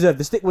stick wasn't deserved.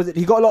 The stick wasn't.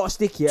 He got a lot of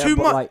stick here. Too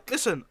much. Like,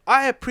 listen,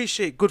 I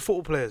appreciate good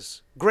football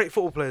players, great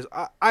football players.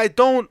 I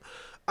don't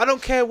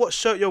care what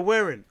shirt you're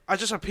wearing. I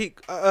just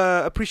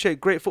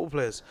appreciate great football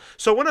players.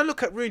 So when I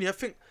look at Rooney, I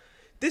think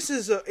this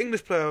is an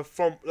English player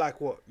from like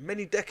what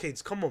many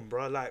decades. Come on,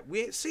 bro. Like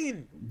we ain't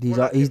seen.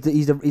 He's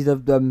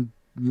the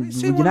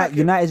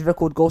United's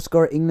record goal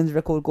scorer, England's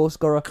record goal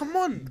scorer. Come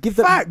on, give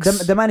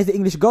facts. The man is the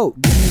English GOAT.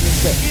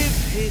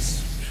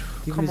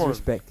 Give him his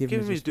respect. Give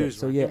him his dues.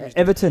 So yeah,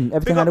 Everton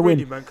had a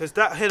win. Man, because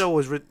that header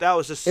was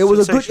just. It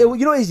was a good. You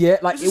know, it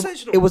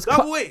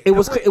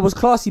was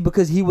classy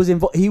because he was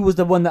he was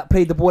the one that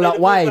played the ball out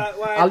wide.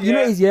 You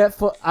know,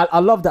 I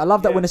love that. I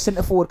love that when a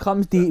centre forward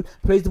comes deep,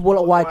 plays the ball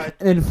out wide,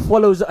 and then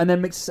follows and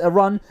then makes a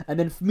run and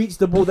then meets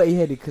the ball that he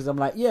headed. Because I'm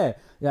like, yeah.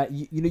 Like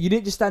you know, you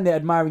didn't just stand there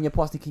admiring your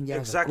pass, thinking, "Yeah,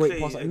 exactly,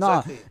 great pass."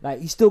 Nah,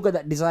 like you still got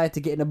that desire to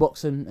get in the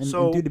box and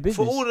do the business.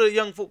 For all the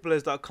young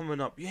footballers that are coming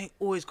up, you ain't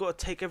always got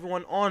to take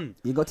everyone on.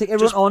 You got to take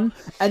everyone on,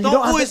 and don't you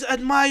don't always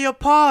admire your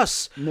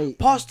pass. Mate,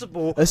 pass the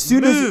ball. As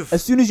soon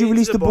as you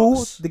release the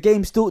ball, the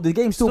game's still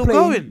playing.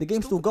 Going. The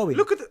game's still going.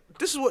 Look at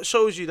this is what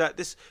shows you that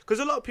this,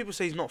 because a lot of people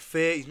say he's not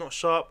fair, he's not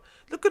sharp.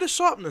 Look at the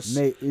sharpness.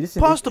 Mate, listen,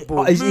 pass the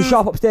ball. He's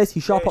sharp upstairs.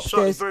 He's sharp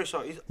upstairs. He's very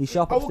sharp. He's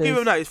sharp upstairs. I will give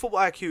him that. His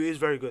football IQ is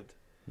very good.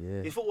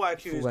 Yeah. His football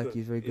IQ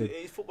is very good.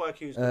 His football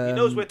IQ is good. He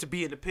knows where to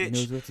be in the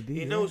pitch.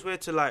 He knows where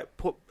to like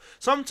put.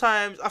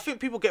 Sometimes I think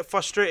people get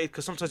frustrated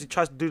because sometimes he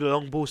tries to do the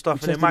long ball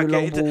stuff and it might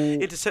get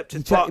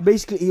intercepted.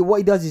 Basically, what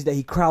he does is that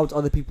he crowds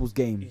other people's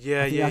game.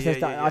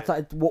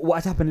 What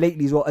has happened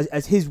lately as well,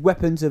 as his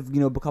weapons have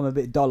become a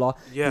bit duller.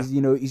 Yeah.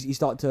 He's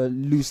starting to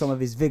lose some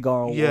of his vigor.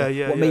 Or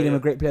what made him a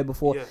great player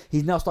before. Yeah.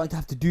 He's now starting to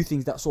have to do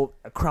things that sort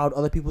of crowd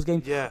other people's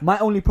game. Yeah. My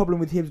only problem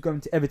with him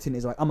going to Everton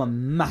is like I'm a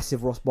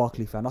massive Ross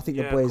Barkley fan. I think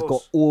the boy has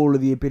got all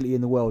of the ability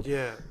in the world.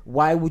 Yeah.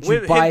 Why would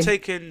you with buy him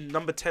taking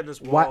number 10 as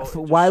well?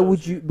 Why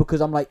would you?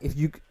 Because I'm like, if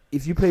you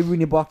play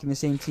Rooney and Barkley in the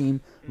same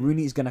team,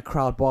 Rooney is gonna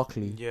crowd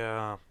Barkley.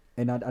 Yeah.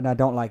 And I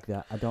don't like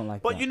that.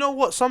 But you know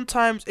what?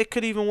 Sometimes it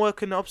could even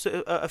work in the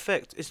opposite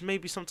effect. It's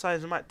maybe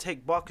sometimes it might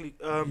take Barkley,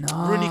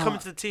 Rooney coming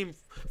to the team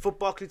for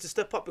Barkley to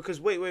step up.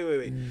 Because wait.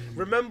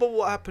 Remember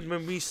what happened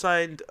when we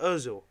signed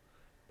Ozil?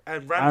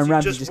 And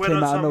Ramsey just went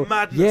on some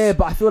madness. Yeah,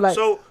 but I feel like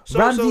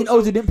Ramsey and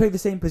Ozil didn't play the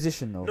same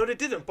position though. No, they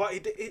didn't. But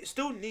it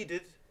still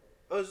needed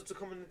Ozil to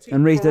come in the team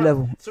and raise the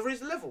level. To raise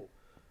the level.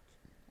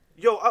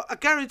 Yo, I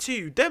guarantee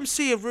you, them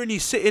seeing Rooney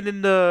sitting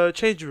in the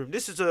changing room.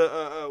 This is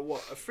a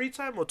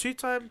 3-time or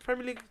 2-time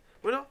Premier League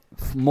winner.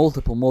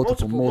 Multiple. Man,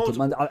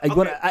 I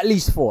got at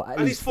least 4.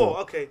 At least 4.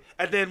 Okay,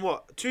 and then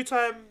what?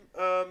 2-time.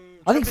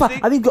 I think 5.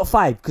 I think he got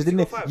 5 because then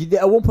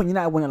at one point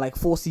United won it like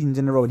 4 seasons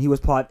in a row, and he was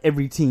part of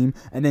every team.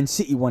 And then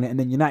City won it, and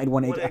then United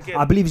won it again.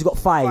 I believe he's got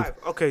 5.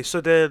 Okay, so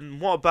then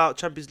what about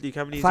Champions League?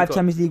 How many? 5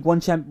 Champions League,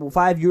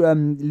 5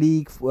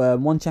 League,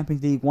 1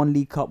 Champions League, 1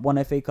 League Cup,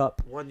 1 FA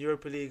Cup, 1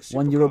 Europa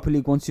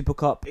League, 1 Super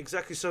Cup.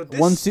 Exactly. So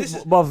this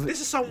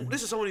is someone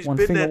who's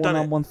been there, done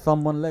it. 1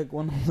 thumb, 1 leg,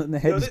 1 on the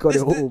head. He's got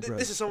it all, bro.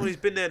 This is someone who's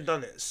been there and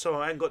done it. So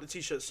I ain't got the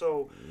T-shirt.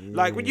 So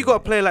like when you got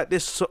a player like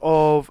this sort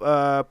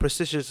of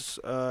prestigious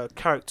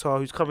character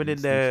who's coming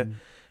in there,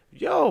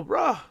 yo,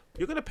 bruh,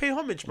 you're gonna pay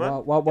homage, man.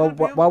 While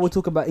we're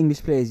talking about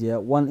English players,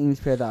 one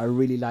English player that I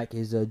really like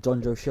is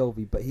Jonjo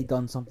Shelvey, but he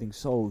done something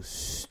so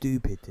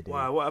stupid today.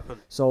 Why? What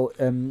happened? So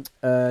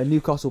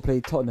Newcastle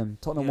played Tottenham.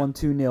 Tottenham won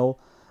 2-0.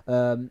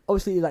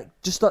 Obviously, like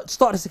just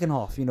start the second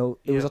half. You know,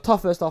 it was a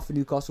tough first half for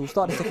Newcastle.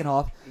 Start the second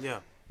half. Yeah.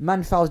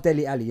 Man fouls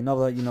Dele Alli,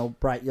 another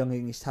bright young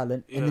English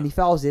talent, and then he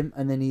fouls him,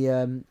 and then he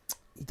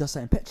does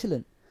something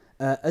petulant.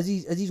 As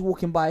he's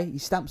walking by, he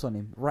stamps on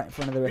him right in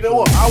front of the referee. You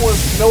know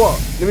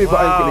what? Let me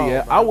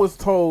I was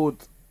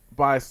told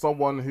by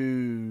someone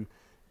who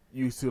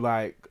used to be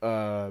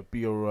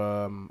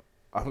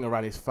I think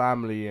around his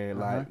family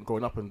and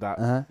growing up and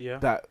that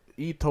that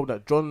he told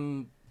that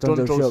John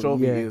Joe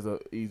Shelby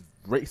he's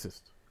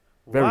racist.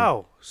 Very.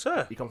 Wow,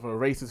 sir. He comes from a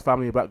racist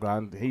family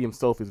background. He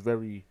himself is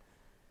very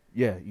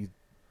he's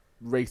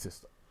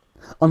racist.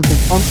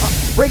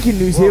 Breaking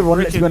news here on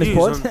Let's Be Honest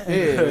Pod.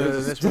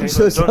 John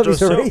Joe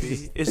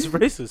Shelby is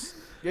racist.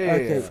 Yeah,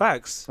 okay.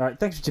 Facts. All right,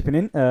 thanks for chipping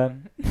in.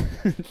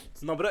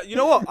 No, but you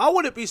know what? I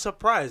wouldn't be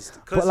surprised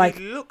because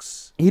he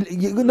looks. No.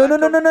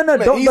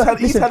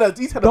 He's had a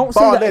don't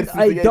say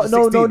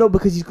that. No,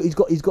 because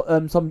he's got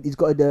a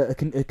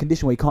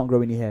condition where he can't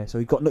grow any hair. So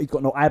he's got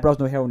no eyebrows,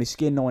 no hair on his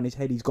skin, no on his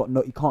head. He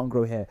can't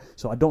grow hair.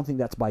 So I don't think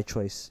that's by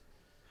choice.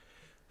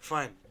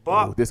 Fine.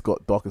 But this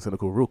got dark and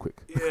cynical real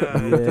quick.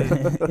 Yeah.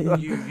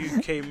 you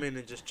came in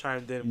and just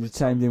chimed in with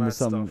some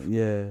stuff.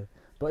 Yeah.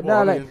 But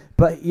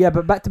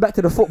but back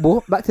to the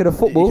football. Back to the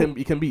football.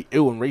 You can be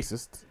ill and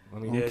racist. I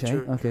mean,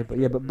 okay,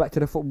 but back to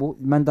the football.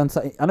 Man done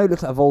something. I know it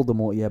looks like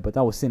Voldemort, but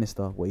that was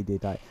sinister what he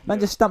did. Man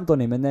just stamped on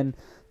him, and then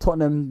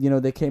Tottenham,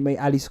 they came.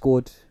 Ali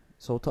scored,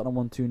 so Tottenham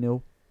won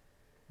 2-0.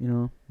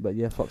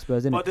 But fuck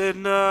Spurs, innit? But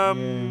then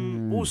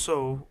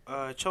also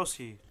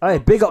Chelsea. Hey,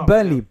 big up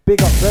Burnley, bro.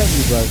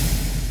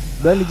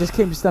 Burnley just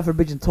came to Stamford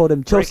Bridge and told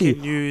them Chelsea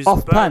news,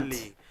 off Burnley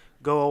pant.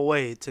 Go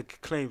away to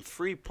claim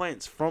 3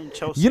 points from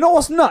Chelsea. You know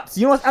what's nuts?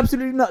 You know what's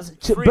absolutely nuts?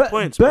 3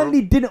 points,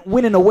 Burnley didn't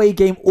win an away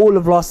game all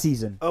of last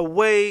season.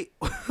 Away?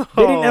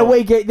 They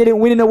didn't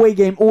win an away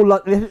game all.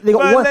 They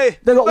got one.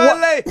 They got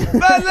Burnley.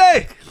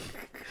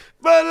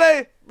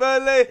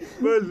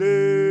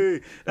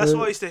 That's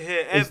what I used to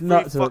hear every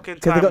fucking time.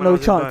 Because they got no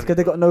chance. Because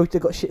they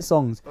got shit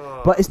songs.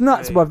 But it's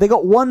nuts, bro. They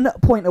got 1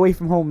 point away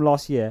from home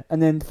last year,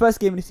 and then the first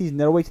game of the season,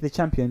 they're away to the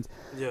champions.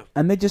 Yeah.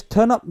 And they just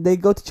turn up. They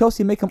go to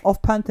Chelsea, make them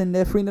off pant, and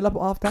they're 3-0 up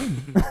at half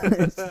time.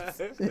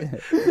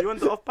 You want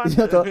the off pant?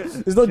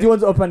 It's not. Do you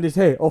want the off pant? It's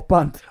hey off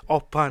pant.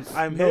 Off pant.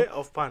 I'm here.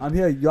 Off pant. I'm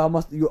here. You're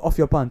off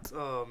your pant.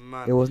 Oh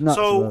man. It was nuts.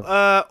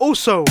 So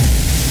also,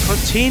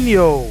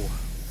 Coutinho.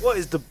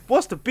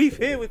 What's the beef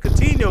here with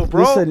Coutinho,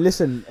 bro?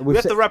 Listen. We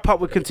have to wrap up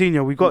with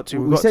Coutinho. We got to.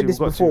 We said this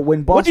before.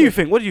 When what do you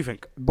think?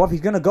 Bob,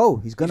 he's gonna go.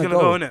 He's gonna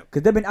go, innit?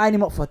 Because they've been eyeing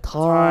him up for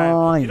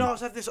time. I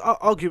was having this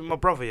argument with my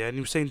brother, and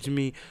he was saying to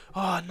me,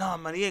 "Oh no,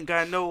 man, he ain't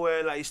going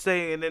nowhere. Like he's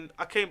staying." And then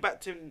I came back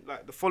to him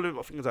the following,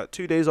 I think it was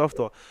 2 days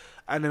after,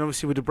 and then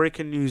obviously with the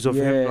breaking news of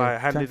him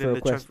handing in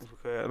the transfer,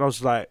 and I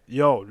was like,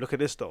 "Yo, look at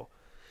this though,"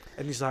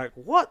 and he's like,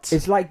 "What?"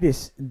 It's like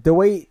this. The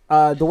way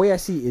I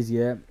see it is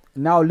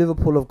now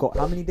Liverpool have got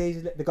how many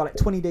days left? They've got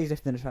 20 days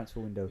left in the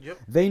transfer window. Yep.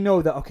 They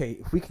know that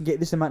if we can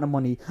get this amount of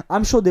money,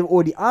 I'm sure they've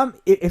already.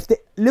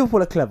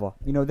 Liverpool are clever.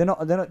 They're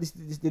not a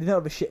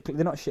shit.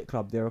 They're not a shit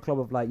club. They're a club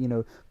of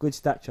good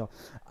stature.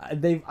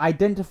 They've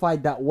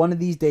identified that one of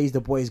these days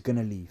the boy is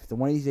gonna leave.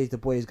 One of these days the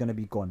boy is gonna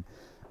be gone.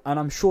 And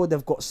I'm sure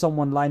they've got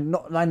someone lined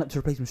up to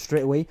replace him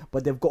straight away,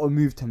 but they've got a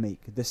move to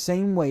make. The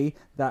same way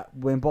that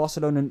when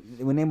Barcelona,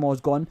 when Neymar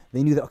was gone,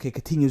 they knew that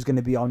Coutinho is going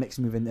to be our next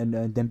move, and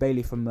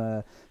Dembele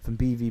from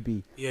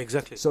BVB. Yeah,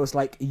 exactly. So it's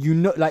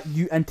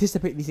you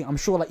anticipate these things. I'm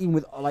sure even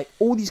with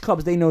all these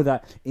clubs, they know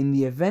that in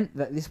the event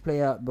that this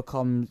player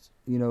becomes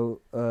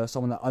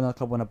someone that another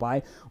club want to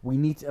buy, we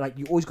need to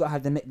you always got to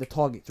have the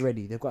targets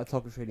ready. They've got the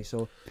targets ready.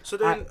 So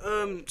then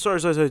sorry,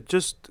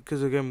 just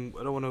because again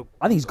I don't want to.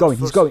 I think he's going.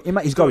 He's going.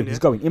 He's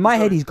going. In my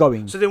head, he's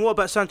going. So then, what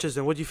about Sanchez?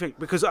 Then, what do you think?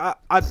 Because I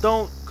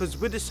don't. Because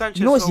with this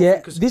Sanchez,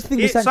 this thing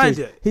with Sanchez.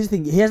 Here's the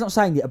thing. He hasn't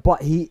signed yet,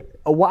 but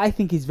what I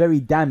think is very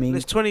damning.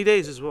 It's 20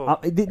 days as well.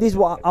 This is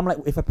what I'm like.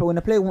 When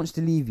a player wants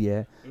to leave,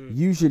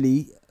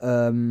 usually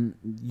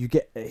you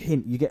get a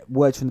hint, you get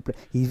words from the player.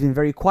 He's been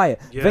very quiet.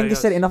 Wenger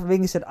said enough.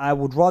 Wenger said, I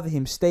would rather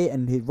him stay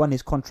and run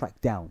his contract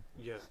down.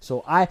 Yeah.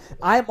 So I'm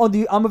of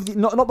the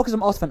not because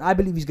I'm an Arsenal fan. I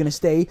believe he's gonna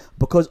stay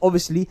because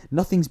obviously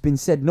nothing's been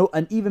said. No,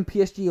 and even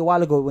PSG a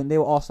while ago when they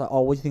were asked what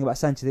do you think about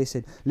Sanchez? They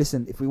said,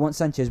 listen, if we want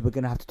Sanchez, we're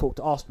gonna have to talk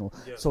to Arsenal.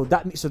 Yeah. So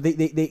they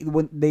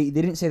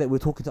didn't say that we're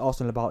talking to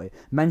Arsenal about it.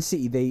 Man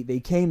City they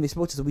came, they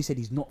spoke to us, and we said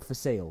he's not for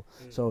sale.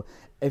 So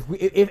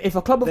if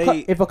a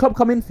club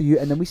come in for you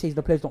and then we say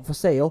the player's not for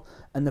sale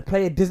and the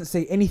player doesn't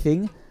say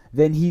anything,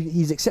 then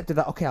he's accepted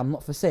that, okay, I'm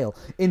not for sale.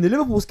 In the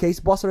Liverpool's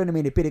case, Barcelona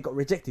made a bid, it got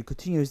rejected.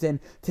 Coutinho is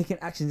then taking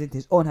actions into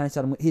his own hand and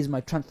said, here's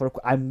my transfer,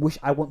 I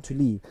want to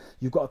leave.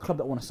 You've got a club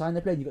that want to sign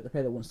the player, and you've got the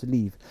player that wants to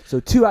leave. So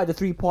 2 out of the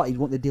 3 parties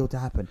want the deal to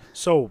happen.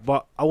 So,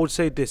 but I would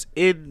say this,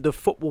 in the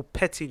football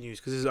petty news,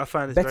 because I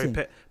find it's very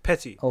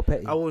petty. Oh,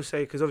 petty. I would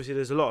say, because obviously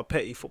there's a lot of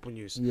petty football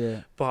news.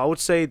 Yeah. But I would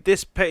say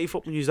this petty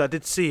football news I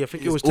did see, I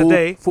think it was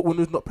today. Football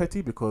news not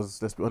petty,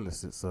 because let's be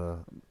honest, it's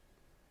not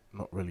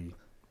really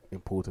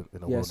important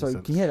in a world so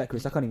sense. can you hear that,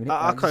 Chris? I can't even hear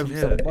I can't even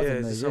hear that.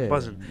 Yeah, it's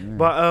buzzing. Yeah.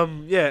 But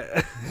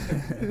yeah.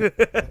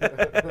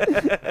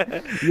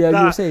 Yeah,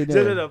 you were saying.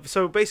 No.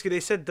 So basically, they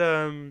said,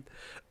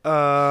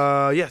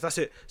 that's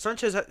it.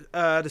 Sanchez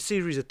had a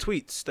series of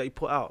tweets that he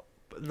put out.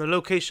 The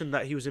location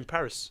that he was in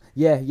Paris.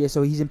 Yeah.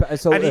 So he's in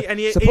Paris. So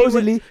he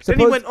supposedly, then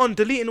he went on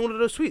deleting all of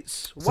those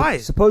tweets. Why?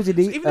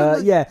 Supposedly, My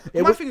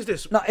thing is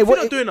this: if you're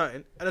not doing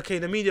nothing, and okay,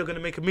 the media are going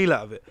to make a meal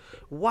out of it,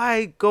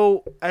 why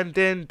go and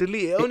then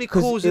delete it? It only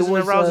causes and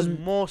arouses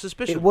more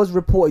suspicion. It was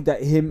reported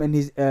that him and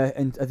his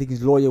and I think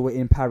his lawyer were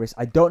in Paris.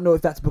 I don't know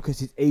if that's because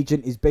his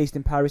agent is based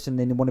in Paris and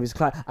then one of his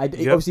clients.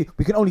 Obviously,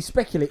 we can only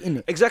speculate in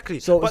it. Exactly.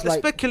 So but the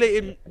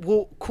speculating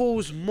will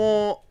cause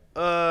more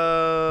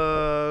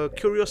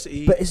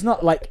curiosity, but it's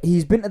not like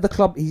he's been at the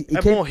club. He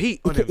came, more heat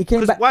on him. He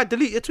came back. Why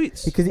delete your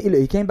tweets? Because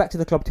he came back to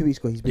the club 2 weeks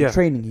ago. He's been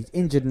training. He's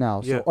injured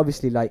now, so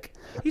obviously, like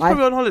he's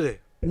probably on holiday.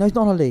 No, he's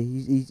not on holiday.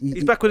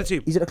 He's back with the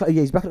team. He's at the club.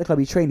 Yeah, he's back at the club.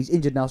 He's trained. He's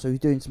injured now, so he's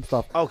doing some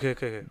stuff.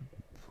 Okay.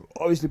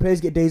 Obviously,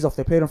 players get days off.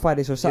 They played on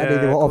Friday, so Saturday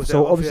they were off.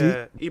 So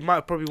obviously, he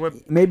might probably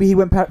went. Maybe he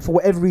went back for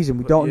whatever reason.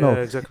 We don't know.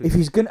 Exactly. If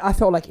he's gonna, I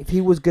felt like if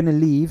he was gonna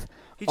leave.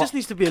 He just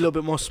needs to be a little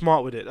bit more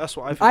smart with it. That's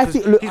what I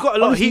think. He's got a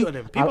lot of heat on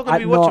him. People are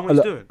going to be watching what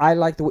he's doing. I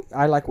like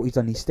what he's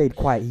done. He stayed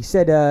quiet. He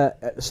said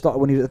at the start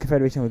when he was at the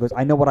Confederation, he goes,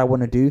 "I know what I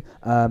want to do,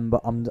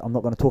 but I'm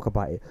not going to talk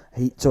about it."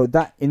 So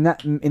that in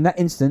that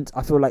instance,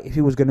 I feel like if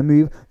he was going to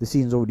move, the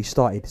season's already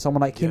started.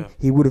 Someone like him,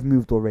 he would have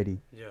moved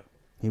already. Yeah.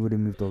 He would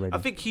have moved already. I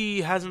think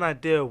he has an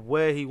idea of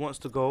where he wants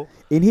to go.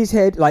 In his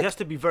head, like he has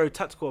to be very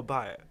tactical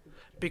about it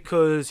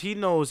because he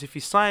knows if he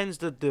signs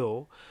the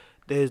deal.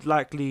 There's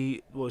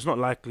likely, it's not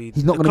likely.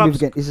 He's not going to move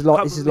again. This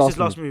is his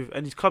last move,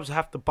 and his clubs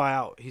have to buy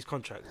out his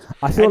contract.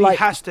 I feel like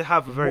he has to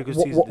have a very good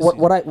season. He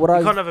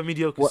can't have a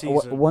mediocre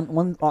season.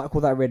 One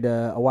article that I read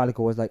a while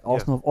ago was like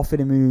Arsenal have offered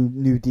him a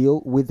new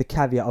deal with the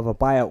caveat of a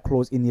buyout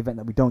clause in the event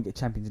that we don't get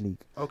Champions League.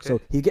 Okay. So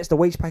he gets the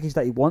wage package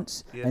that he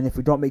wants, and if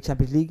we don't make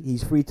Champions League,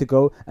 he's free to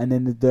go. And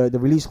then the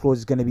release clause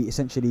is going to be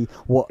essentially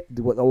what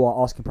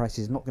our asking price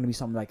is. Not going to be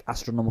something like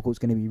astronomical. It's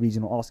going to be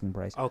regional asking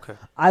price. Okay.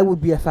 I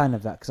would be a fan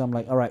of that because I'm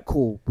like, all right,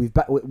 cool. We're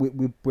back.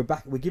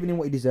 We're giving him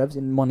what he deserves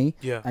in money.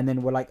 Yeah. And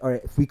then we're like, all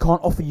right, if we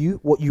can't offer you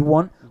what you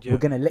want, we're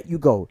gonna let you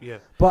go. Yeah.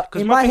 But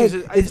in my head,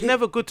 it's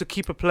never good to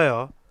keep a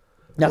player.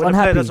 That's when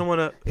unhappy. The player doesn't want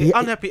to,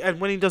 unhappy,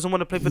 and when he doesn't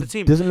want to play for the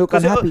team, doesn't look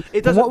unhappy.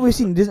 From what we've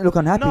seen, he doesn't look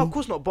unhappy. No, of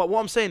course not. But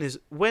what I'm saying is,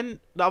 when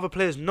the other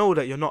players know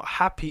that you're not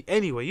happy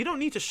anyway, you don't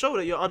need to show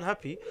that you're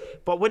unhappy.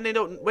 But when they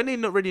not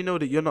already know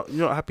that you're not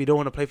happy, you don't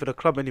want to play for the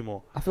club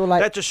anymore. I feel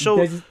like that just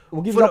shows.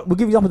 We'll give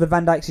example of the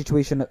Van Dijk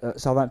situation at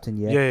Southampton.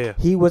 Yeah.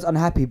 He was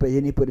unhappy, but he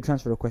didn't put the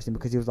transfer request in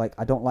because he was like,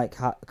 I don't like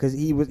how, because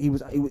he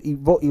was like,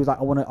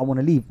 I want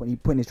to leave when he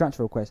put in his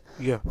transfer request.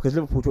 Yeah. Because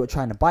Liverpool were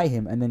trying to buy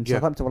him, and then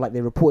Southampton were like,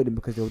 they reported him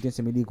because they were doing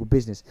some illegal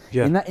business.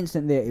 Yeah. In that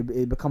instant there,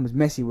 it becomes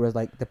messy, whereas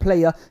like the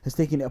player has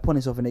taken it upon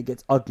himself and it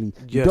gets ugly.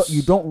 Yes.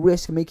 You don't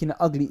risk making it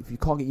ugly if you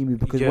can't get you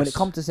moved, because when it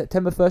comes to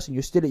September 1st and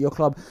you're still at your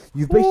club,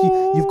 you've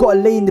got to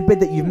lay in the bed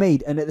that you've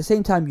made, and at the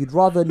same time you'd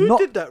rather Who not.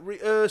 did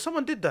that?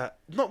 Someone did that.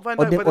 Not Van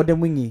Dijk. Or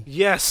Wingy.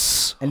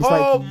 Yes. And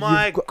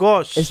it's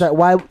gosh. It's like,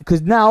 why?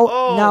 Because now,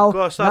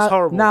 gosh, that's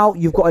horrible. Now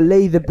you've got to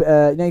lay the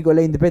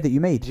lay in the bed that you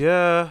made.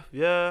 Yeah.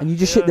 And you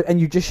just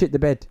shit the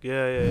bed.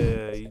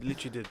 Yeah. You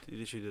literally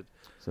did.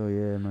 So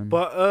yeah, man.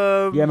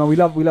 But yeah, man. We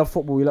love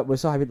football. We're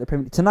so happy at the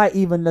Premier League tonight.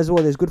 Even as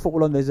well, there's good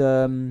football on. There's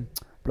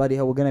bloody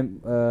hell. We're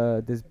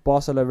gonna there's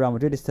Barcelona Real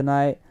Madrid is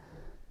tonight.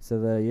 So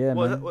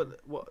man. What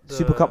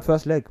Super Cup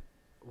first leg.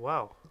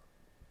 Wow.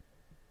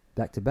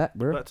 Back to back,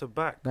 bro. Back to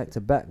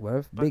back,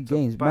 bro. Big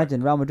games.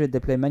 Imagine Real Madrid. They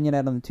play Man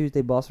United on the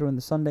Tuesday, Barcelona on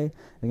the Sunday.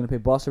 They're gonna play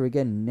Barca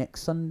again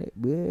next Sunday.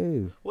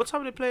 Woo. What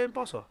time are they playing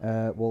Barca?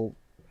 Well,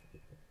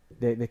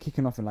 they're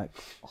kicking off in like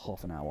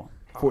half an hour.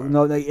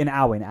 An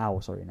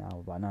hour. Sorry,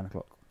 by 9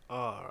 o'clock.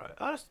 Alright.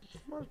 That's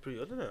pretty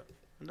good, isn't it?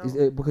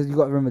 Is because you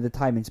got to remember the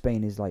time in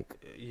Spain is like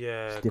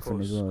it's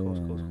different as well.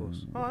 Of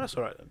course. Oh, that's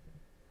alright then.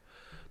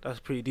 That's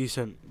pretty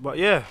decent. But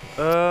yeah,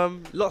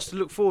 lots to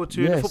look forward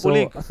to in the Football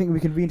League. I think we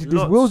can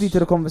reintroduce Wilsey to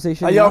the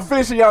conversation. Are y'all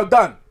finished or y'all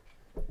done?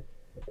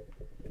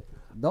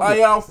 Are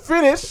y'all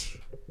finished?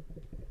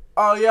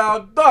 Are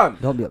y'all done?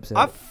 Don't be upset.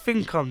 I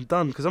think I'm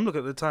done because I'm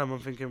looking at the time. I'm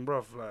thinking,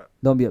 bruv, like.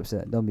 Don't be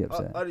upset.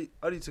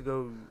 I need to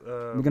go.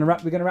 We're gonna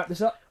wrap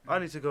this up. I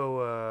need to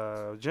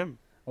go gym.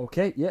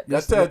 Okay, yeah.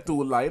 Let's got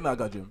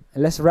gym.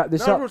 Let's wrap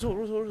this up.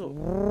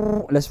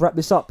 Let's wrap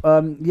this up.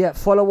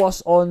 Follow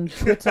us on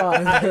Twitter.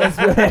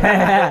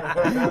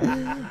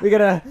 We're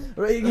gonna.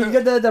 You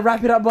get the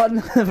wrap it up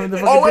button from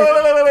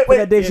the.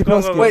 Wait. Dave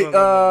Chappelle. Wait.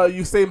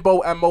 Usain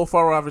Bolt and Mo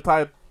Farah have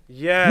retired.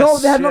 Yes. No,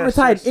 they have not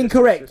retired.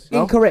 Incorrect.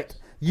 Incorrect.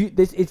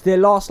 It's their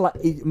last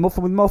with Mo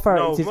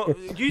Farah.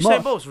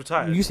 Usain Bolt's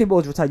retired. Usain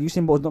Bolt's retired.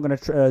 Usain Bolt's not going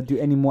to do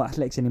any more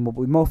athletics anymore. But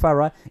with Mo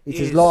Farah, it's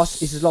his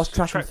last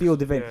track and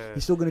field event. Yeah.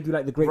 He's still going to do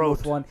like the Great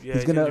North one. Yeah,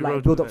 he's going to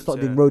like build up,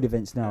 start doing road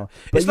events now.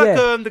 But it's like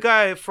the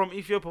guy from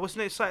Ethiopia. What's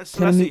his name?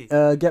 Selassie.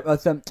 I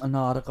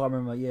can't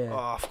remember. Yeah. Oh,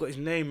 I forgot his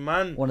name,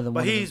 man. One of them.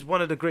 But he's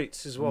one of the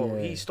greats as well.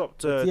 Yeah. He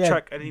stopped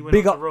track and he went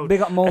on the road. Big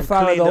up Mo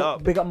Farah though.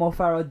 Big up Mo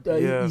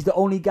Farah. He's the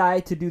only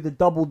guy to do the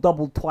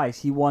double twice.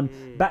 He won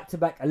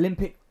back-to-back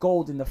Olympic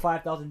gold in the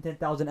 5,000,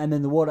 10,000, and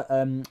then the World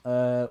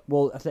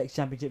Athletics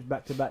Championships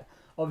back to back.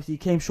 Obviously, he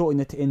came short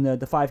in the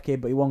 5K,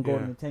 but he won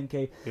gold in the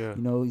 10K. Yeah.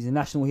 You know, he's a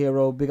national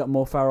hero. Big up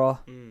Mo Farah,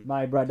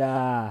 my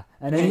brother.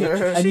 And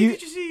then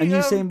Did you see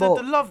Usain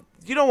Bolt. the love?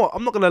 You know what?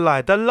 I'm not gonna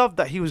lie. The love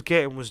that he was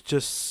getting was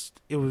just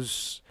it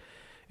was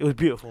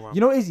beautiful, man.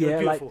 You know what it is, It was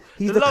yeah? Like beautiful.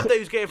 he's the love that he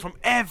was getting from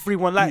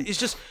everyone. Like it's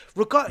just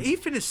he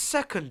finished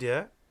second,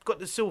 yeah, got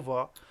the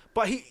silver.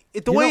 But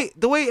the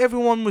way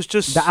everyone was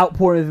just the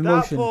outpouring of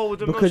emotion,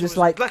 because it's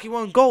like he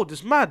won gold.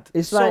 It's mad.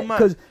 It's so like mad.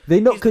 because they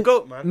know He's the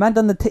GOAT, man. Man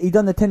done he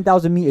done the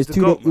 10,000 meters He's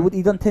the GOAT, man.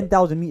 He done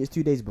 10,000 meters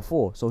 2 days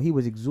before, so he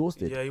was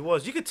exhausted. Yeah, he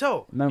was. You could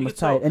tell. Man was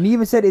tired, and he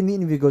even said in the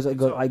interview, he goes,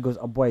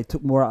 oh boy, it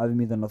took more out of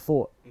me than I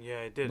thought.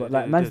 Yeah, it did. But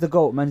like, man's the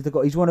GOAT.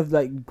 He's one of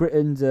like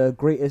Britain's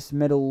greatest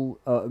medal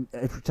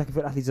track and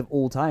field athletes of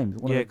all time.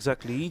 Yeah,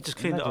 exactly. He just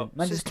cleaned it up.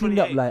 Man Since just cleaned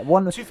up like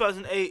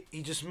 2008.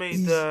 He just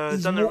made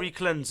done a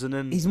re-cleanse and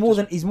then he's more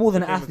than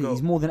an athlete.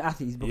 He's more than an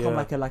athlete. He's become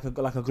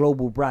like a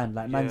global brand.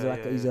 Like man's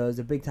he's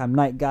a big time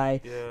night guy,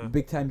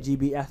 big time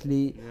GB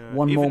athlete.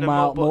 One Even more the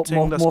mile, more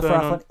going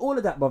Farah, on. all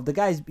of that, bruv. The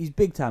guy's he's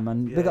big time,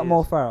 man. Big up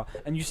Mo Farah.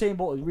 And Usain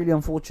Bolt was really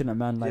unfortunate,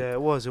 man. Like, it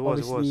was.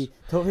 Obviously,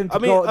 told him to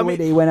go out the way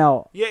that he went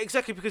out. Yeah,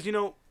 exactly. Because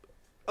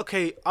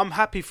okay, I'm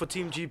happy for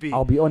Team GB.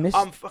 I'll be honest.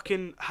 I'm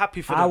fucking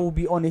happy for them. I will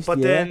be honest.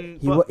 But then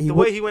the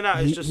way he went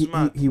out is just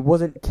mad. He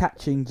wasn't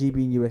catching GB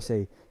in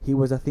USA. He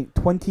was, I think,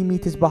 20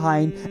 meters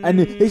behind. And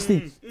this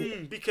thing.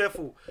 Be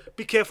careful.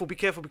 Because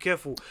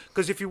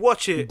if you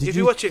watch it, if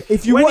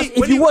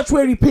you watch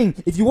where he pinged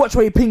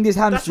his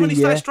hamstring, that's when he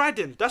started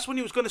striding. That's when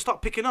he was going to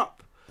start picking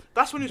up.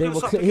 That's when he was going to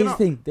start picking up. Here's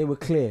the thing. They were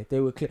clear.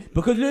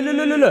 Because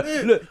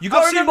look. You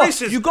got to remember.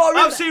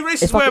 I've seen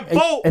races where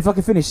Bolt. If I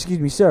can finish, excuse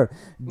me, sir.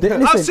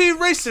 I've seen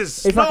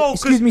races.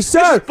 Excuse me,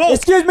 sir.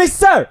 Excuse me,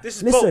 sir.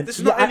 This is Bolt. This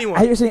is not anyone.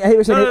 I hear you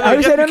saying.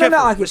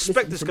 No.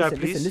 Respect this guy,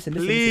 please.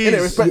 Please.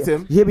 Respect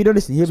him. Hear me, don't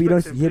listen. Hear me,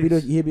 don't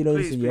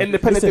listen.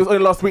 Independence was only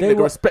last week. They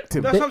respect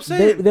him. That's what I'm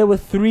saying. There were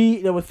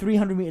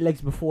 300 meter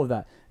legs before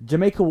that.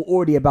 Jamaica were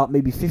already about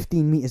maybe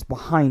 15 meters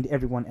behind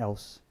everyone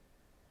else.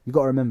 You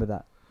got to remember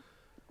that.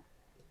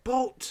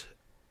 Bolt.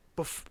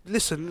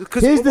 Listen,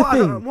 because here's the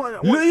thing.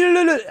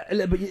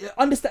 Look, but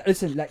understand.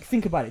 Listen, like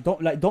think about it.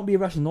 Don't be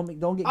irrational.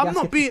 Don't get. I'm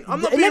not being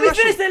Let me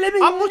finish.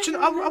 I'm watching the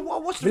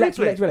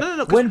replay.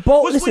 No. When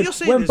Bolt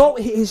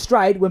hit his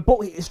stride,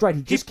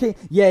 he just came.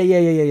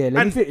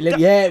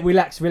 Yeah.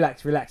 Relax. I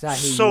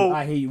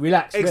hear you.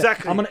 Relax.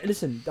 Exactly. I'm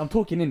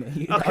talking in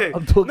it. Okay.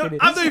 I'm talking in it.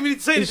 I don't even need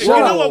to say anything. You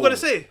know what I'm gonna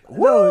say.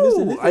 No,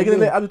 listen. Are you gonna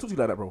let Abby talk to you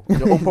like that, bro? On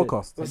your own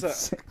podcast.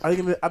 What's that? Are you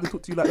gonna let Abby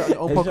talk to you like that on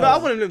your own podcast? No, I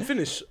want him to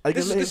finish. Are you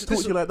gonna let him talk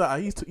to you like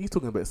that? He's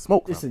talking a bit of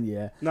smoke. Listen,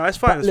 yeah. No, it's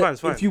fine. It's fine.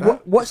 If you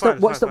watch the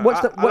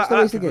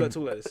race again.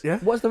 Yeah.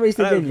 Watch the race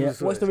again. Yeah.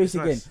 Watch the race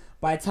again.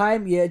 By the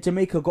time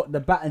Jamaica got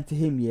the baton to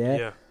him,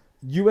 yeah.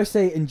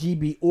 USA and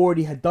GB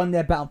already had done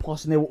their baton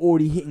pass and they were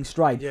already hitting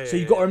stride. So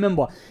you got to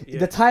remember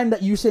the time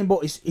that Usain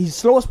Bolt is his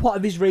slowest part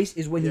of his race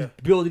is when he's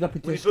building up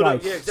into his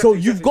stride. So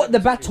you've got the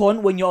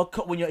baton when you're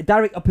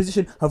direct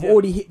opposition have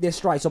already hit their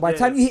stride. So by the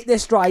time you hit their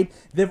stride,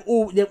 they've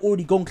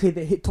already gone clear.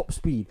 They hit top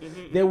speed.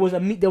 There was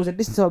a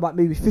distance of about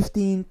maybe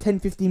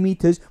 10-15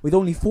 meters with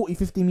only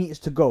 40-50 meters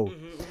to go.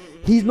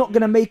 He's not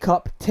gonna make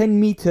up 10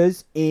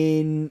 meters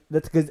in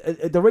that because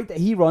the rate that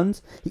he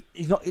runs,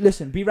 he's not.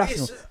 Listen, be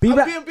rational. Being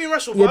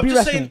rational. Yeah, I'm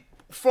just saying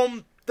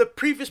from the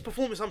previous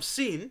performance I'm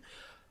seeing.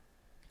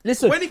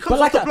 Listen, when he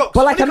comes off the blocks,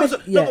 when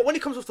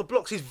he comes off the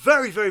blocks, he's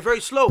very, very,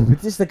 very slow.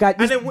 But this is the guy.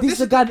 This is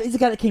the guy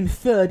that came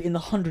third in the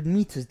 100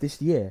 meters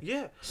this year.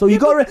 Yeah. So you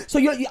got. So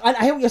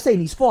I hear what you're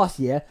saying. He's fast,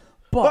 yeah.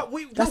 But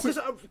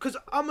because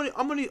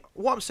I'm only.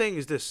 What I'm saying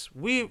is this: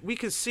 we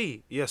can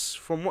see, yes,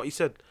 from what he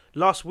said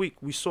last week,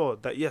 we saw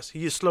that yes,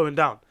 he is slowing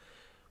down.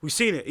 We've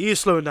seen it. He is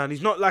slowing down.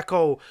 He's not like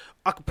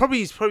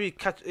he's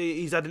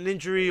had an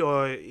injury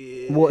or.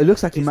 Well, it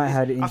looks like he might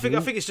have had an injury. I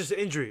think it's just an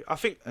injury. I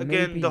think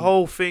again the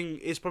whole thing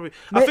is probably.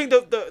 I think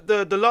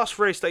the last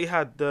race that he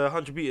had, the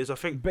 100 meters. I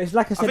think. But it's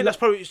like I said. I think that's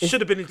probably should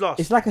have been his last.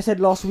 It's like I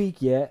said last week.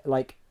 Yeah,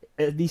 like.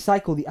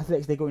 The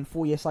athletics, they go in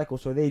 4-year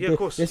cycles, so they're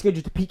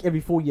scheduled to peak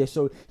every 4 years.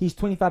 So he's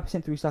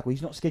 25% through his cycle.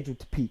 He's not scheduled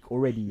to peak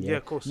already. Yeah,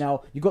 of course.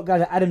 Now you got guys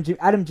like Adam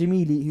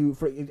Gemili, who,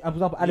 for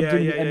example,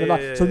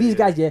 So these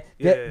guys,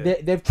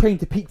 they've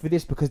trained to peak for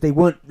this because they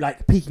weren't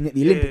like peaking at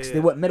the Olympics.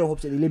 They weren't medal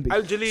hopes at the Olympics.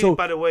 Adam Gemili,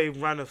 by the way,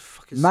 ran a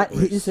fucking.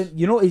 Listen,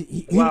 you know,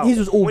 his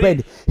was all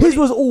bend. His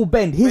was all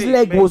bend. His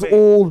leg was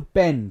all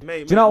bend. Do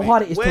you know how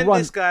hard it is to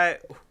run?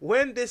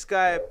 When this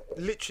guy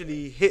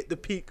literally hit the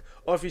peak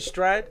of his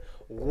stride.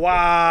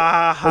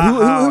 Wow.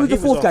 Who was the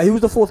fourth guy? Who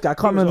was the fourth guy? I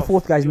can't remember the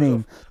fourth guy's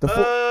name.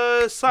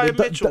 Simon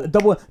Mitchell.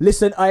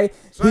 Listen,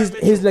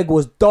 his leg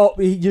was dark.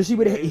 You see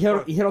where he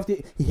held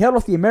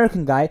off the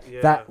American guy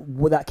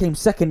that came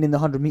second in the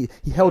 100 meters.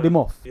 He held him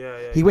off.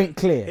 He went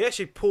clear. He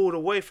actually pulled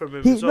away from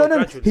him. He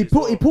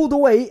pulled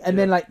away and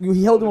then like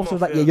he held him off. So I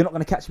was like, you're not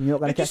gonna catch me. You're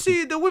not gonna catch me. Did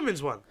you see the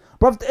women's one?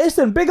 Bruv,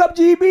 listen, big up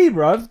GB,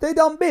 bruv. They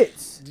done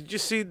bits. Did you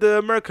see the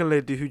American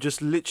lady who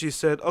just literally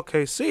said,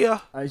 "Okay, see ya"?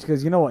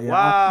 Because you know what, I'm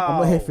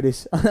not here for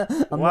this.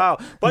 Wow.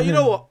 But you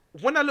know what?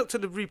 When I looked at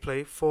the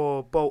replay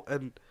for Bolt,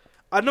 and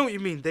I know what you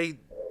mean.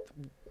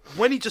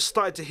 When he just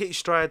started to hit his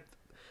stride,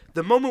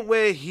 the moment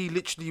where he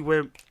literally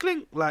went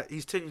clink, like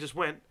his thing just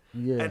went,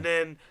 and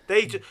then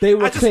they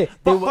were clear.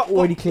 They were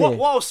already clear.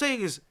 What I was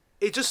saying is,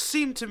 it just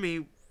seemed to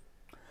me.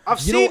 I've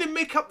seen him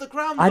make up the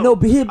ground. Though. I know,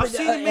 but I've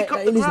seen him make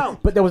up the ground.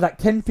 But there was like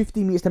 10-15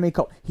 meters to make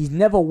up. He's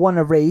never won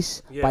a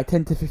race by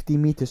 10 to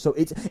 15 meters. So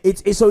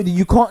it's so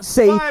you can't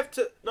say.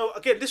 No,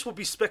 again, this will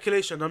be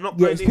speculation. I'm not.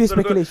 It's pure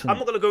speculation. I'm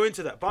not gonna go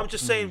into that. But I'm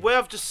just saying where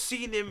I've just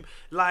seen him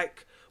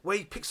like. Where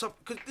he picks up,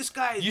 because this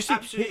guy is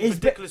absolutely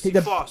ridiculously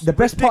fast. The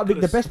best part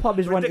of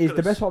his run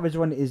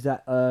is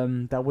that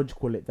that what do you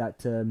call it, that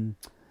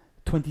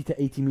 20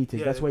 to 80 meters.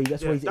 Yeah, that's where he's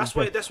that's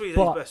where he's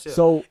best. Yeah.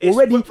 So it's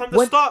already from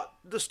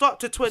the start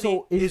to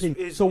 20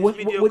 is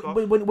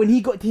when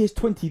he got to his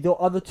 20, the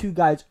other two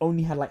guys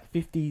only had like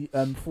 40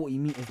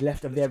 meters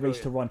left of their race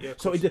to run. Yeah,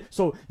 so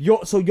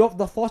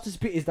the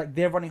fastest bit is like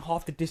they're running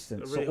half the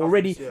distance. So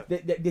already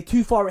they're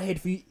too far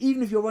ahead for you.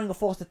 Even if you're running a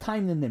faster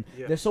time than them,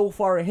 they're so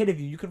far ahead of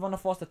you. You could run a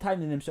faster time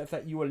than them. So if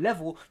like, you were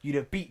level, you'd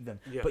have beat them.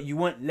 Yeah. But you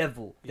weren't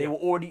level. They were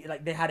already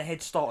like they had a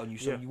head start on you,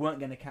 so you weren't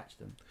gonna catch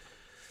them.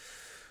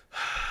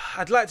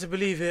 I'd like to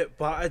believe it,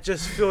 but I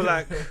just feel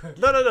like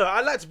no.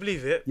 I'd like to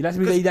believe it. You like to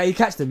believe that he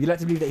catch them. You like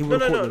to believe that he would.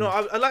 No.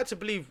 I like to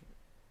believe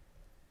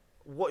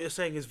what you're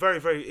saying is very,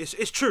 very.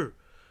 It's true,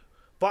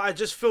 but I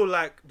just feel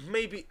like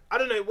maybe I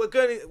don't know. You're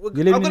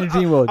living in a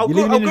dream world. You're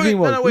living in a dream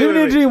world. You're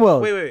living in a dream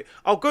world. Wait.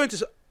 I'll go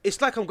into. It's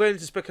like I'm going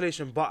into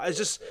speculation, but I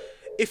just.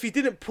 If he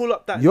didn't pull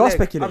up that you're leg,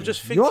 speculating. I'm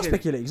just thinking. You're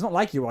speculating. It's not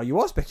like you are. You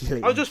are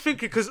speculating. I'm just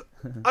thinking because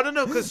I don't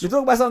know because you're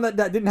talking about something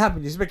that didn't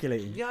happen. You're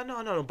speculating. Yeah,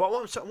 no. But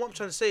what I'm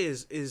trying to say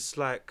is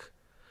like,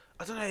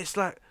 I don't know. It's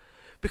like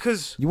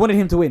because you wanted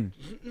him to win.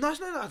 No,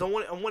 I don't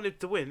want. I wanted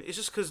to win. It's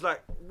just because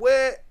like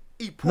where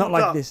he pulled up.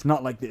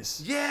 Not like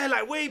this. Yeah,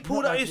 like where he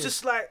pulled up. It's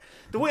just like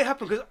the way it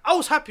happened. Because I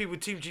was happy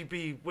with Team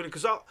GB winning.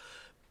 Because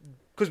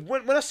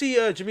when I see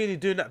Jamili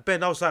doing that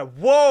bend, I was like,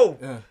 whoa.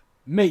 Yeah.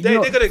 Mate, they're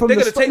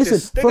gonna take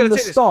this. From the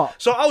start.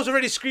 So I was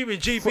already screaming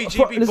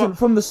GB. Listen,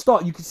 from the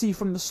start, you could see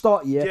from the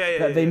start,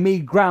 that they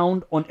made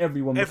ground on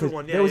everyone.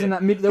 Everyone, there was in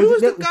that mid. Who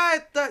was the guy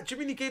that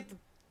Jamili gave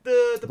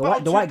the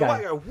white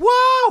guy?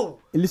 Wow.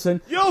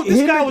 Listen, yo,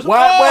 this guy was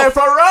off. Where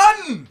for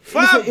run?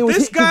 Fam,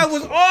 this guy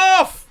was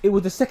off. It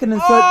was the second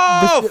and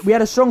third. We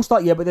had a strong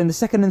start, but then the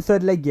second and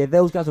third leg,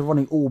 those guys were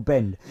running all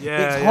bend.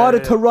 It's harder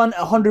to run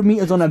 100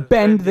 meters on a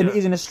bend than it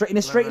is in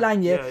a straight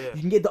line. You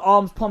can get the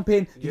arms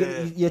pumping.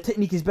 Your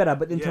technique is better,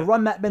 but then to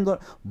run that bend on,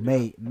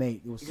 mate,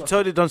 it was. You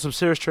totally done some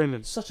serious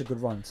training. Such a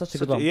good run.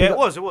 Yeah, it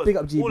was. Big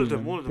up GB. All of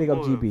them. Big up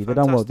GB. They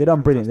done well. They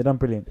done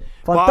brilliant.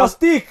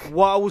 Fantastic.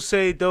 What I will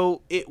say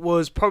though, it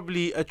was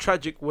probably a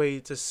tragic way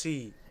to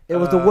see. It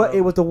was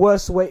the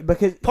worst way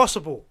because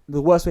possible.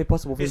 The worst way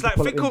possible. For it's like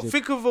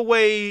think of a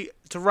way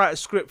to write a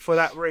script for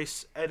that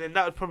race, and then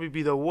that would probably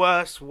be the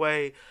worst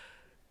way,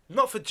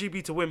 not for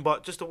GB to win,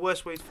 but just the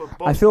worst way for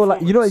both. I feel like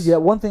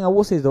one thing I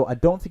will say is though, I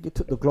don't think it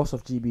took the gloss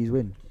off GB's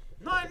win.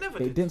 No, it never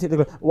did. It didn't take the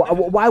gloss.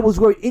 Why I was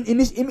worried in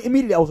this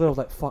immediately I was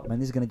like, fuck man,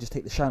 this is gonna just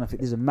take the shine off it.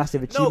 This is a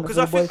massive achievement. No, because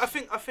I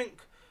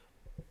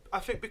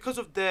think because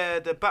of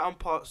their baton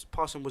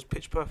passing was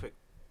pitch perfect.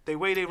 The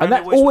way they ran, and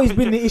that's always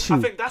been the issue. I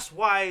think that's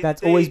why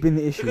that's always been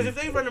the issue. Because if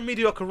they run a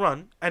mediocre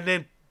run and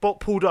then Bolt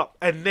pulled up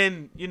and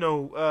then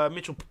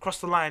Mitchell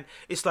crossed the line,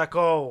 it's like,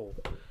 oh,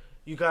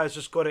 you guys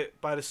just got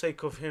it by the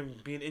sake of him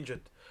being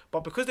injured.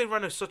 But because they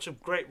ran such a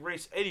great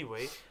race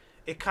anyway,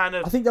 it kind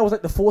of. I think that was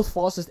like the fourth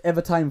fastest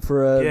ever time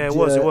for it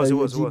was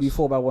GB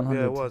 4x100.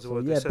 Yeah, it was.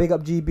 So, big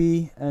up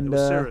GB and. It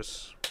was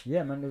serious.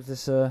 Yeah, man, it was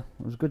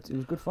good. It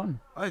was good fun.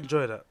 I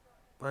enjoyed that.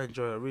 I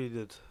really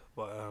did.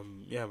 But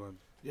yeah, man.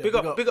 Yeah, big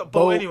up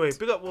Bolt anyway.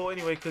 Big up Bolt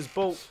anyway, because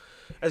Bolt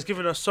has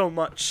given us so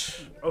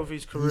much over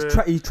his career.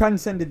 He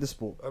transcended the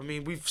sport. I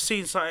mean, we've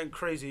seen something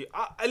crazy.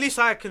 At least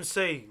I can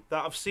say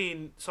that I've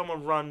seen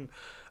someone run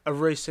a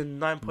race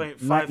in 9.58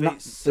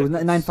 seconds. It was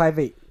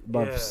 9.58,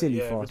 bro. Silly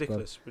fast,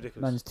 ridiculous.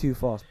 Man's too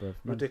fast, bro.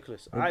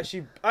 Ridiculous. I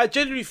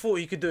genuinely thought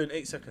he could do it in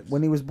 8 seconds.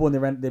 When he was born,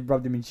 they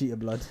rubbed him in cheetah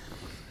blood.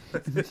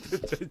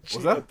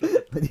 What's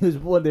that? When he was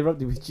born, they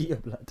rubbed him with cheetah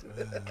blood.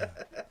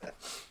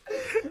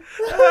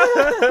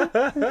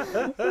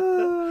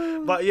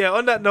 But yeah,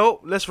 on that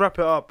note, let's wrap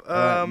it up.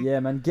 Yeah,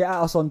 man, get at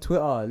us on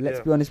Twitter. Let's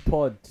be honest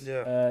pod.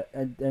 Yeah.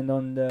 And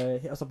on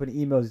hit us up in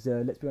the emails.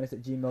 Let's be honest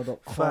at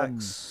gmail.com.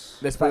 Facts.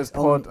 Let's be honest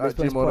pod at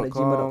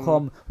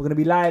gmail.com. We're gonna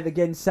be live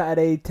again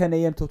Saturday 10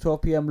 a.m. till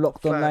 12 p.m.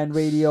 Locked Online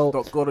Radio.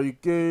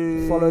 .co.uk.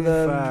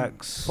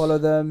 Follow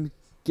them.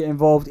 Get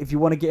involved if you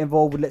want to get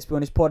involved with Let's Be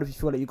Honest Pod. If you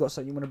feel like you've got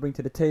something you want to bring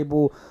to the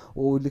table,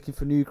 or looking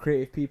for new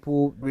creative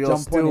people, we are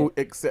still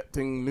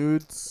accepting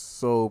nudes,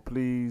 so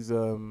please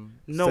send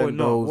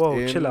those Whoa,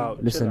 in. chill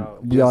out. Listen,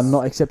 we are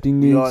not accepting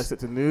nudes. We are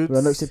accepting nudes. We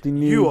are not accepting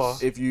nudes. You are.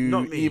 If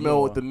you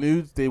email the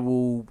nudes, they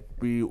will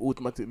be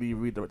automatically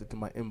redirected to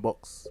my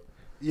inbox.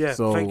 Yeah,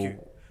 so thank you.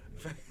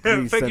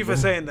 Thank you for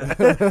saying that.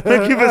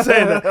 Thank you for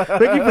saying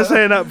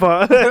that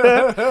part.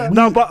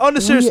 No, but on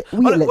the serious,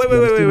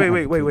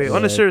 wait.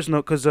 On a serious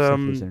note, because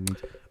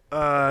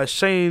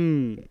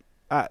Shane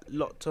at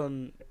Locked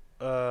On,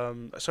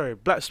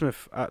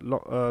 Blacksmith at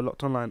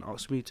Locked Online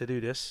asked me to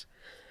do this.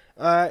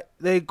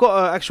 They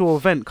got an actual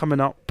event coming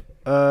up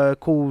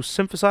called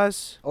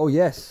Synthesize. Oh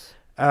yes.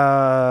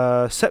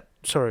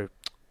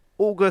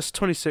 August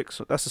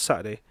 26th. That's a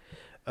Saturday.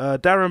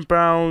 Darren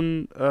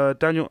Brown,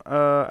 Daniel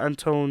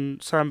Antone,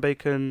 Sam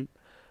Bacon,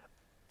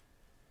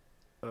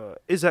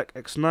 Isaac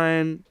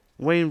X9,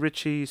 Wayne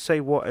Ritchie, Say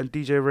What, and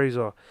DJ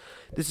Razor.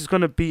 This is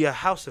gonna be a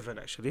house event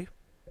actually.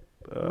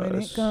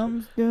 When it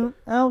comes to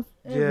house,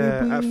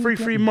 at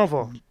 33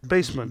 Mother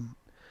Basement,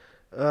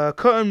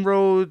 Curtin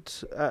Road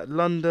at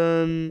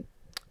London,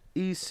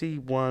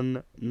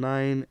 EC1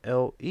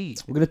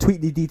 9LE. We're gonna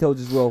tweet the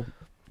details as well.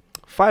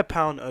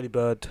 £5 early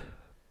bird.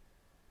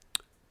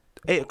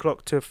 8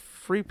 o'clock to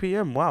 3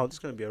 p.m. Wow, this is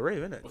gonna be a rave,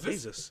 isn't it?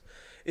 Jesus,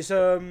 it's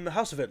a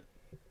house event.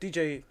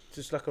 DJ,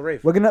 just like a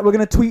rave. We're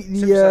gonna tweet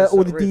the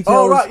all the details.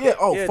 Oh right, yeah.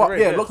 Oh yeah, fuck, rave,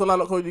 yeah. yeah. Locked Online,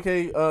 Locked.UK.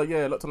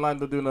 Yeah, Locked Online.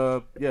 They're doing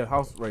a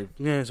house rave.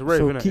 Yeah, it's a rave,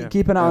 So innit?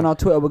 keep an eye on our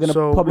Twitter. We're gonna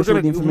publish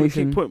all the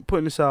information. Keep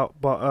putting this out,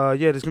 but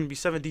there's gonna be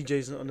 7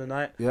 DJs on the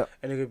night. Yeah,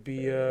 and they're gonna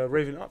be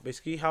raving up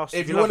basically. House.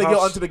 If you want to get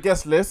onto the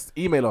guest list,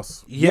 email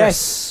us.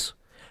 Yes.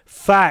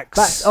 Facts.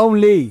 Facts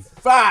only.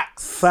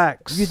 Facts.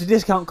 Use the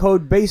discount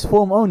code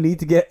BASEFORM only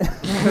to get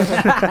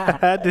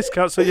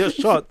discounts on your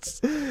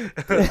shots.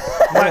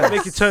 Might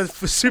make you turn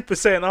for Super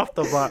Saiyan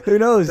after, but who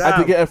knows? And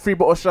to get a free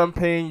bottle of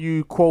champagne,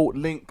 you quote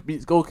Link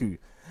Beats Goku.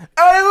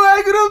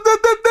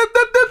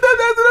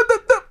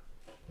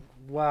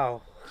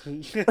 Wow.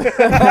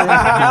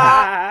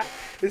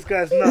 This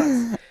guy's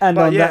nuts. And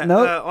but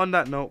on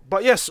that note,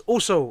 but yes,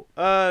 also,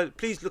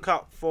 please look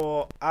out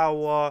for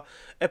our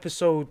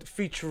episode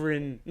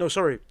featuring. No,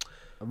 sorry.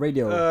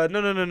 Radio.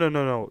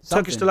 No.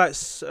 Turkish Delights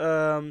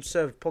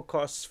Sev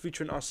podcast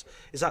featuring us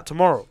is out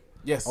tomorrow.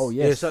 Yes. Oh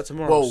yes. Yeah, it's out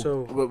tomorrow. Well,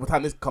 so by the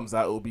time this comes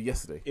out, it will be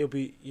yesterday. it'll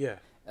be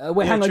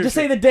Wait, hang on. Just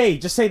say the day.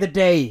 Just say the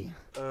day.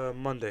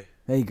 Monday.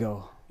 There you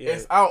go. Yeah.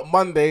 It's out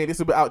Monday. This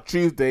will be out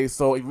Tuesday.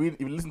 So if you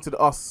listen to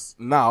us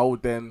now,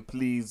 then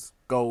please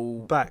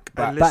go back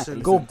and Back.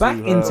 listen. Go back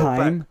to in her.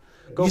 time.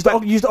 Go Use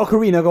back. the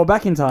ocarina. Go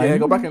back in time. Yeah,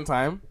 go back in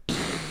time.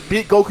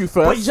 Beat Goku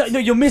But first.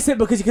 you'll miss it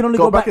because you can only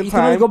Go go back. back in You can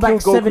only time, go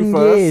back kill Goku 7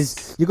 first.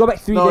 years. You go back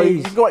 3 No, days.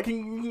 you can go back. You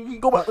can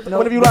go back No,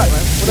 whenever you like.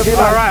 Whenever you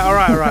All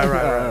like.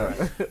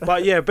 right.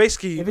 But yeah,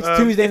 basically, If it's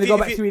Tuesday, they go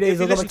back 3 days.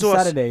 They'll go back to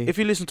Saturday. If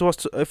you listen to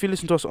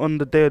us on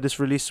the day of this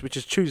release, which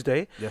is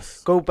Tuesday,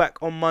 Yes. go back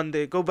on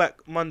Monday. Go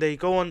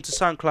on to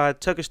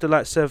SoundCloud, Turkish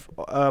Delight Sev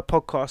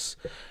podcast,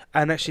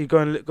 and actually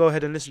go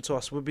ahead and listen to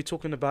us. We'll be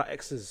talking about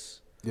X's.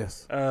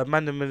 Yes.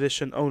 Mandem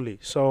edition only.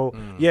 So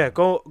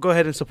go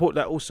ahead and support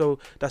that. Also,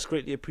 that's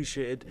greatly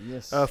appreciated.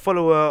 Yes.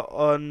 Follow her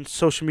on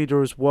social media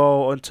as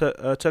well, on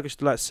Turkish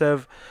Delight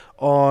Sev,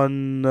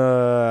 on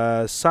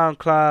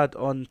SoundCloud,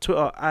 on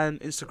Twitter and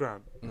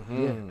Instagram.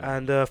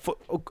 And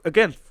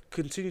again,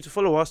 continue to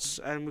follow us,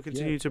 and we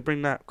continue to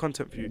bring that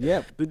content for you.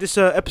 Yeah. But this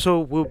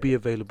episode will be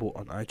available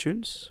on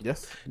iTunes.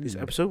 Yes. This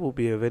episode will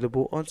be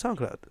available on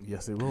SoundCloud.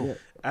 Yes, it will. Yeah.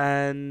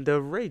 And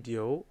the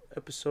radio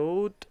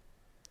episode,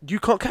 you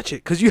can't catch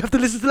it because you have to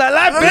listen to that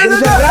live,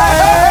 bitch.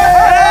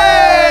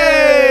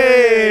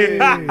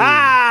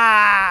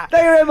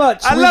 Thank you very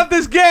much. I love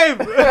this game.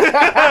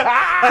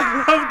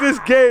 I love this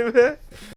game.